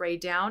and spray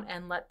down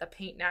and let the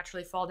paint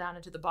naturally fall down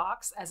into the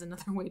box as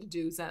another way to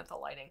do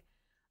zenithal lighting.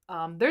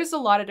 There's a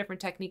lot of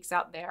different techniques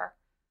out there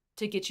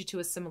to get you to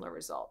a similar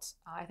result.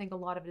 I think a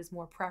lot of it is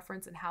more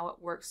preference and how it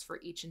works for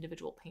each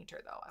individual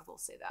painter, though. I will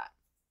say that.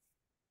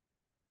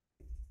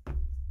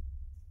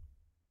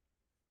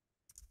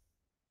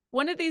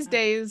 One of these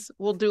days,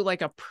 we'll do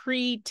like a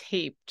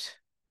pre-taped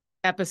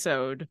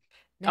episode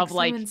Next of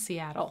like time in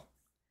Seattle.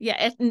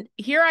 Yeah, and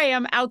here I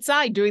am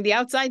outside doing the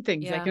outside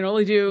things. Yeah. I can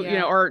only do,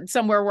 or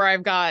somewhere where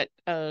I've got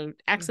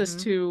access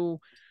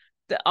to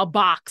a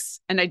box,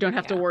 and I don't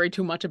have to worry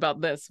too much about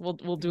this.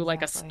 We'll do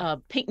like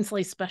a paint and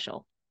slay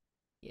special.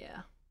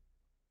 Yeah.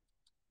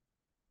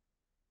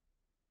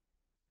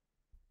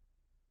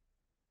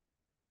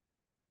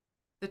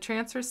 The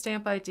transfer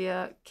stamp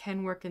idea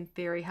can work in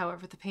theory.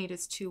 However, the paint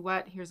is too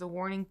wet. Here's a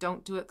warning.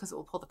 Don't do it because it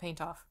will pull the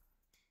paint off.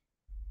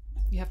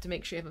 You have to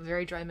make sure you have a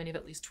very dry mini of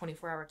at least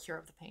 24-hour cure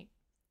of the paint.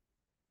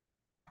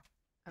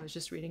 I was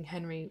just reading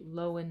Henry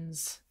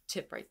Lowen's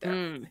tip right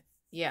there.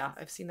 Yeah,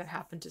 I've seen that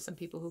happen to some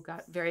people who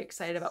got very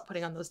excited about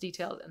putting on those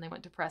details, and they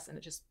went to press and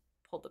it just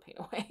pulled the paint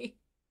away.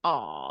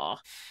 Aw.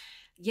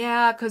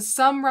 Yeah, because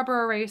some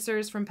rubber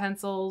erasers from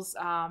pencils,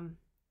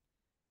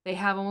 they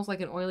have almost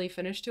like an oily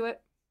finish to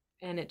it,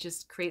 and it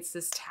just creates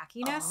this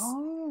tackiness.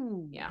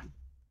 Oh. Yeah.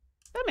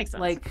 That makes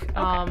sense. Like,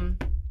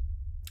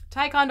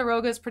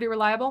 Ticonderoga is pretty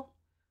reliable.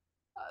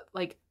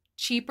 Like,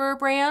 cheaper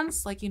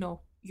brands, like, your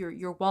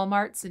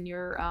Walmarts and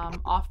your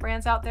off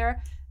brands out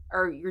there,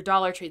 or your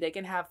Dollar Tree, they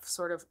can have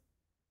sort of,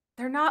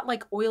 they're not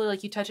like oily,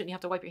 like you touch it and you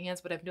have to wipe your hands,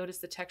 but I've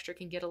noticed the texture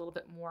can get a little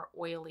bit more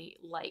oily,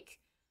 like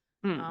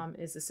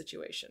is the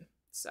situation.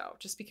 So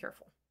just be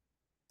careful.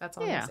 That's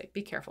all I'm gonna say.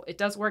 Be careful. It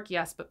does work,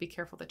 yes, but be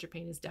careful that your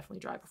paint is definitely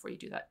dry before you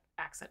do that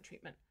accent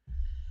treatment.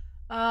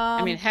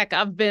 I mean, heck,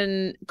 I've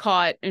been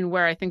caught in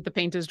where I think the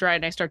paint is dry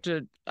and I start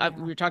to,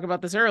 we were talking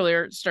about this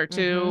earlier, start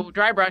to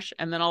dry brush,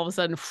 and then all of a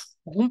sudden,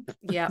 whoop.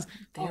 Yeah,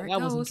 there it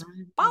goes.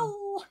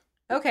 Bow.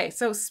 Okay,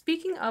 so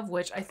speaking of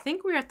which, I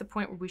think we're at the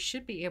point where we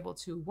should be able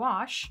to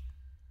wash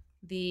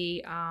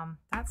the,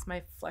 that's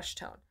my flesh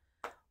tone,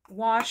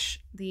 wash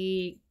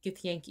the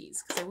Githyankis,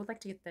 because I would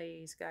like to get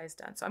these guys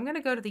done. So I'm going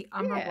to go to the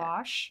Umber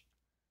Wash.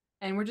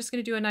 And we're just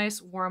going to do a nice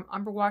warm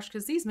umber wash,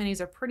 because these minis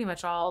are pretty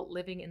much all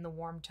living in the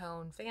warm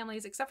tone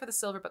families, except for the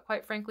silver. But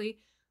quite frankly,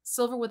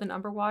 silver with an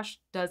umber wash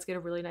does get a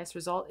really nice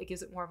result. It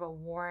gives it more of a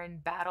worn,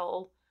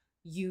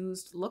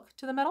 battle-used look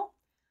to the metal.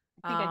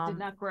 I think I did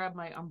not grab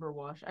my umber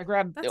wash. I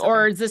grabbed,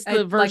 or is this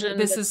the version? Like,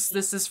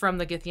 this is from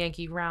the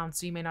Githyanki round,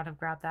 so you may not have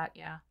grabbed that.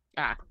 Yeah.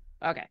 Ah,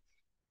 okay.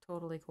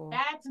 Totally cool.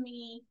 That's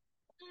me.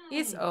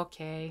 It's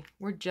okay.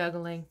 We're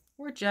juggling.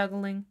 We're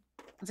juggling.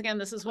 Once again,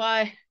 this is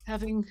why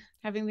having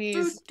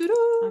these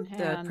on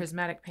hand. The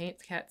prismatic paint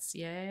kits,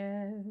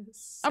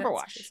 yes. Umber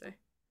wash. There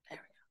we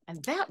go.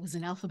 And that was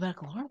in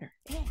alphabetical order.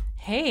 Yeah.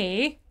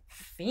 Hey,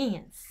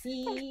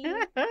 fancy.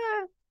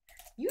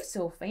 You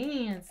so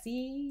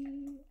fancy.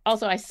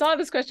 Also, I saw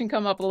this question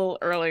come up a little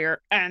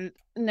earlier, and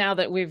now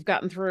that we've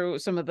gotten through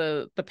some of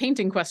the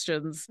painting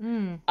questions,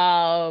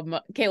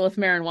 Caliph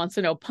Marin wants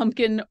to know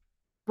pumpkin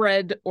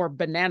bread or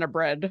banana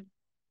bread.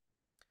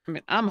 I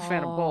mean, I'm a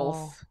fan of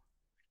both.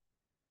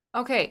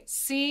 Okay,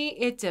 see,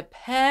 it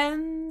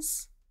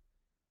depends.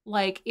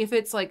 Like, if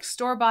it's like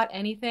store-bought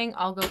anything,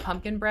 I'll go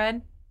pumpkin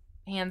bread,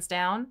 hands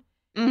down.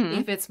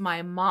 If it's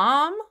my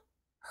mom,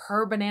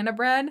 her banana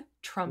bread,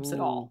 trumps it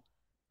Ooh. all.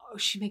 Oh,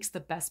 she makes the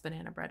best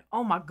banana bread.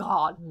 Oh my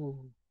God.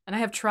 Ooh. And I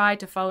have tried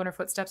to follow in her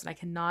footsteps and I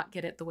cannot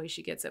get it the way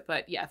she gets it.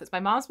 But yeah, if it's my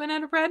mom's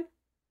banana bread,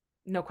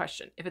 no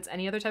question. If it's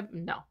any other type,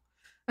 no.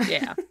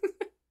 Yeah.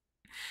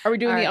 Are we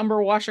doing All the right.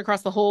 umber wash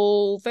across the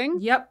whole thing?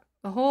 Yep.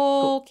 The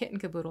whole kit and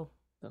caboodle.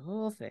 The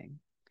whole thing.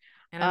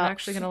 And I'm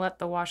actually going to let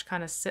the wash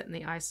kind of sit in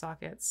the eye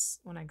sockets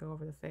when I go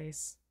over the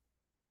face.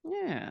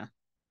 Yeah.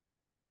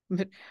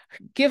 But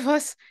give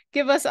us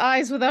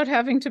eyes without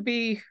having to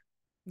be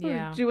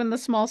doing the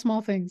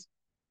small things.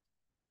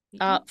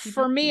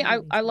 For me,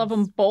 I love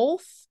them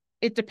both.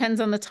 It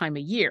depends on the time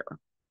of year.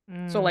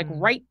 So like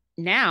right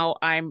now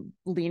I'm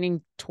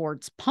leaning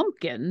towards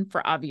pumpkin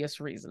for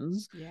obvious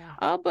reasons.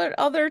 Yeah. But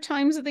other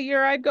times of the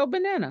year I'd go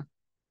banana.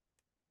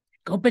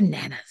 Go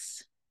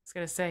bananas. I was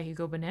going to say, you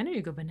go banana or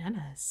you go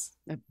bananas?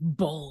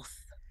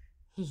 Both.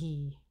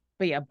 Hee.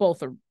 But yeah,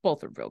 both are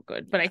real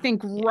good. But I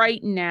think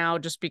right now,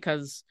 just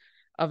because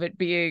of it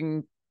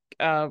being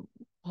what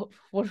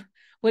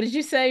did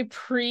you say?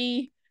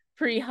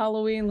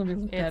 Pre-Halloween? Let me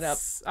look that up.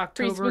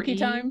 October Pre-spooky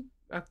time?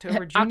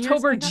 October Junior.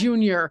 October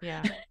Junior.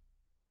 Yeah.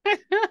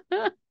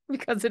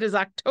 Because it is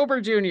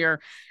October Junior.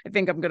 I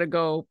think I'm gonna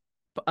go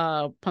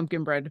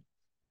pumpkin bread.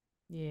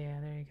 Yeah,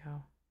 there you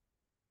go.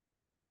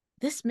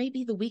 This may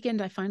be the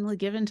weekend I finally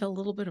give into a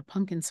little bit of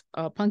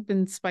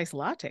pumpkin spice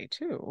latte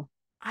too.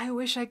 I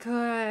wish I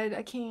could.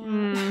 I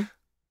can't.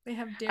 They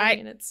have dairy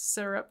in its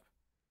syrup.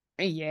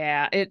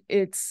 Yeah,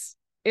 it's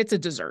a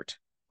dessert.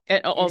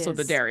 Also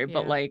the dairy,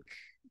 but like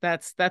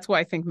that's why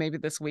I think maybe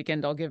this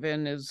weekend I'll give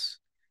in is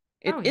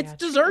it's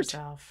dessert.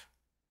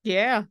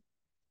 Yeah.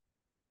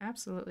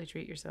 Absolutely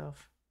treat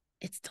yourself.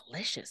 It's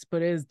delicious,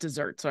 but it is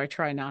dessert, so I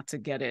try not to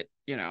get it,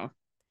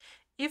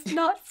 If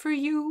not for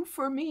you,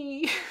 for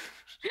me.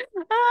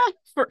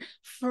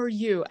 for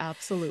you,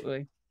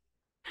 absolutely.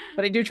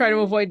 But I do try to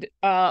avoid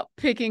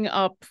picking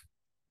up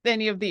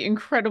any of the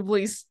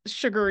incredibly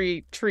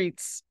sugary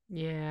treats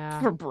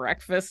for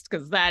breakfast,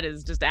 because that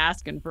is just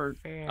asking for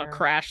a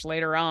crash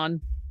later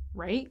on.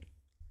 Right?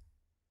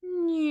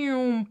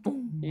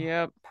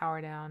 Yep.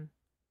 Power down.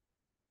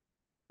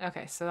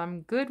 Okay, so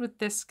I'm good with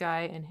this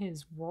guy and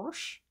his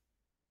wash.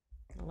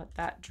 I'll let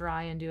that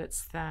dry and do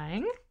its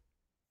thing.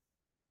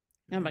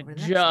 I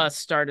just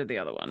started the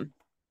other one.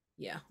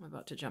 Yeah, I'm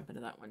about to jump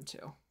into that one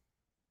too.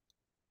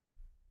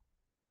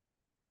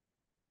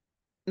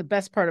 The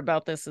best part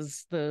about this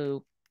is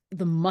the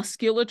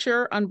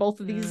musculature on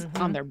both of these,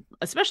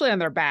 especially on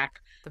their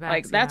back.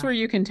 That's where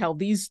you can tell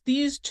these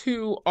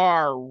two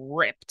are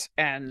ripped,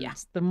 and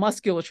the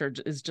musculature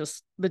is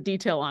just, the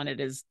detail on it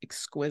is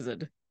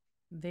exquisite.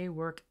 They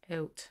work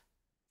out.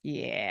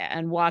 Yeah,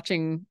 and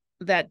watching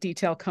that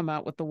detail come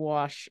out with the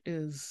wash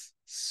is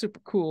super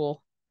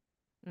cool.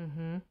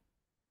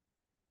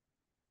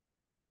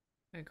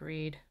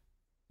 Agreed.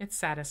 It's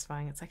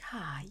satisfying. It's like,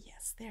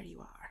 yes, there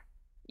you are.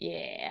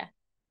 Yeah.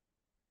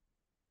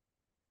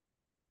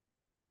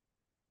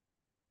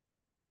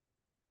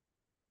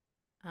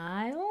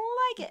 I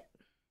like it.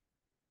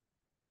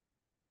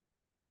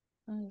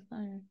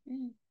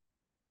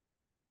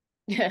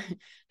 Yeah.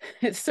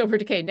 It's Sober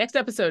Decay. Next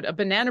episode, a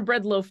banana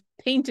bread loaf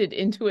painted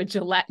into a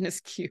gelatinous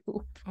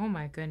cube. Oh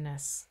my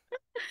goodness.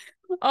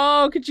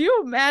 Oh, could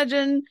you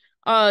imagine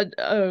not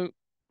a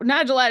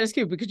gelatinous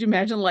cube, but could you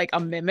imagine like a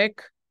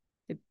mimic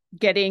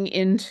getting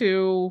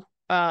into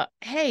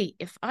hey,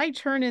 if I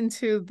turn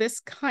into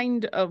this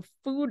kind of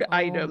food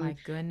item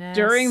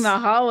during the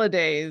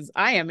holidays,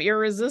 I am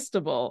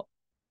irresistible.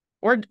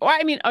 Or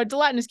I mean, a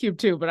gelatinous cube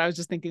too, but I was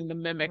just thinking the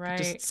mimic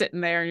just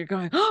sitting there and you're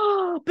going,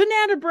 oh,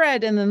 banana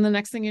bread. And then the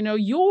next thing you know,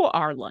 you're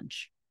our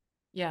lunch.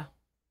 Yeah.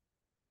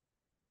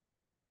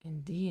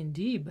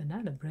 Indeed,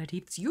 banana bread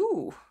eats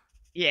you.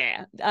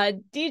 Yeah.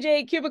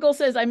 DJ Cubicle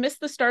says, I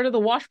missed the start of the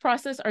wash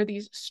process. Are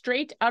these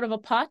straight out of a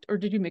pot or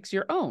did you mix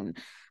your own?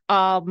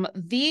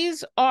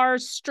 These are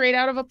straight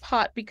out of a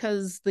pot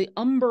because the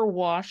umber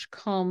wash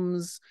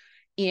comes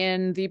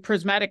in the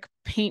prismatic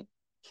paint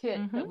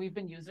kit that we've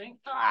been using.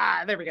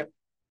 There we go.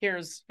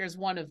 Here's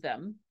one of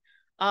them.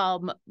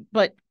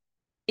 But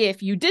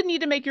if you did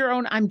need to make your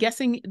own, I'm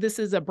guessing this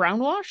is a brown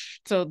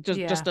wash. So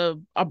just a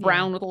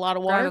brown with a lot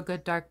of water. Grab a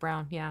good dark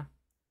brown, yeah.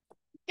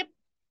 Yep.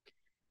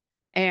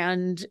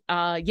 And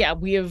I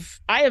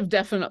have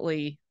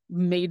definitely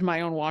made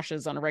my own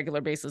washes on a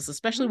regular basis,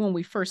 especially when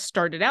we first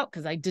started out,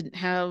 because I didn't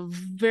have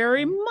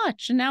very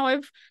much. And now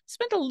I've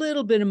spent a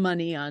little bit of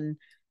money on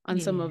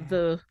some of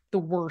the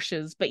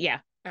washes. But yeah.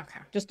 Okay.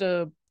 Just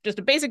a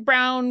basic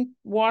brown,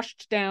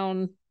 washed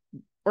down,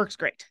 works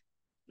great.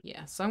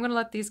 Yeah, so I'm going to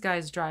let these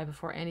guys dry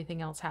before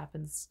anything else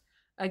happens.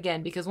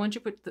 Again, because once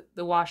you put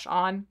the wash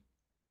on,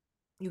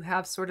 you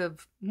have sort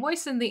of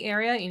moistened the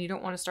area and you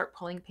don't want to start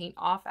pulling paint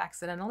off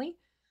accidentally.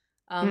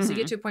 So you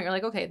get to a point you're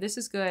like, okay, this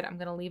is good. I'm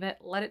going to leave it,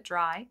 let it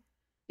dry.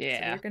 Yeah.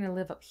 So you're going to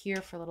live up here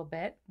for a little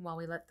bit while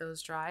we let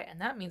those dry. And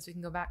that means we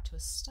can go back to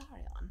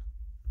Astarion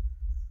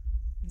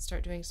and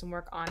start doing some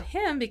work on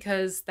him,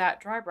 because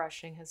that dry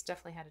brushing has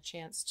definitely had a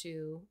chance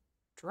to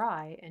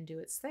dry and do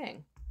its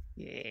thing.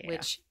 Yeah.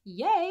 Which,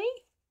 yay!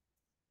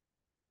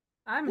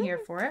 I'm here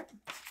for it.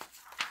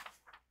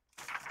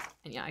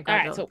 And yeah, I All got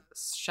right, the so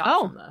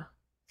shot from the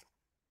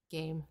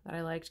game that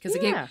I liked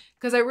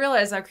because I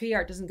realized our key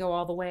art doesn't go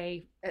all the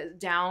way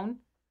down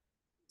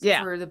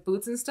for the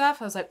boots and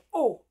stuff. I was like,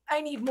 oh,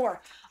 I need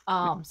more.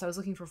 So I was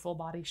looking for full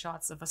body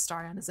shots of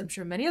Astarion, as I'm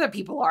sure many other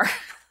people are.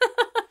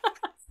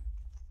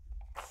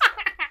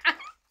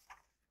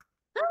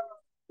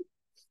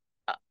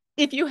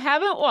 If you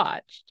haven't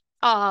watched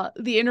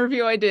the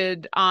interview I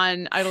did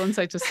on Idle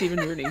Insights with Stephen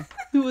Rooney,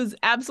 who was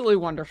absolutely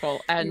wonderful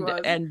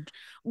and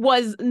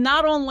was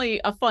not only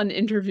a fun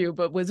interview,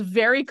 but was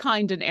very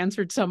kind and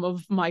answered some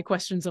of my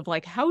questions of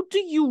like, how do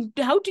you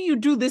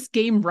do this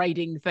game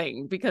writing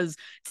thing? Because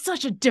it's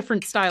such a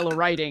different style of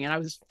writing, and I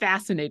was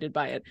fascinated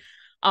by it.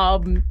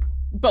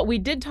 But we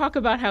did talk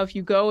about how if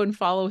you go and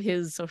follow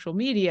his social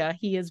media,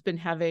 he has been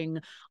having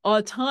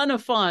a ton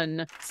of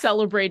fun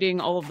celebrating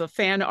all of the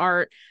fan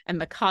art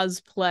and the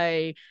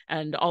cosplay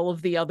and all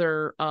of the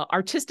other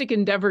artistic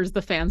endeavors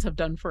the fans have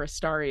done for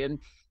Astarion.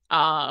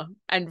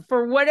 And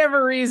for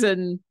whatever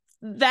reason,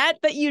 that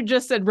you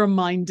just said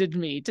reminded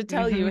me to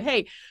tell you,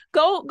 hey,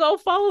 go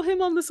follow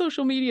him on the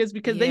social medias,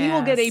 because then you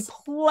will get a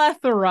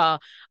plethora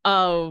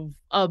of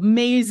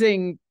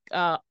amazing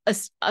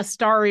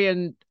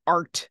Astarion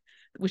art,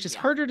 which is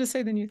harder to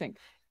say than you think.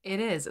 It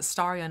is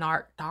Astarion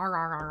art.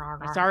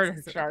 Sorry,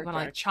 I want to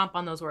like chomp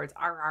on those words.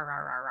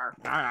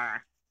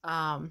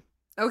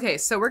 Okay,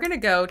 so we're gonna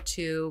go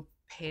to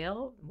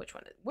pale.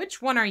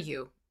 Which one are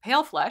you?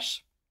 Pale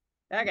flesh.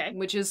 Okay.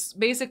 Which is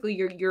basically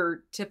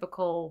your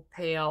typical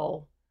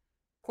pale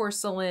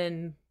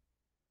porcelain,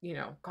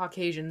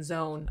 Caucasian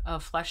zone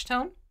of flesh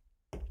tone.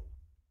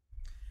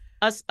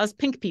 Us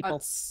pink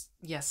people.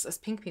 Yes, us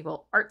pink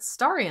people.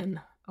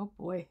 Astarion. Oh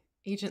boy.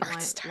 Agent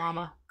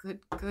Llama.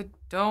 Good.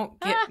 Don't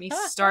get me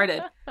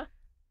started.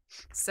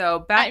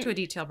 So back to a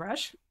detail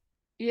brush.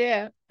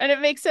 Yeah, and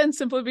it makes sense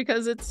simply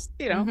because it's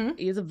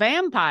he's a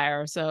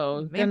vampire,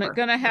 so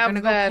gonna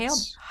have that pale.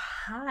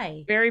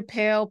 Hi. Very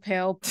pale.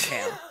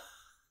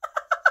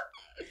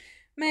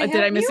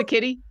 Did I miss a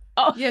kitty?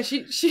 Oh yeah,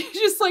 she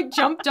just like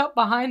jumped up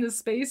behind the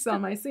space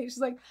on my seat. She's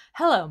like,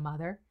 "Hello,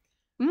 mother.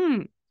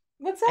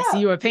 What's up? I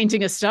see you are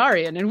painting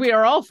Astarion, and we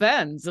are all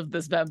fans of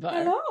this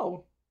vampire."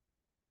 Hello.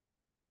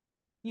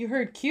 You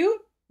heard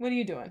cute? What are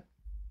you doing?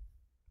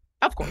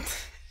 Of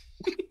course.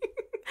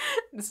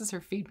 This is her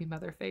feed me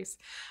mother face.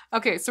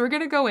 Okay, so we're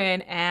going to go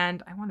in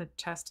and I want to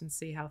test and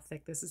see how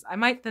thick this is. I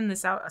might thin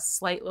this out a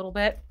slight little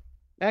bit.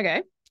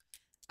 Okay.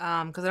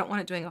 Because I don't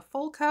want it doing a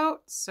full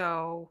coat.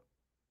 So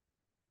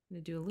I'm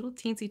going to do a little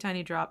teensy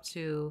tiny drop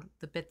to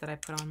the bit that I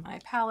put on my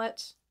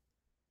palette.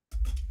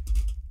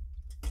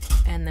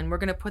 And then we're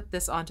going to put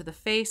this onto the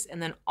face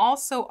and then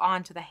also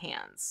onto the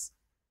hands.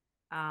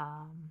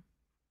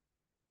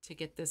 To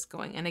get this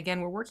going. And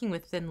again, we're working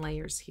with thin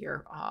layers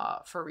here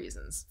for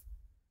reasons.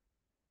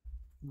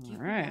 All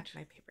right.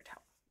 My paper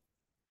towel.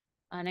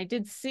 And I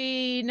did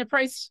see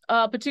Neprice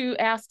Patu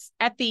asks,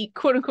 at the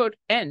quote unquote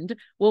end,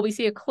 will we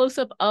see a close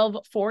up of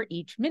for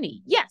each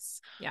mini?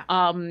 Yes.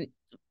 Yeah.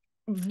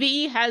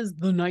 V has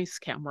the nice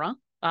camera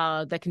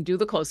that can do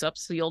the close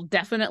ups. So you'll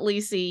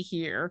definitely see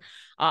here.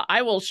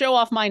 I will show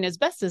off mine as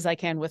best as I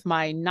can with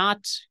my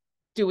not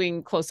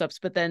doing close-ups,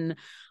 but then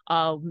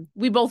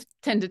we both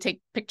tend to take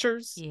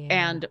pictures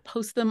and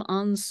post them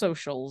on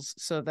socials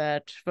so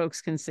that folks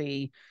can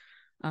see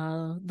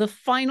the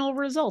final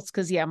results.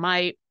 Because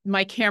my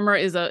camera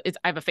I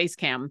have a face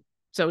cam,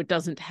 so it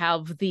doesn't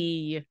have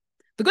the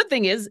good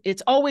thing is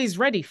it's always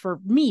ready for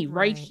me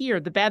right here.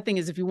 The bad thing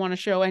is if you want to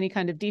show any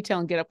kind of detail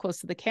and get up close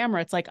to the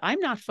camera, it's like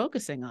I'm not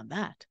focusing on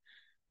that.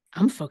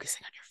 I'm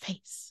focusing on your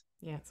face.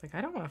 Yeah, it's like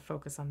I don't want to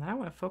focus on that. I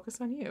want to focus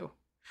on you.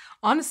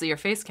 Honestly, your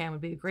face cam would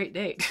be a great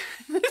date.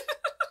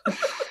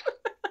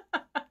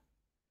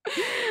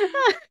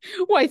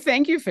 Why,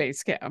 thank you,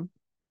 face cam.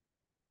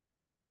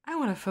 I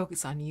want to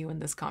focus on you in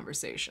this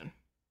conversation.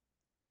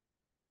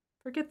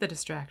 Forget the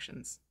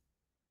distractions.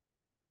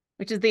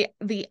 Which is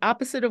the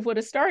opposite of what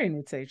Astarion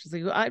would say. She's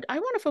like, I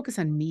want to focus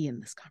on me in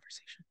this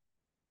conversation.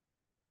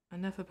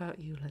 Enough about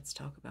you. Let's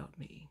talk about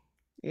me.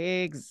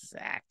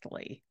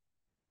 Exactly.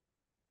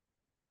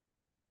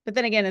 But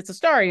then again, it's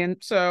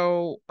Astarion,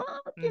 so,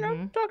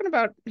 talking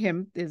about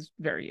him is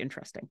very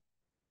interesting.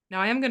 Now,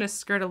 I am going to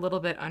skirt a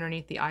little bit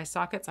underneath the eye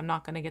sockets. I'm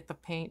not going to get the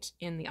paint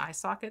in the eye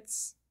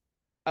sockets.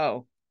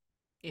 Oh.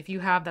 If you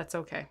have, that's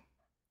okay.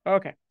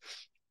 Okay.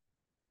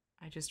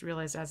 I just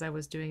realized as I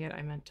was doing it,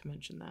 I meant to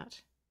mention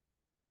that.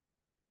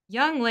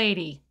 Young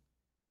lady.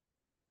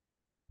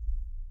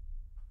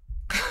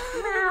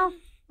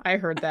 I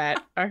heard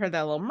that. I heard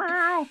that little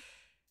meow.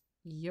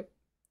 Yep.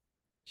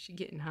 She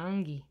getting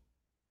hungry.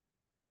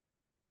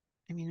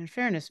 I mean, in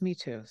fairness, me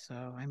too.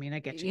 So, I mean, I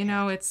get you.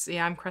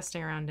 I'm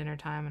crusting around dinner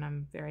time, and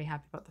I'm very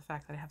happy about the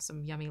fact that I have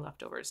some yummy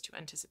leftovers to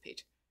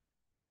anticipate.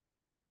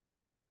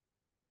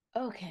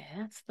 Okay,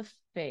 that's the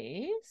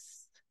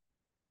face.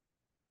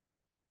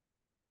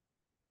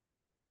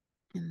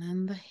 And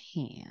then the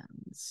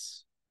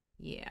hands.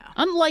 Yeah.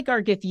 Unlike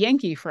our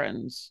Githyanki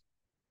friends,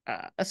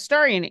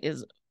 Astarion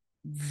is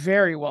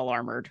very well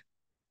armored.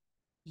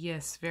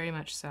 Yes, very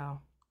much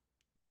so.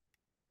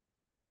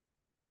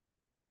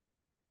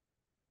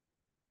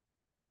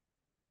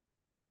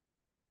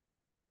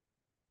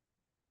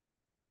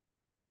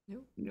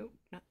 Nope, nope,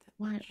 not that.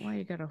 Why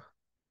you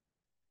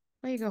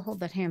gotta hold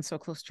that hand so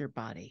close to your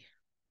body?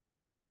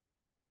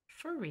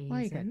 For reasons.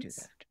 Why you gotta do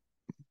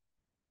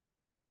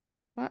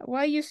that?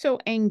 Why are you so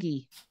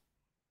angry?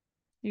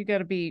 You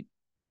gotta be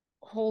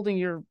holding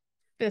your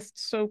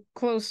fist so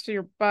close to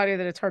your body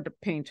that it's hard to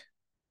paint.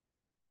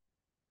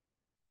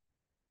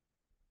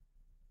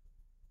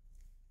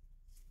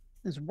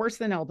 It's worse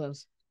than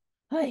elbows.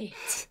 Hey.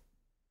 It's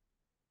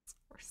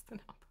worse than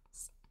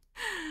elbows.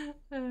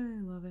 I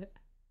love it.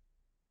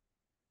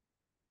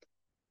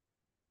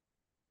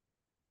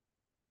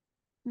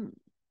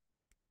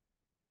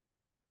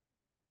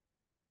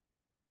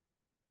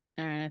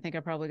 And I think I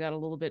probably got a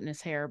little bit in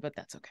his hair, but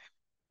that's okay.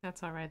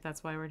 That's all right.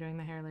 That's why we're doing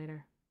the hair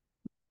later.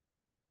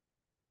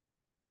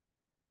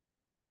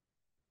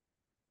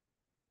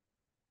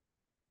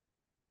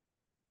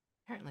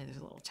 Apparently there's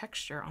a little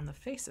texture on the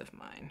face of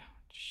mine,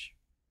 which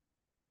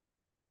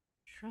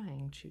I'm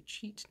trying to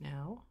cheat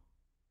now.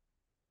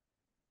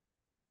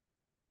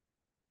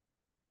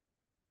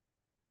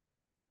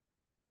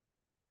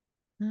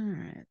 All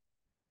right.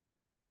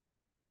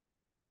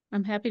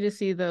 I'm happy to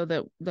see, though,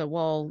 that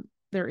while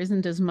there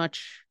isn't as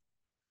much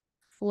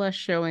flesh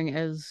showing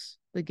as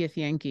the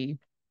Githyanki,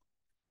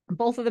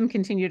 both of them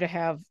continue to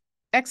have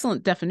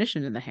excellent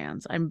definition in the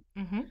hands. I'm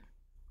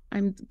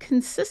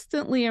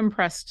consistently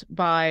impressed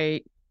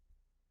by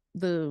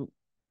the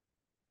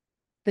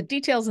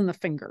details in the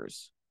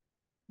fingers.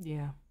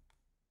 Yeah.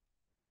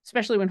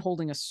 Especially when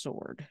holding a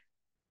sword.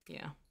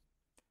 Yeah.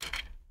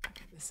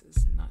 Okay, this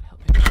is not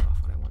helping show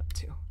off what I want it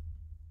to.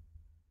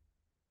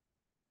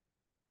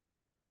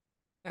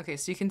 Okay,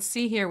 so you can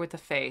see here with the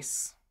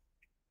face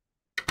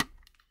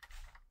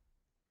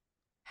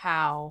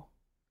how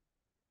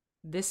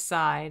this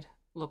side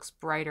looks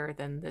brighter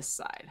than this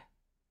side.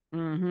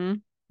 Mm-hmm.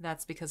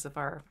 That's because of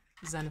our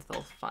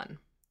zenithal fun,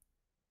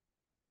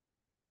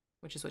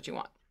 which is what you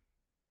want.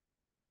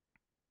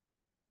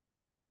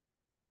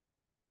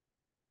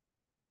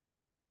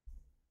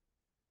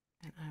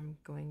 And I'm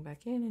going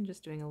back in and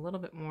just doing a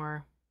little bit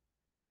more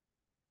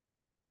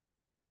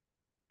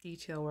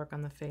detail work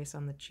on the face,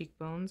 on the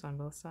cheekbones on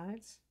both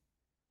sides,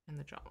 and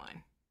the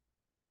jawline.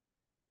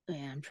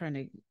 Yeah, I'm trying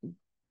to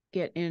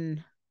get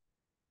in.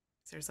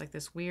 There's like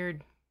this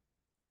weird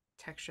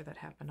texture that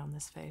happened on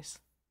this face.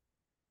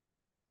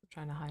 I'm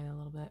trying to hide it a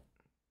little bit.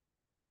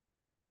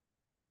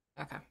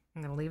 Okay,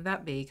 I'm gonna leave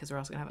that be because we're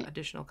also gonna have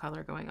additional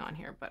color going on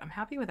here, but I'm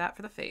happy with that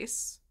for the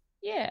face.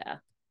 Yeah.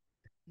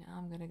 Now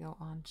I'm gonna go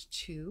on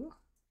to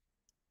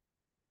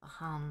the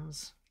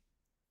hands.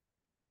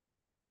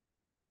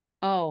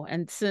 Oh,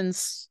 and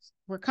since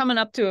we're coming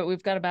up to it,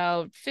 we've got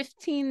about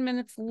 15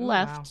 minutes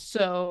left. Wow.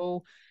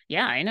 So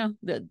yeah, I know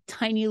the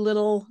tiny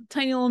little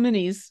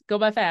minis go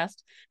by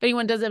fast. If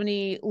anyone does have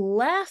any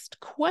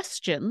last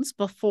questions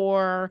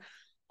before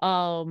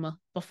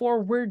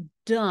we're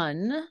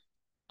done,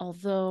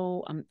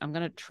 although I'm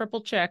gonna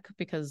triple check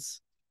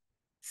because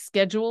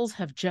schedules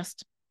have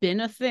just been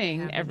a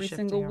thing every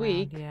single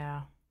week.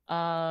 Yeah.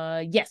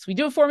 Yes, we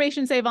do a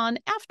formation save on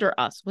After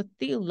Us with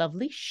the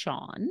lovely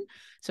Sean.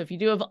 So if you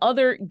do have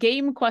other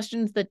game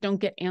questions that don't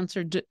get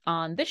answered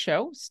on this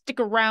show,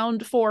 stick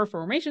around for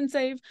formation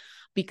save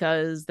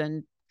because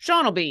then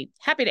Sean will be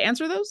happy to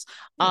answer those.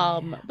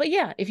 Yeah. But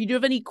yeah, if you do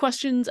have any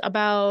questions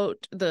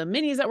about the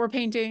minis that we're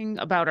painting,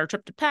 about our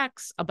trip to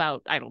PAX,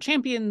 about Idle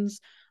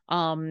Champions,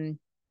 I mean,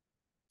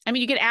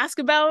 you could ask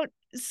about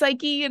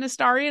Psyche and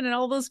Astarion and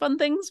all those fun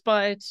things,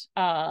 but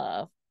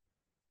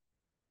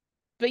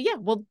yeah,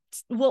 we'll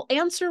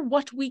answer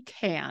what we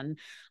can.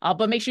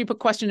 But make sure you put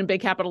question in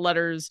big capital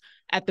letters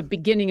at the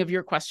beginning of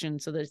your question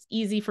so that it's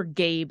easy for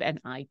Gabe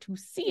and I to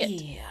see it.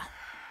 Yeah.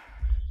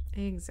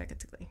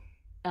 Exactly.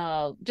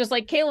 Just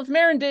like Caleb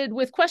Marin did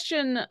with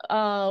question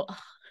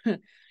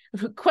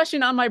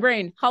question on my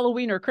brain,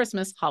 Halloween or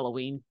Christmas?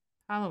 Halloween.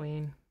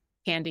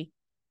 Candy.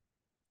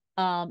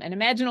 An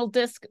imaginal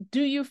disc.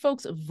 Do you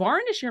folks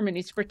varnish your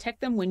minis to protect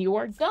them when you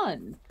are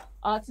done?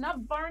 It's not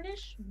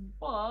varnish,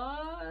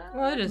 but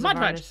well, it is Mod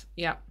Podge.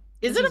 Yeah.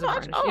 Is it a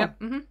Mod? Oh. Yep.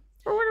 Mm-hmm.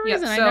 For whatever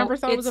reason, so I never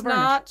thought it was a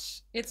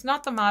varnish. It's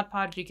not the Mod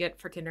Podge you get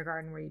for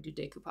kindergarten where you do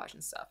decoupage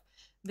and stuff.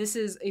 This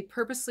is a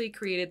purposely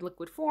created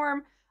liquid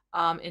form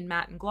in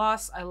matte and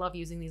gloss. I love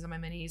using these on my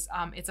minis.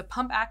 It's a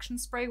pump action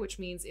spray, which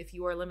means if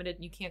you are limited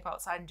and you can't go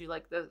outside and do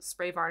like the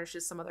spray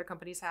varnishes some other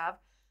companies have,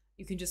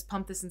 you can just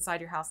pump this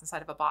inside your house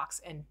inside of a box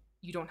and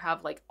you don't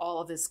have like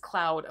all of this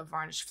cloud of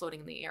varnish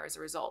floating in the air as a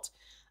result.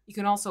 You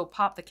can also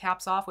pop the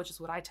caps off, which is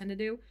what I tend to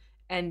do,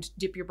 and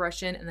dip your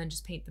brush in and then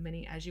just paint the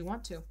mini as you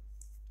want to.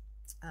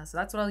 So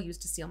that's what I'll use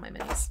to seal my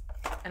minis.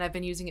 And I've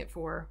been using it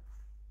for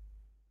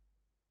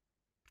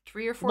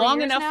 3 or 4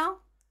 years now.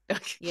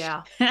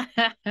 Yeah.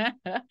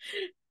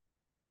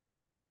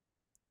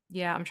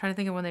 Yeah, I'm trying to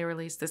think of when they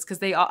released this because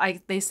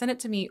they sent it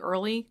to me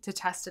early to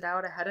test it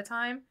out ahead of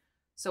time.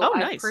 So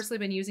I've personally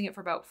been using it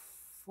for about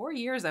 4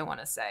 years, I want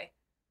to say.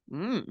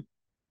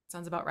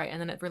 Sounds about right. And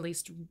then it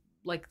released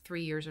like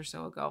 3 years or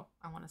so ago,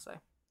 I want to say.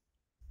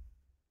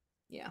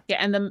 Yeah. Yeah,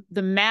 and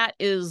the mat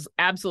is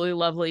absolutely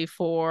lovely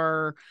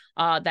for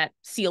that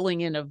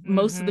sealing in of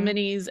most of the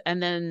minis,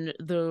 and then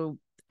the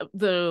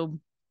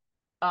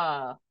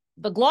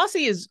the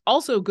glossy is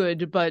also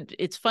good, but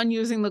it's fun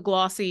using the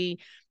glossy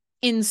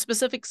in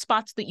specific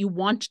spots that you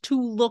want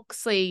to look,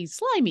 say,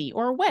 slimy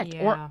or wet,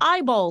 or Yeah.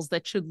 eyeballs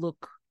that should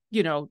look,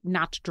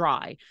 not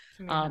dry.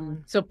 Come here,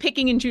 Helen. So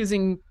picking and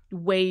choosing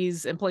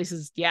ways and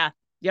places, yeah,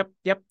 yep,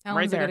 right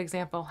Helen's a there. good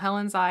example.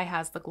 Helen's eye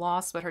has the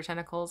gloss, but her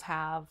tentacles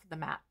have the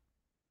matte.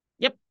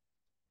 Yep.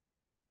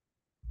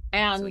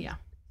 And so yeah,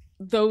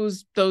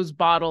 those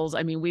bottles,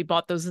 I mean, we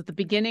bought those at the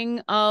beginning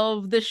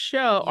of the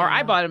show, or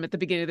I bought them at the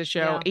beginning of the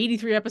show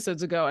 83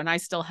 episodes ago, and I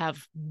still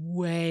have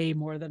way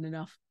more than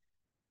enough.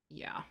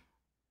 Yeah.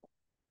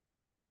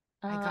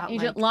 I got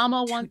Agent like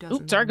Llama one.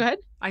 Oops, sorry, go ahead.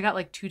 I got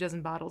like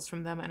 24 bottles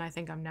from them, and I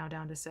think I'm now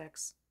down to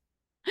 6.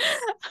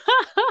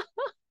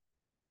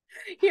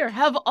 Here,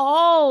 have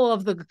all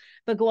of the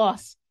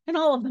gloss and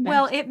all of the matte.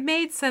 Well, it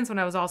made sense when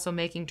I was also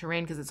making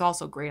terrain, because it's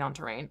also great on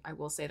terrain. I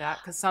will say that,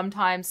 because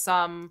sometimes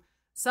some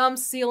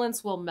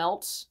sealants will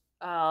melt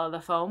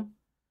the foam.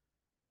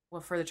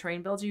 Well, for the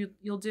terrain builds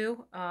you'll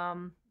do.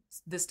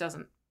 This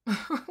doesn't.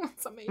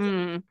 It's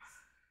amazing.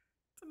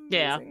 It's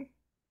amazing.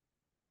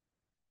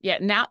 Yeah,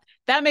 now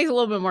that makes a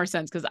little bit more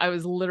sense, because I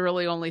was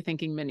literally only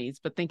thinking minis,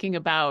 but thinking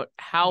about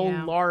how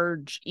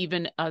large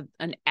even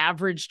an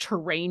average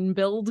terrain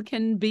build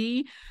can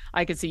be,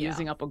 I could see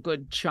using up a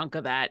good chunk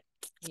of that.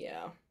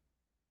 Yeah.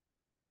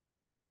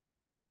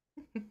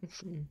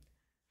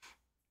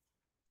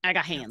 I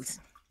got hands.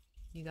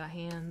 Okay. You got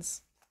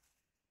hands.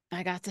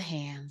 I got the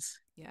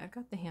hands. Yeah, I've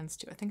got the hands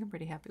too. I think I'm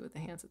pretty happy with the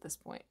hands at this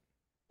point.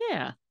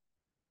 Yeah.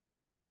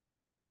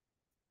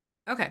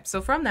 Okay,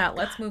 so from that,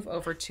 let's move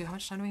over to, how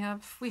much time do we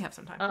have? We have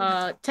some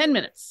time. 10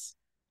 minutes.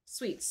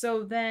 Sweet.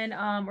 So then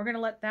we're going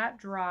to let that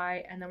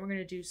dry, and then we're going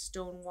to do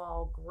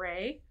Stonewall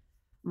Gray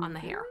on the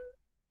hair.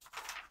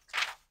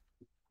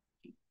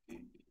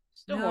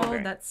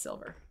 No, that's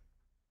silver.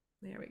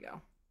 There we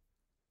go.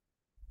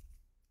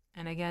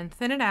 And again,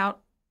 thin it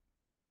out.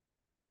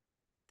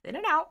 Thin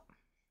it out.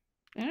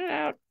 Thin it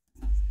out.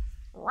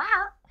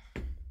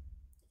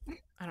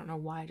 I don't know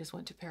why I just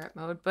went to parrot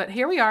mode, but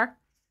here we are.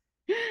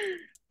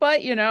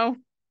 But,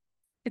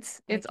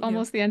 it's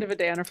almost the end of a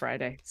day on a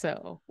Friday.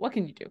 So what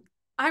can you do?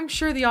 I'm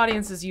sure the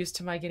audience is used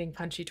to my getting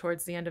punchy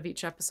towards the end of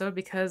each episode,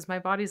 because my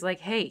body's like,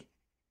 hey,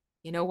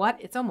 you know what?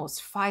 It's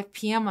almost 5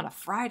 p.m. on a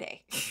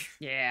Friday.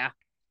 Yeah.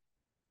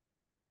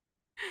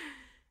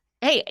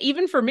 Hey,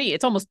 even for me,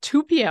 it's almost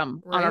 2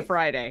 p.m. on a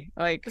Friday.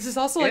 Like, this is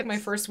also like my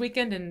first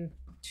weekend in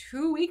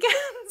 2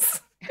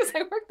 weekends, because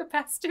I worked the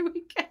past 2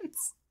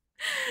 weekends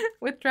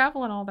with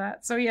travel and all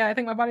that. So yeah, I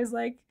think my body's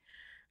like,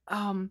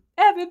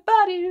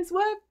 everybody's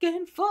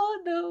working for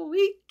the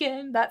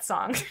weekend. That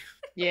song.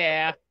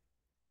 Yeah.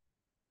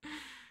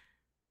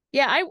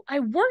 Yeah, I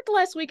worked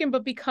last weekend,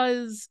 but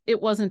because it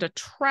wasn't a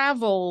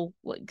travel,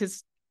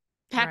 because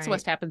PAX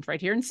West happens right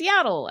here in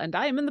Seattle, and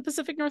I am in the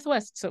Pacific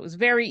Northwest, so it was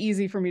very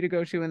easy for me to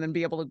go to and then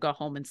be able to go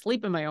home and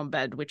sleep in my own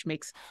bed, which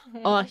makes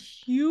a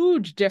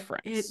huge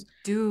difference.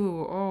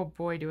 Oh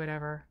boy, do it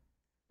ever.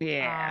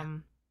 Yeah.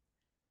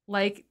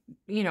 Like,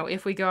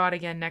 if we go out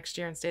again next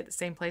year and stay at the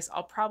same place,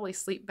 I'll probably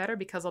sleep better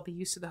because I'll be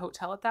used to the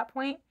hotel at that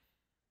point.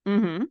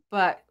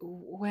 But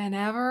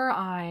whenever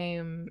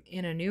I'm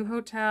in a new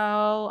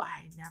hotel,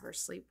 I never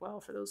sleep well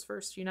for those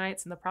first few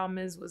nights. And the problem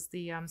was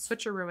the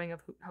switcherooing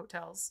of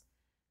hotels,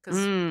 because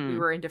we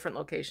were in different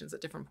locations at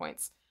different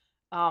points.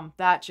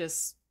 That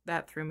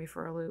threw me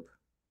for a loop.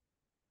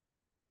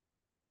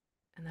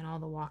 And then all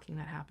the walking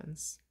that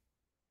happens.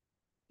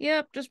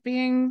 Yep, just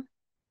being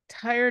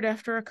tired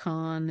after a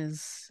con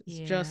is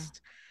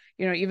just,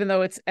 even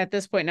though it's at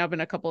this point now been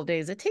a couple of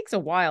days, it takes a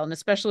while, and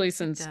especially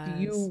since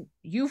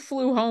you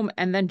flew home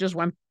and then just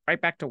went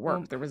right back to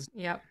work. There was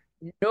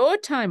no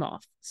time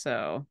off,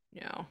 so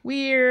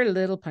we're a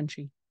little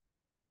punchy.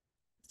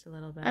 Just a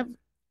little bit. I have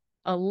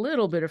a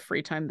little bit of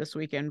free time this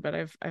weekend, but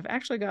I've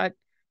actually got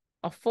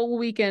a full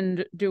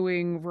weekend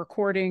doing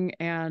recording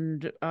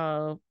and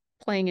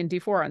playing in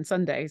D4 on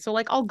Sunday, so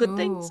like all good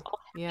things, all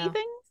happy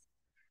things.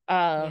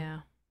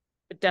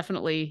 But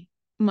definitely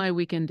my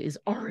weekend is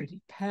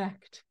already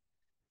packed.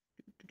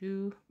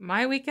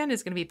 My weekend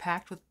is going to be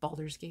packed with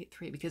Baldur's Gate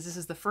 3, because this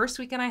is the first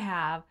weekend I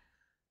have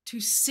to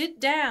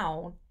sit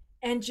down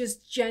and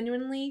just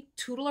genuinely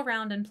tootle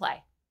around and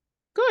play.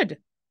 Good.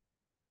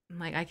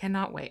 Like, I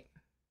cannot wait.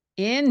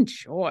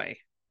 Enjoy.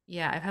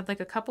 Yeah, I've had like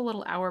a couple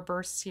little hour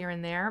bursts here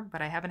and there,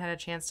 but I haven't had a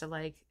chance to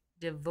like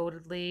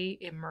devotedly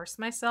immerse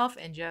myself,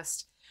 and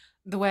just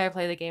the way I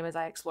play the game is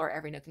I explore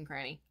every nook and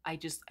cranny. I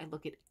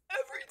look at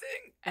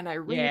everything and I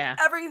read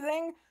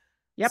everything.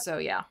 Yep. So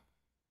yeah.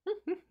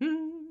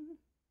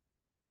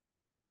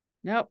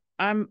 Nope.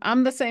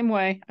 I'm the same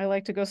way. I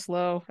like to go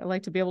slow. I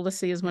like to be able to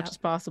see as much as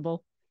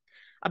possible.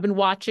 I've been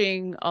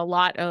watching a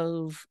lot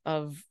of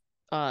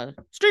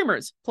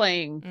streamers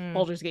playing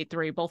Baldur's Gate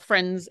 3, both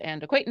friends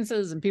and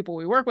acquaintances and people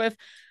we work with.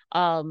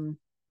 And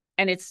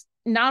it's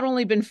not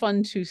only been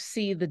fun to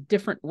see the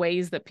different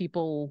ways that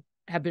people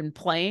have been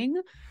playing,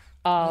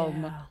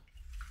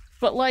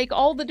 But like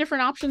all the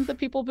different options that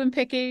people have been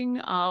picking,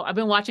 I've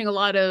been watching a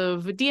lot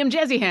of DM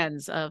Jazzy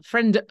Hands, a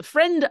friend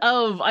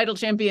of Idle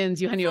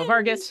Champions, Eugenio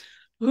Vargas,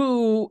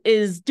 who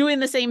is doing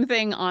the same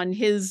thing on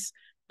his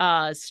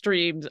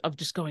streams of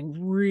just going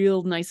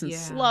real nice and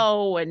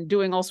slow and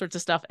doing all sorts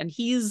of stuff. And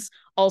he's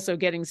also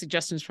getting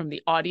suggestions from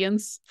the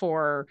audience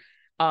for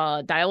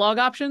dialogue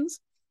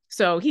options.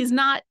 So he's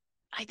not,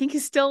 I think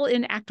he's still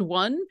in Act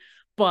 1,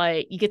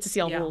 but you get to see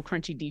all the little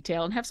crunchy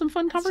detail and have some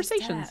fun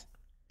conversations.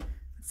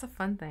 That's a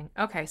fun thing.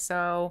 Okay,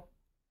 so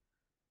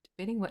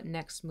debating what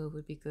next move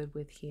would be good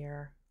with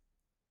here.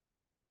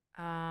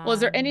 Well, is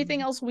there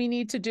anything else we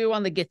need to do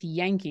on the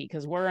Githyanki?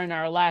 Because we're in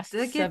our last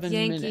 7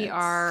 minutes. The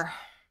Githyanki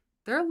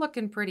they're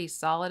looking pretty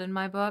solid in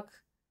my book.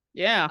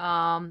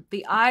 Yeah.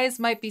 The eyes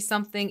might be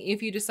something.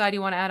 If you decide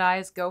you want to add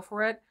eyes, go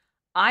for it.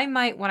 I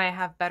might, when I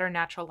have better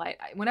natural light.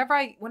 Whenever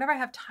I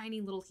have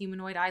tiny little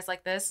humanoid eyes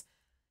like this,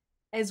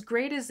 as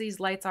great as these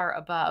lights are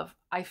above,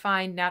 I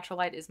find natural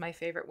light is my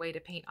favorite way to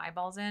paint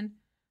eyeballs in.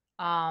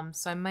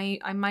 So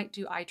I might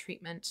do eye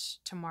treatment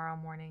tomorrow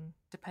morning,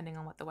 depending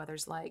on what the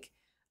weather's like.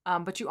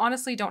 But you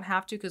honestly don't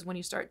have to, because when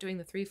you start doing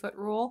the 3-foot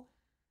rule,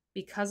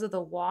 because of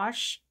the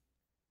wash,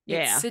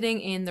 it's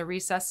sitting in the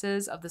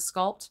recesses of the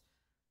sculpt.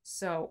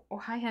 So, oh,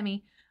 hi,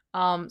 Hemi.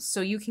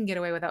 So you can get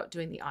away without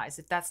doing the eyes.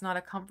 If that's not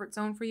a comfort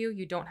zone for you,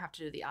 you don't have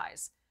to do the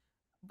eyes.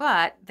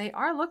 But they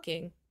are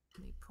looking,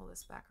 let me pull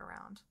this back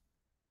around.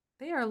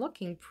 They are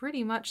looking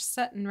pretty much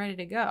set and ready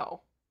to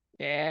go.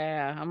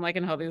 Yeah, I'm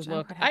liking how these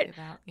look. I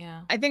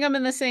think I'm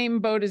in the same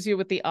boat as you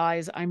with the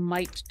eyes. I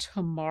might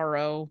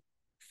tomorrow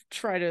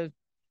try to,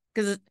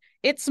 because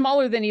it's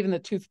smaller than even the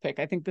toothpick.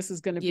 I think this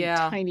is going to be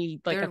tiny,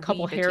 like a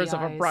couple hairs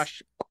of a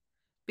brush.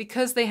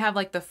 Because they have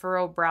like the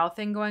furrow brow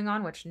thing going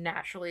on, which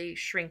naturally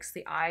shrinks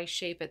the eye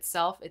shape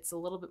itself. It's a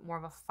little bit more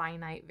of a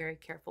finite, very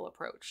careful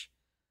approach.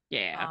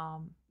 Yeah.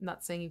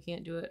 Not saying you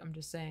can't do it. I'm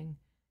just saying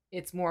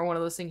it's more one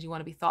of those things you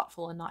want to be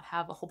thoughtful and not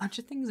have a whole bunch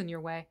of things in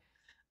your way.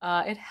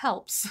 It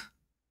helps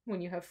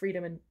when you have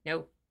freedom and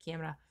no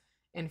camera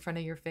in front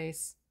of your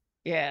face.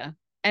 Yeah.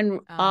 And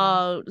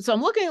so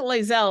I'm looking at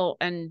Lae'zel,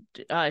 and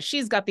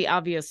she's got the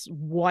obvious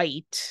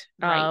white.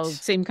 Right.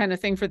 Same kind of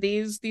thing for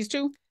these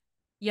two?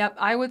 Yep.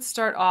 I would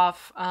start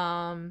off,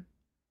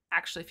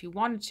 actually, if you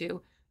wanted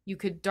to, you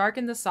could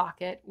darken the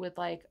socket with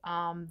like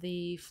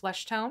the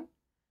flesh tone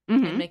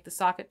and make the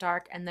socket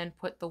dark, and then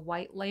put the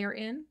white layer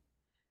in,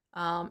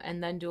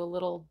 and then do a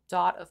little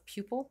dot of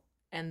pupil,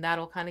 and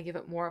that'll kind of give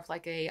it more of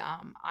like a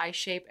eye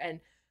shape. And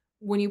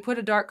when you put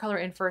a dark color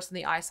in first in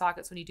the eye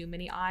sockets, when you do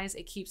mini eyes,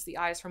 it keeps the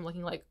eyes from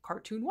looking like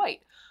cartoon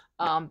white,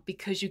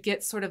 because you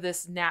get sort of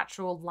this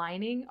natural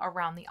lining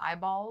around the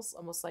eyeballs,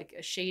 almost like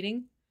a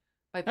shading,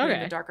 by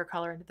putting the darker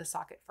color into the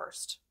socket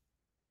first.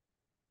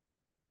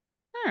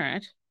 All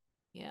right.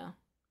 Yeah.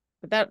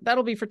 But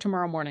that'll be for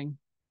tomorrow morning.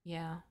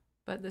 Yeah.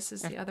 But this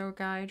is the other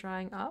guy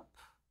drying up.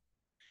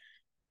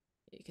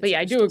 But yeah,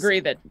 I do agree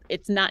that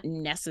it's not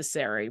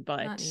necessary,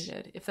 but not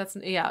needed. If that's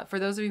for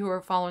those of you who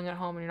are following at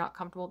home and you're not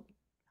comfortable.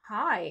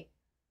 Hi.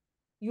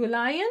 You a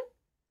lion?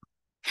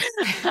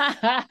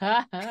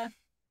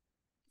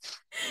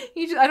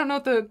 He just, I don't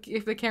know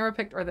if the camera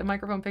picked or the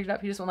microphone picked it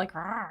up. He just went like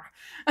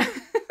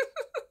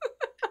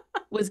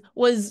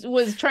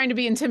was trying to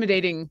be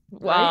intimidating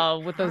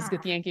with those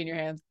Githyanki in your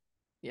hands.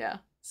 Yeah.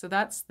 So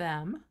that's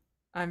them.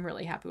 I'm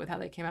really happy with how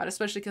they came out,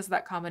 especially because of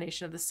that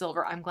combination of the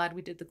silver. I'm glad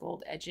we did the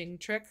gold edging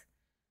trick,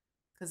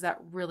 because that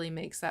really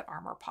makes that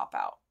armor pop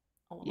out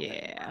a little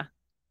bit more.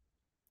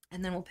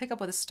 And then we'll pick up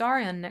with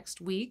Astarion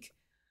next week,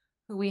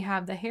 who we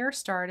have the hair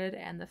started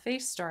and the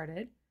face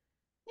started.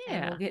 Yeah.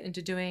 And we'll get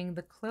into doing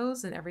the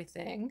clothes and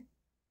everything.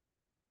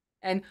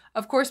 And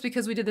of course,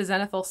 because we did the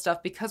Zenithal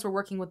stuff, because we're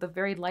working with the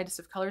very lightest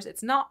of colors,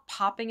 it's not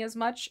popping as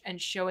much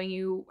and showing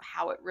you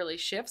how it really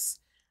shifts.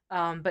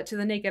 But to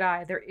the naked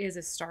eye, there is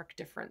a stark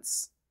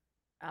difference.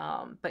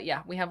 But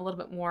yeah, we have a little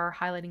bit more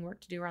highlighting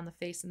work to do around the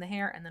face and the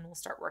hair, and then we'll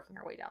start working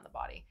our way down the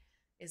body.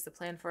 Is the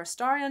plan for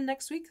Astarion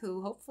next week,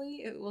 who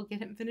hopefully it will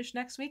get him finished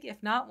next week.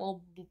 If not,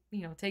 we'll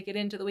take it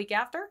into the week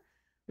after,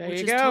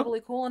 which is totally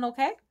cool and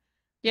okay.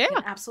 Yeah, we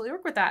can absolutely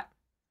work with that.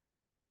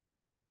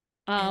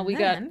 We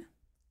got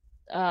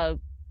a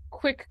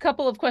quick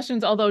couple of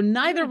questions, although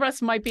neither of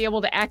us might be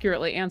able to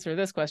accurately answer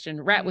this question.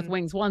 Rat with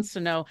Wings wants to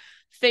know,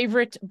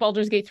 favorite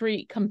Baldur's Gate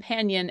 3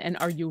 companion, and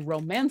are you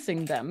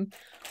romancing them?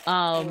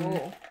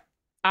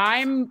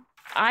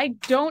 I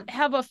don't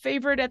have a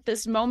favorite at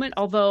this moment,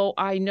 although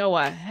I know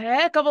a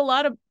heck of a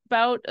lot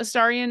about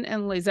Astarion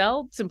and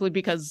Lae'zel, simply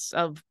because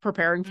of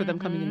preparing for them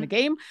coming in the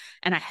game.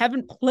 And I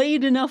haven't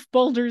played enough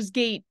Baldur's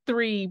Gate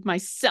 3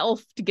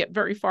 myself to get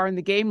very far in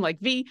the game. Like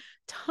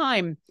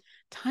time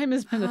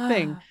has been a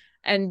thing.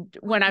 And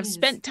when I've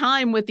spent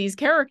time with these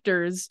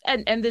characters,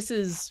 and this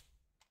is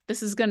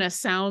gonna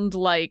sound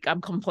like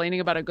I'm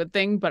complaining about a good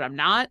thing, but I'm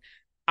not.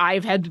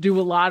 I've had to do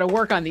a lot of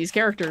work on these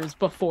characters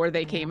before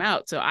they came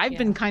out. So I've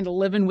been kind of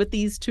living with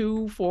these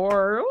two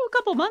for a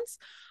couple months.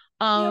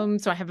 So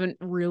I haven't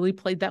really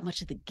played that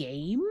much of the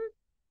game.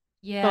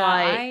 Yeah,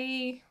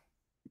 but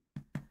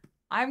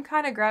I'm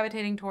kind of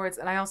gravitating towards,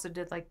 and I also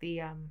did like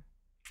the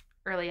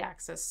early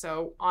access.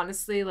 So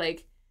honestly,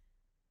 like,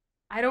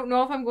 I don't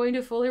know if I'm going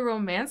to fully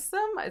romance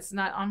them. It's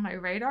not on my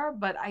radar,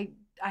 but I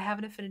have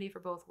an affinity for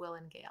both Will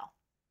and Gale.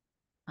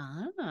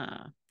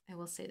 Ah. I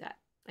will say that.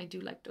 I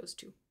do like those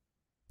two.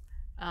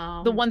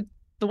 The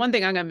one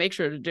thing I'm going to make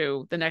sure to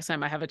do the next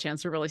time I have a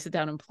chance to really sit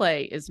down and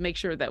play is make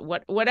sure that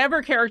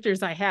whatever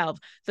characters I have,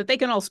 that they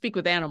can all speak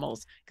with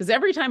animals. Because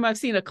every time I've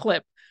seen a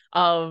clip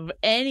of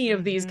any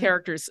of these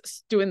characters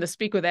doing the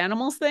speak with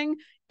animals thing,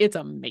 it's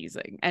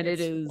amazing. And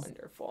it's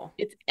wonderful.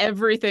 It's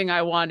everything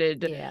I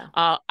wanted. Yeah.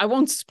 I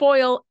won't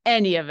spoil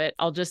any of it.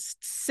 I'll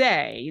just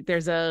say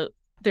there's a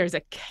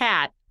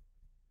cat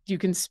you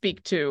can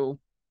speak to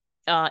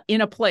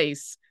in a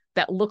place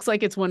that looks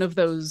like it's one of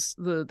those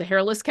the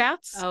hairless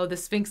cats. Oh, the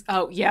Sphinx.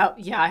 Oh, yeah.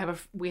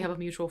 We have a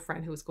mutual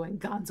friend who was going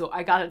gonzo.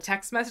 I got a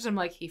text message. I'm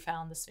like, he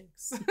found the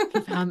Sphinx.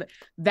 He found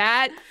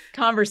that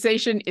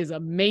conversation is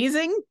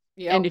amazing.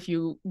 Yep. And if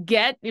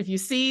you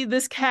see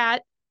this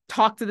cat,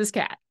 talk to this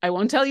cat. I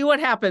won't tell you what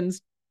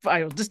happens, but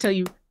I'll just tell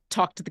you,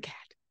 talk to the cat.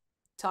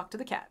 Talk to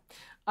the cat.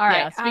 All right.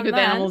 Yeah, speak with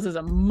animals is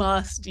a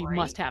must. You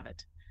must have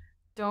it.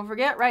 Don't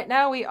forget, right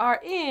now we are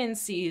in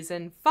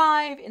Season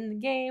 5 in the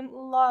game.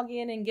 Log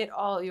in and get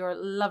all your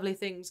lovely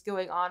things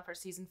going on for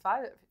Season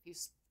 5. If you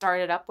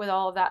started up with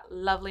all of that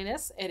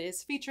loveliness, it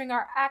is featuring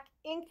our Ack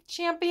Inc.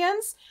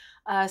 champions,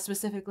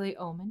 specifically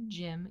Omen,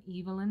 Jim,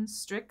 Evelyn,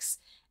 Strix,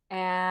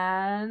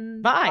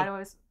 and...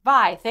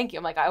 Vi, thank you.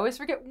 I'm like, I always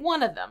forget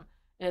one of them,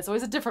 and it's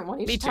always a different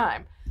one each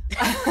time.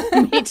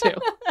 Me too.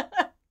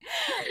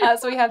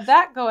 So we have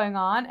that going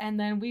on, and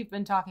then we've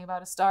been talking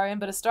about Astarion,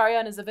 but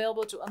Astarion is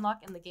available to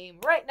unlock in the game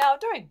right now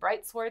during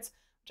Bright Swords,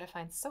 which I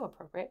find so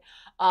appropriate.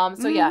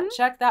 So yeah,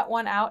 check that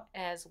one out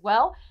as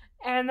well.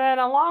 And then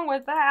along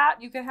with that,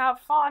 you can have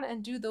fun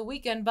and do the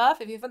weekend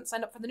buff. If you haven't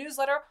signed up for the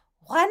newsletter,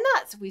 why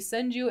not? We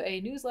send you a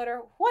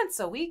newsletter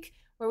once a week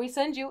where we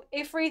send you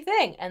a free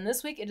thing. And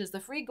this week it is the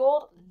free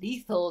gold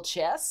lethal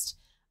chest.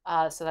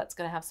 So that's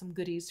going to have some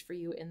goodies for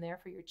you in there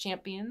for your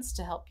champions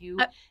to help you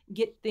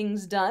get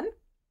things done.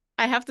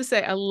 I have to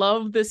say, I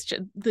love this.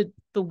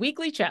 The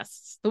weekly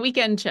chests, the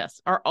weekend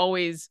chests are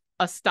always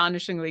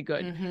astonishingly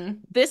good.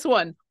 This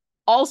one,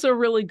 also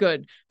really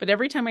good. But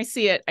every time I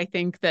see it, I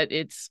think that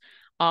it's,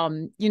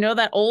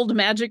 that old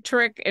magic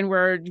trick and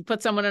where you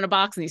put someone in a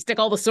box and you stick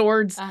all the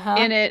swords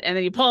in it and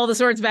then you pull all the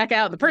swords back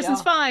out and the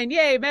person's fine.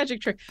 Yay,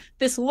 magic trick.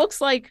 This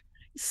looks like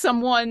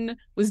someone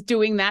was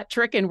doing that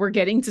trick and we're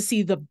getting to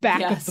see the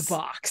back of the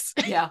box.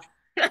 Yeah,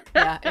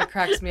 it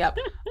cracks me up.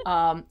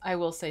 I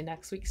will say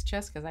next week's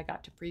chest, because I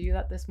got to preview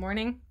that this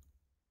morning.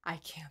 I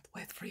can't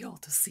wait for y'all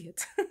to see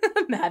it.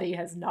 Maddie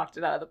has knocked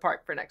it out of the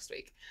park for next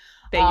week.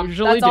 They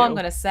usually That's all I'm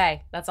going to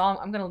say. That's all.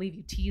 I'm going to leave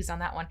you teased on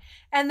that one.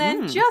 And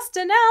then just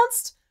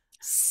announced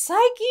Psyche,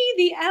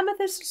 the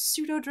Amethyst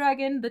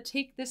Pseudo-Dragon, the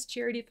Take This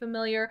Charity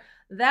Familiar.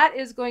 That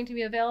is going to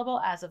be available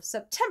as of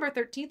September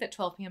 13th at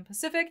 12 p.m.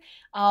 Pacific.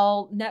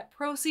 All net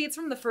proceeds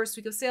from the first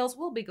week of sales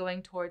will be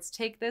going towards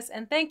Take This.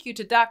 And thank you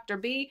to Dr.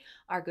 B,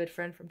 our good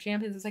friend from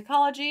Champions of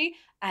Psychology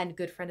and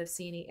good friend of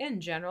Cine in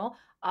general.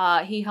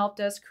 He helped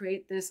us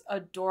create this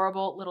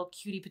adorable little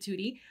cutie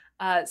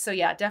patootie. So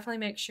yeah, definitely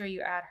make sure you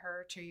add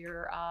her to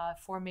your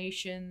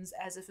formations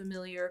as a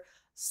familiar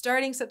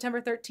starting September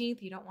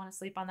 13th. You don't want to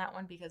sleep on that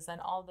one because then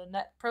all the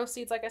net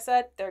proceeds, like I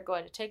said, they're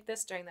going to Take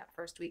This during that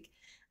first week.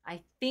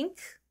 I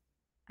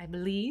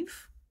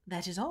believe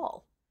that is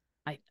all.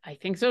 I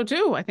think so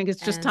too. I think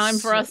it's just time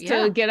for us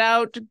to get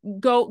out,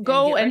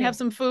 go and have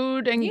some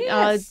food, and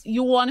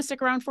you'll want to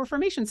stick around for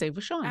Formation Save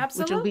with Sean,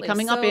 which will be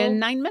coming up in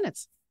 9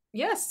 minutes.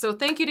 Yes. So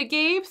thank you to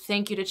Gabe.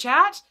 Thank you to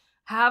chat.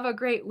 Have a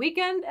great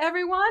weekend,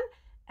 everyone.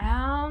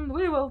 And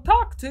we will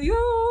talk to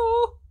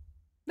you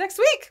next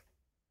week.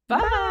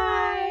 Bye.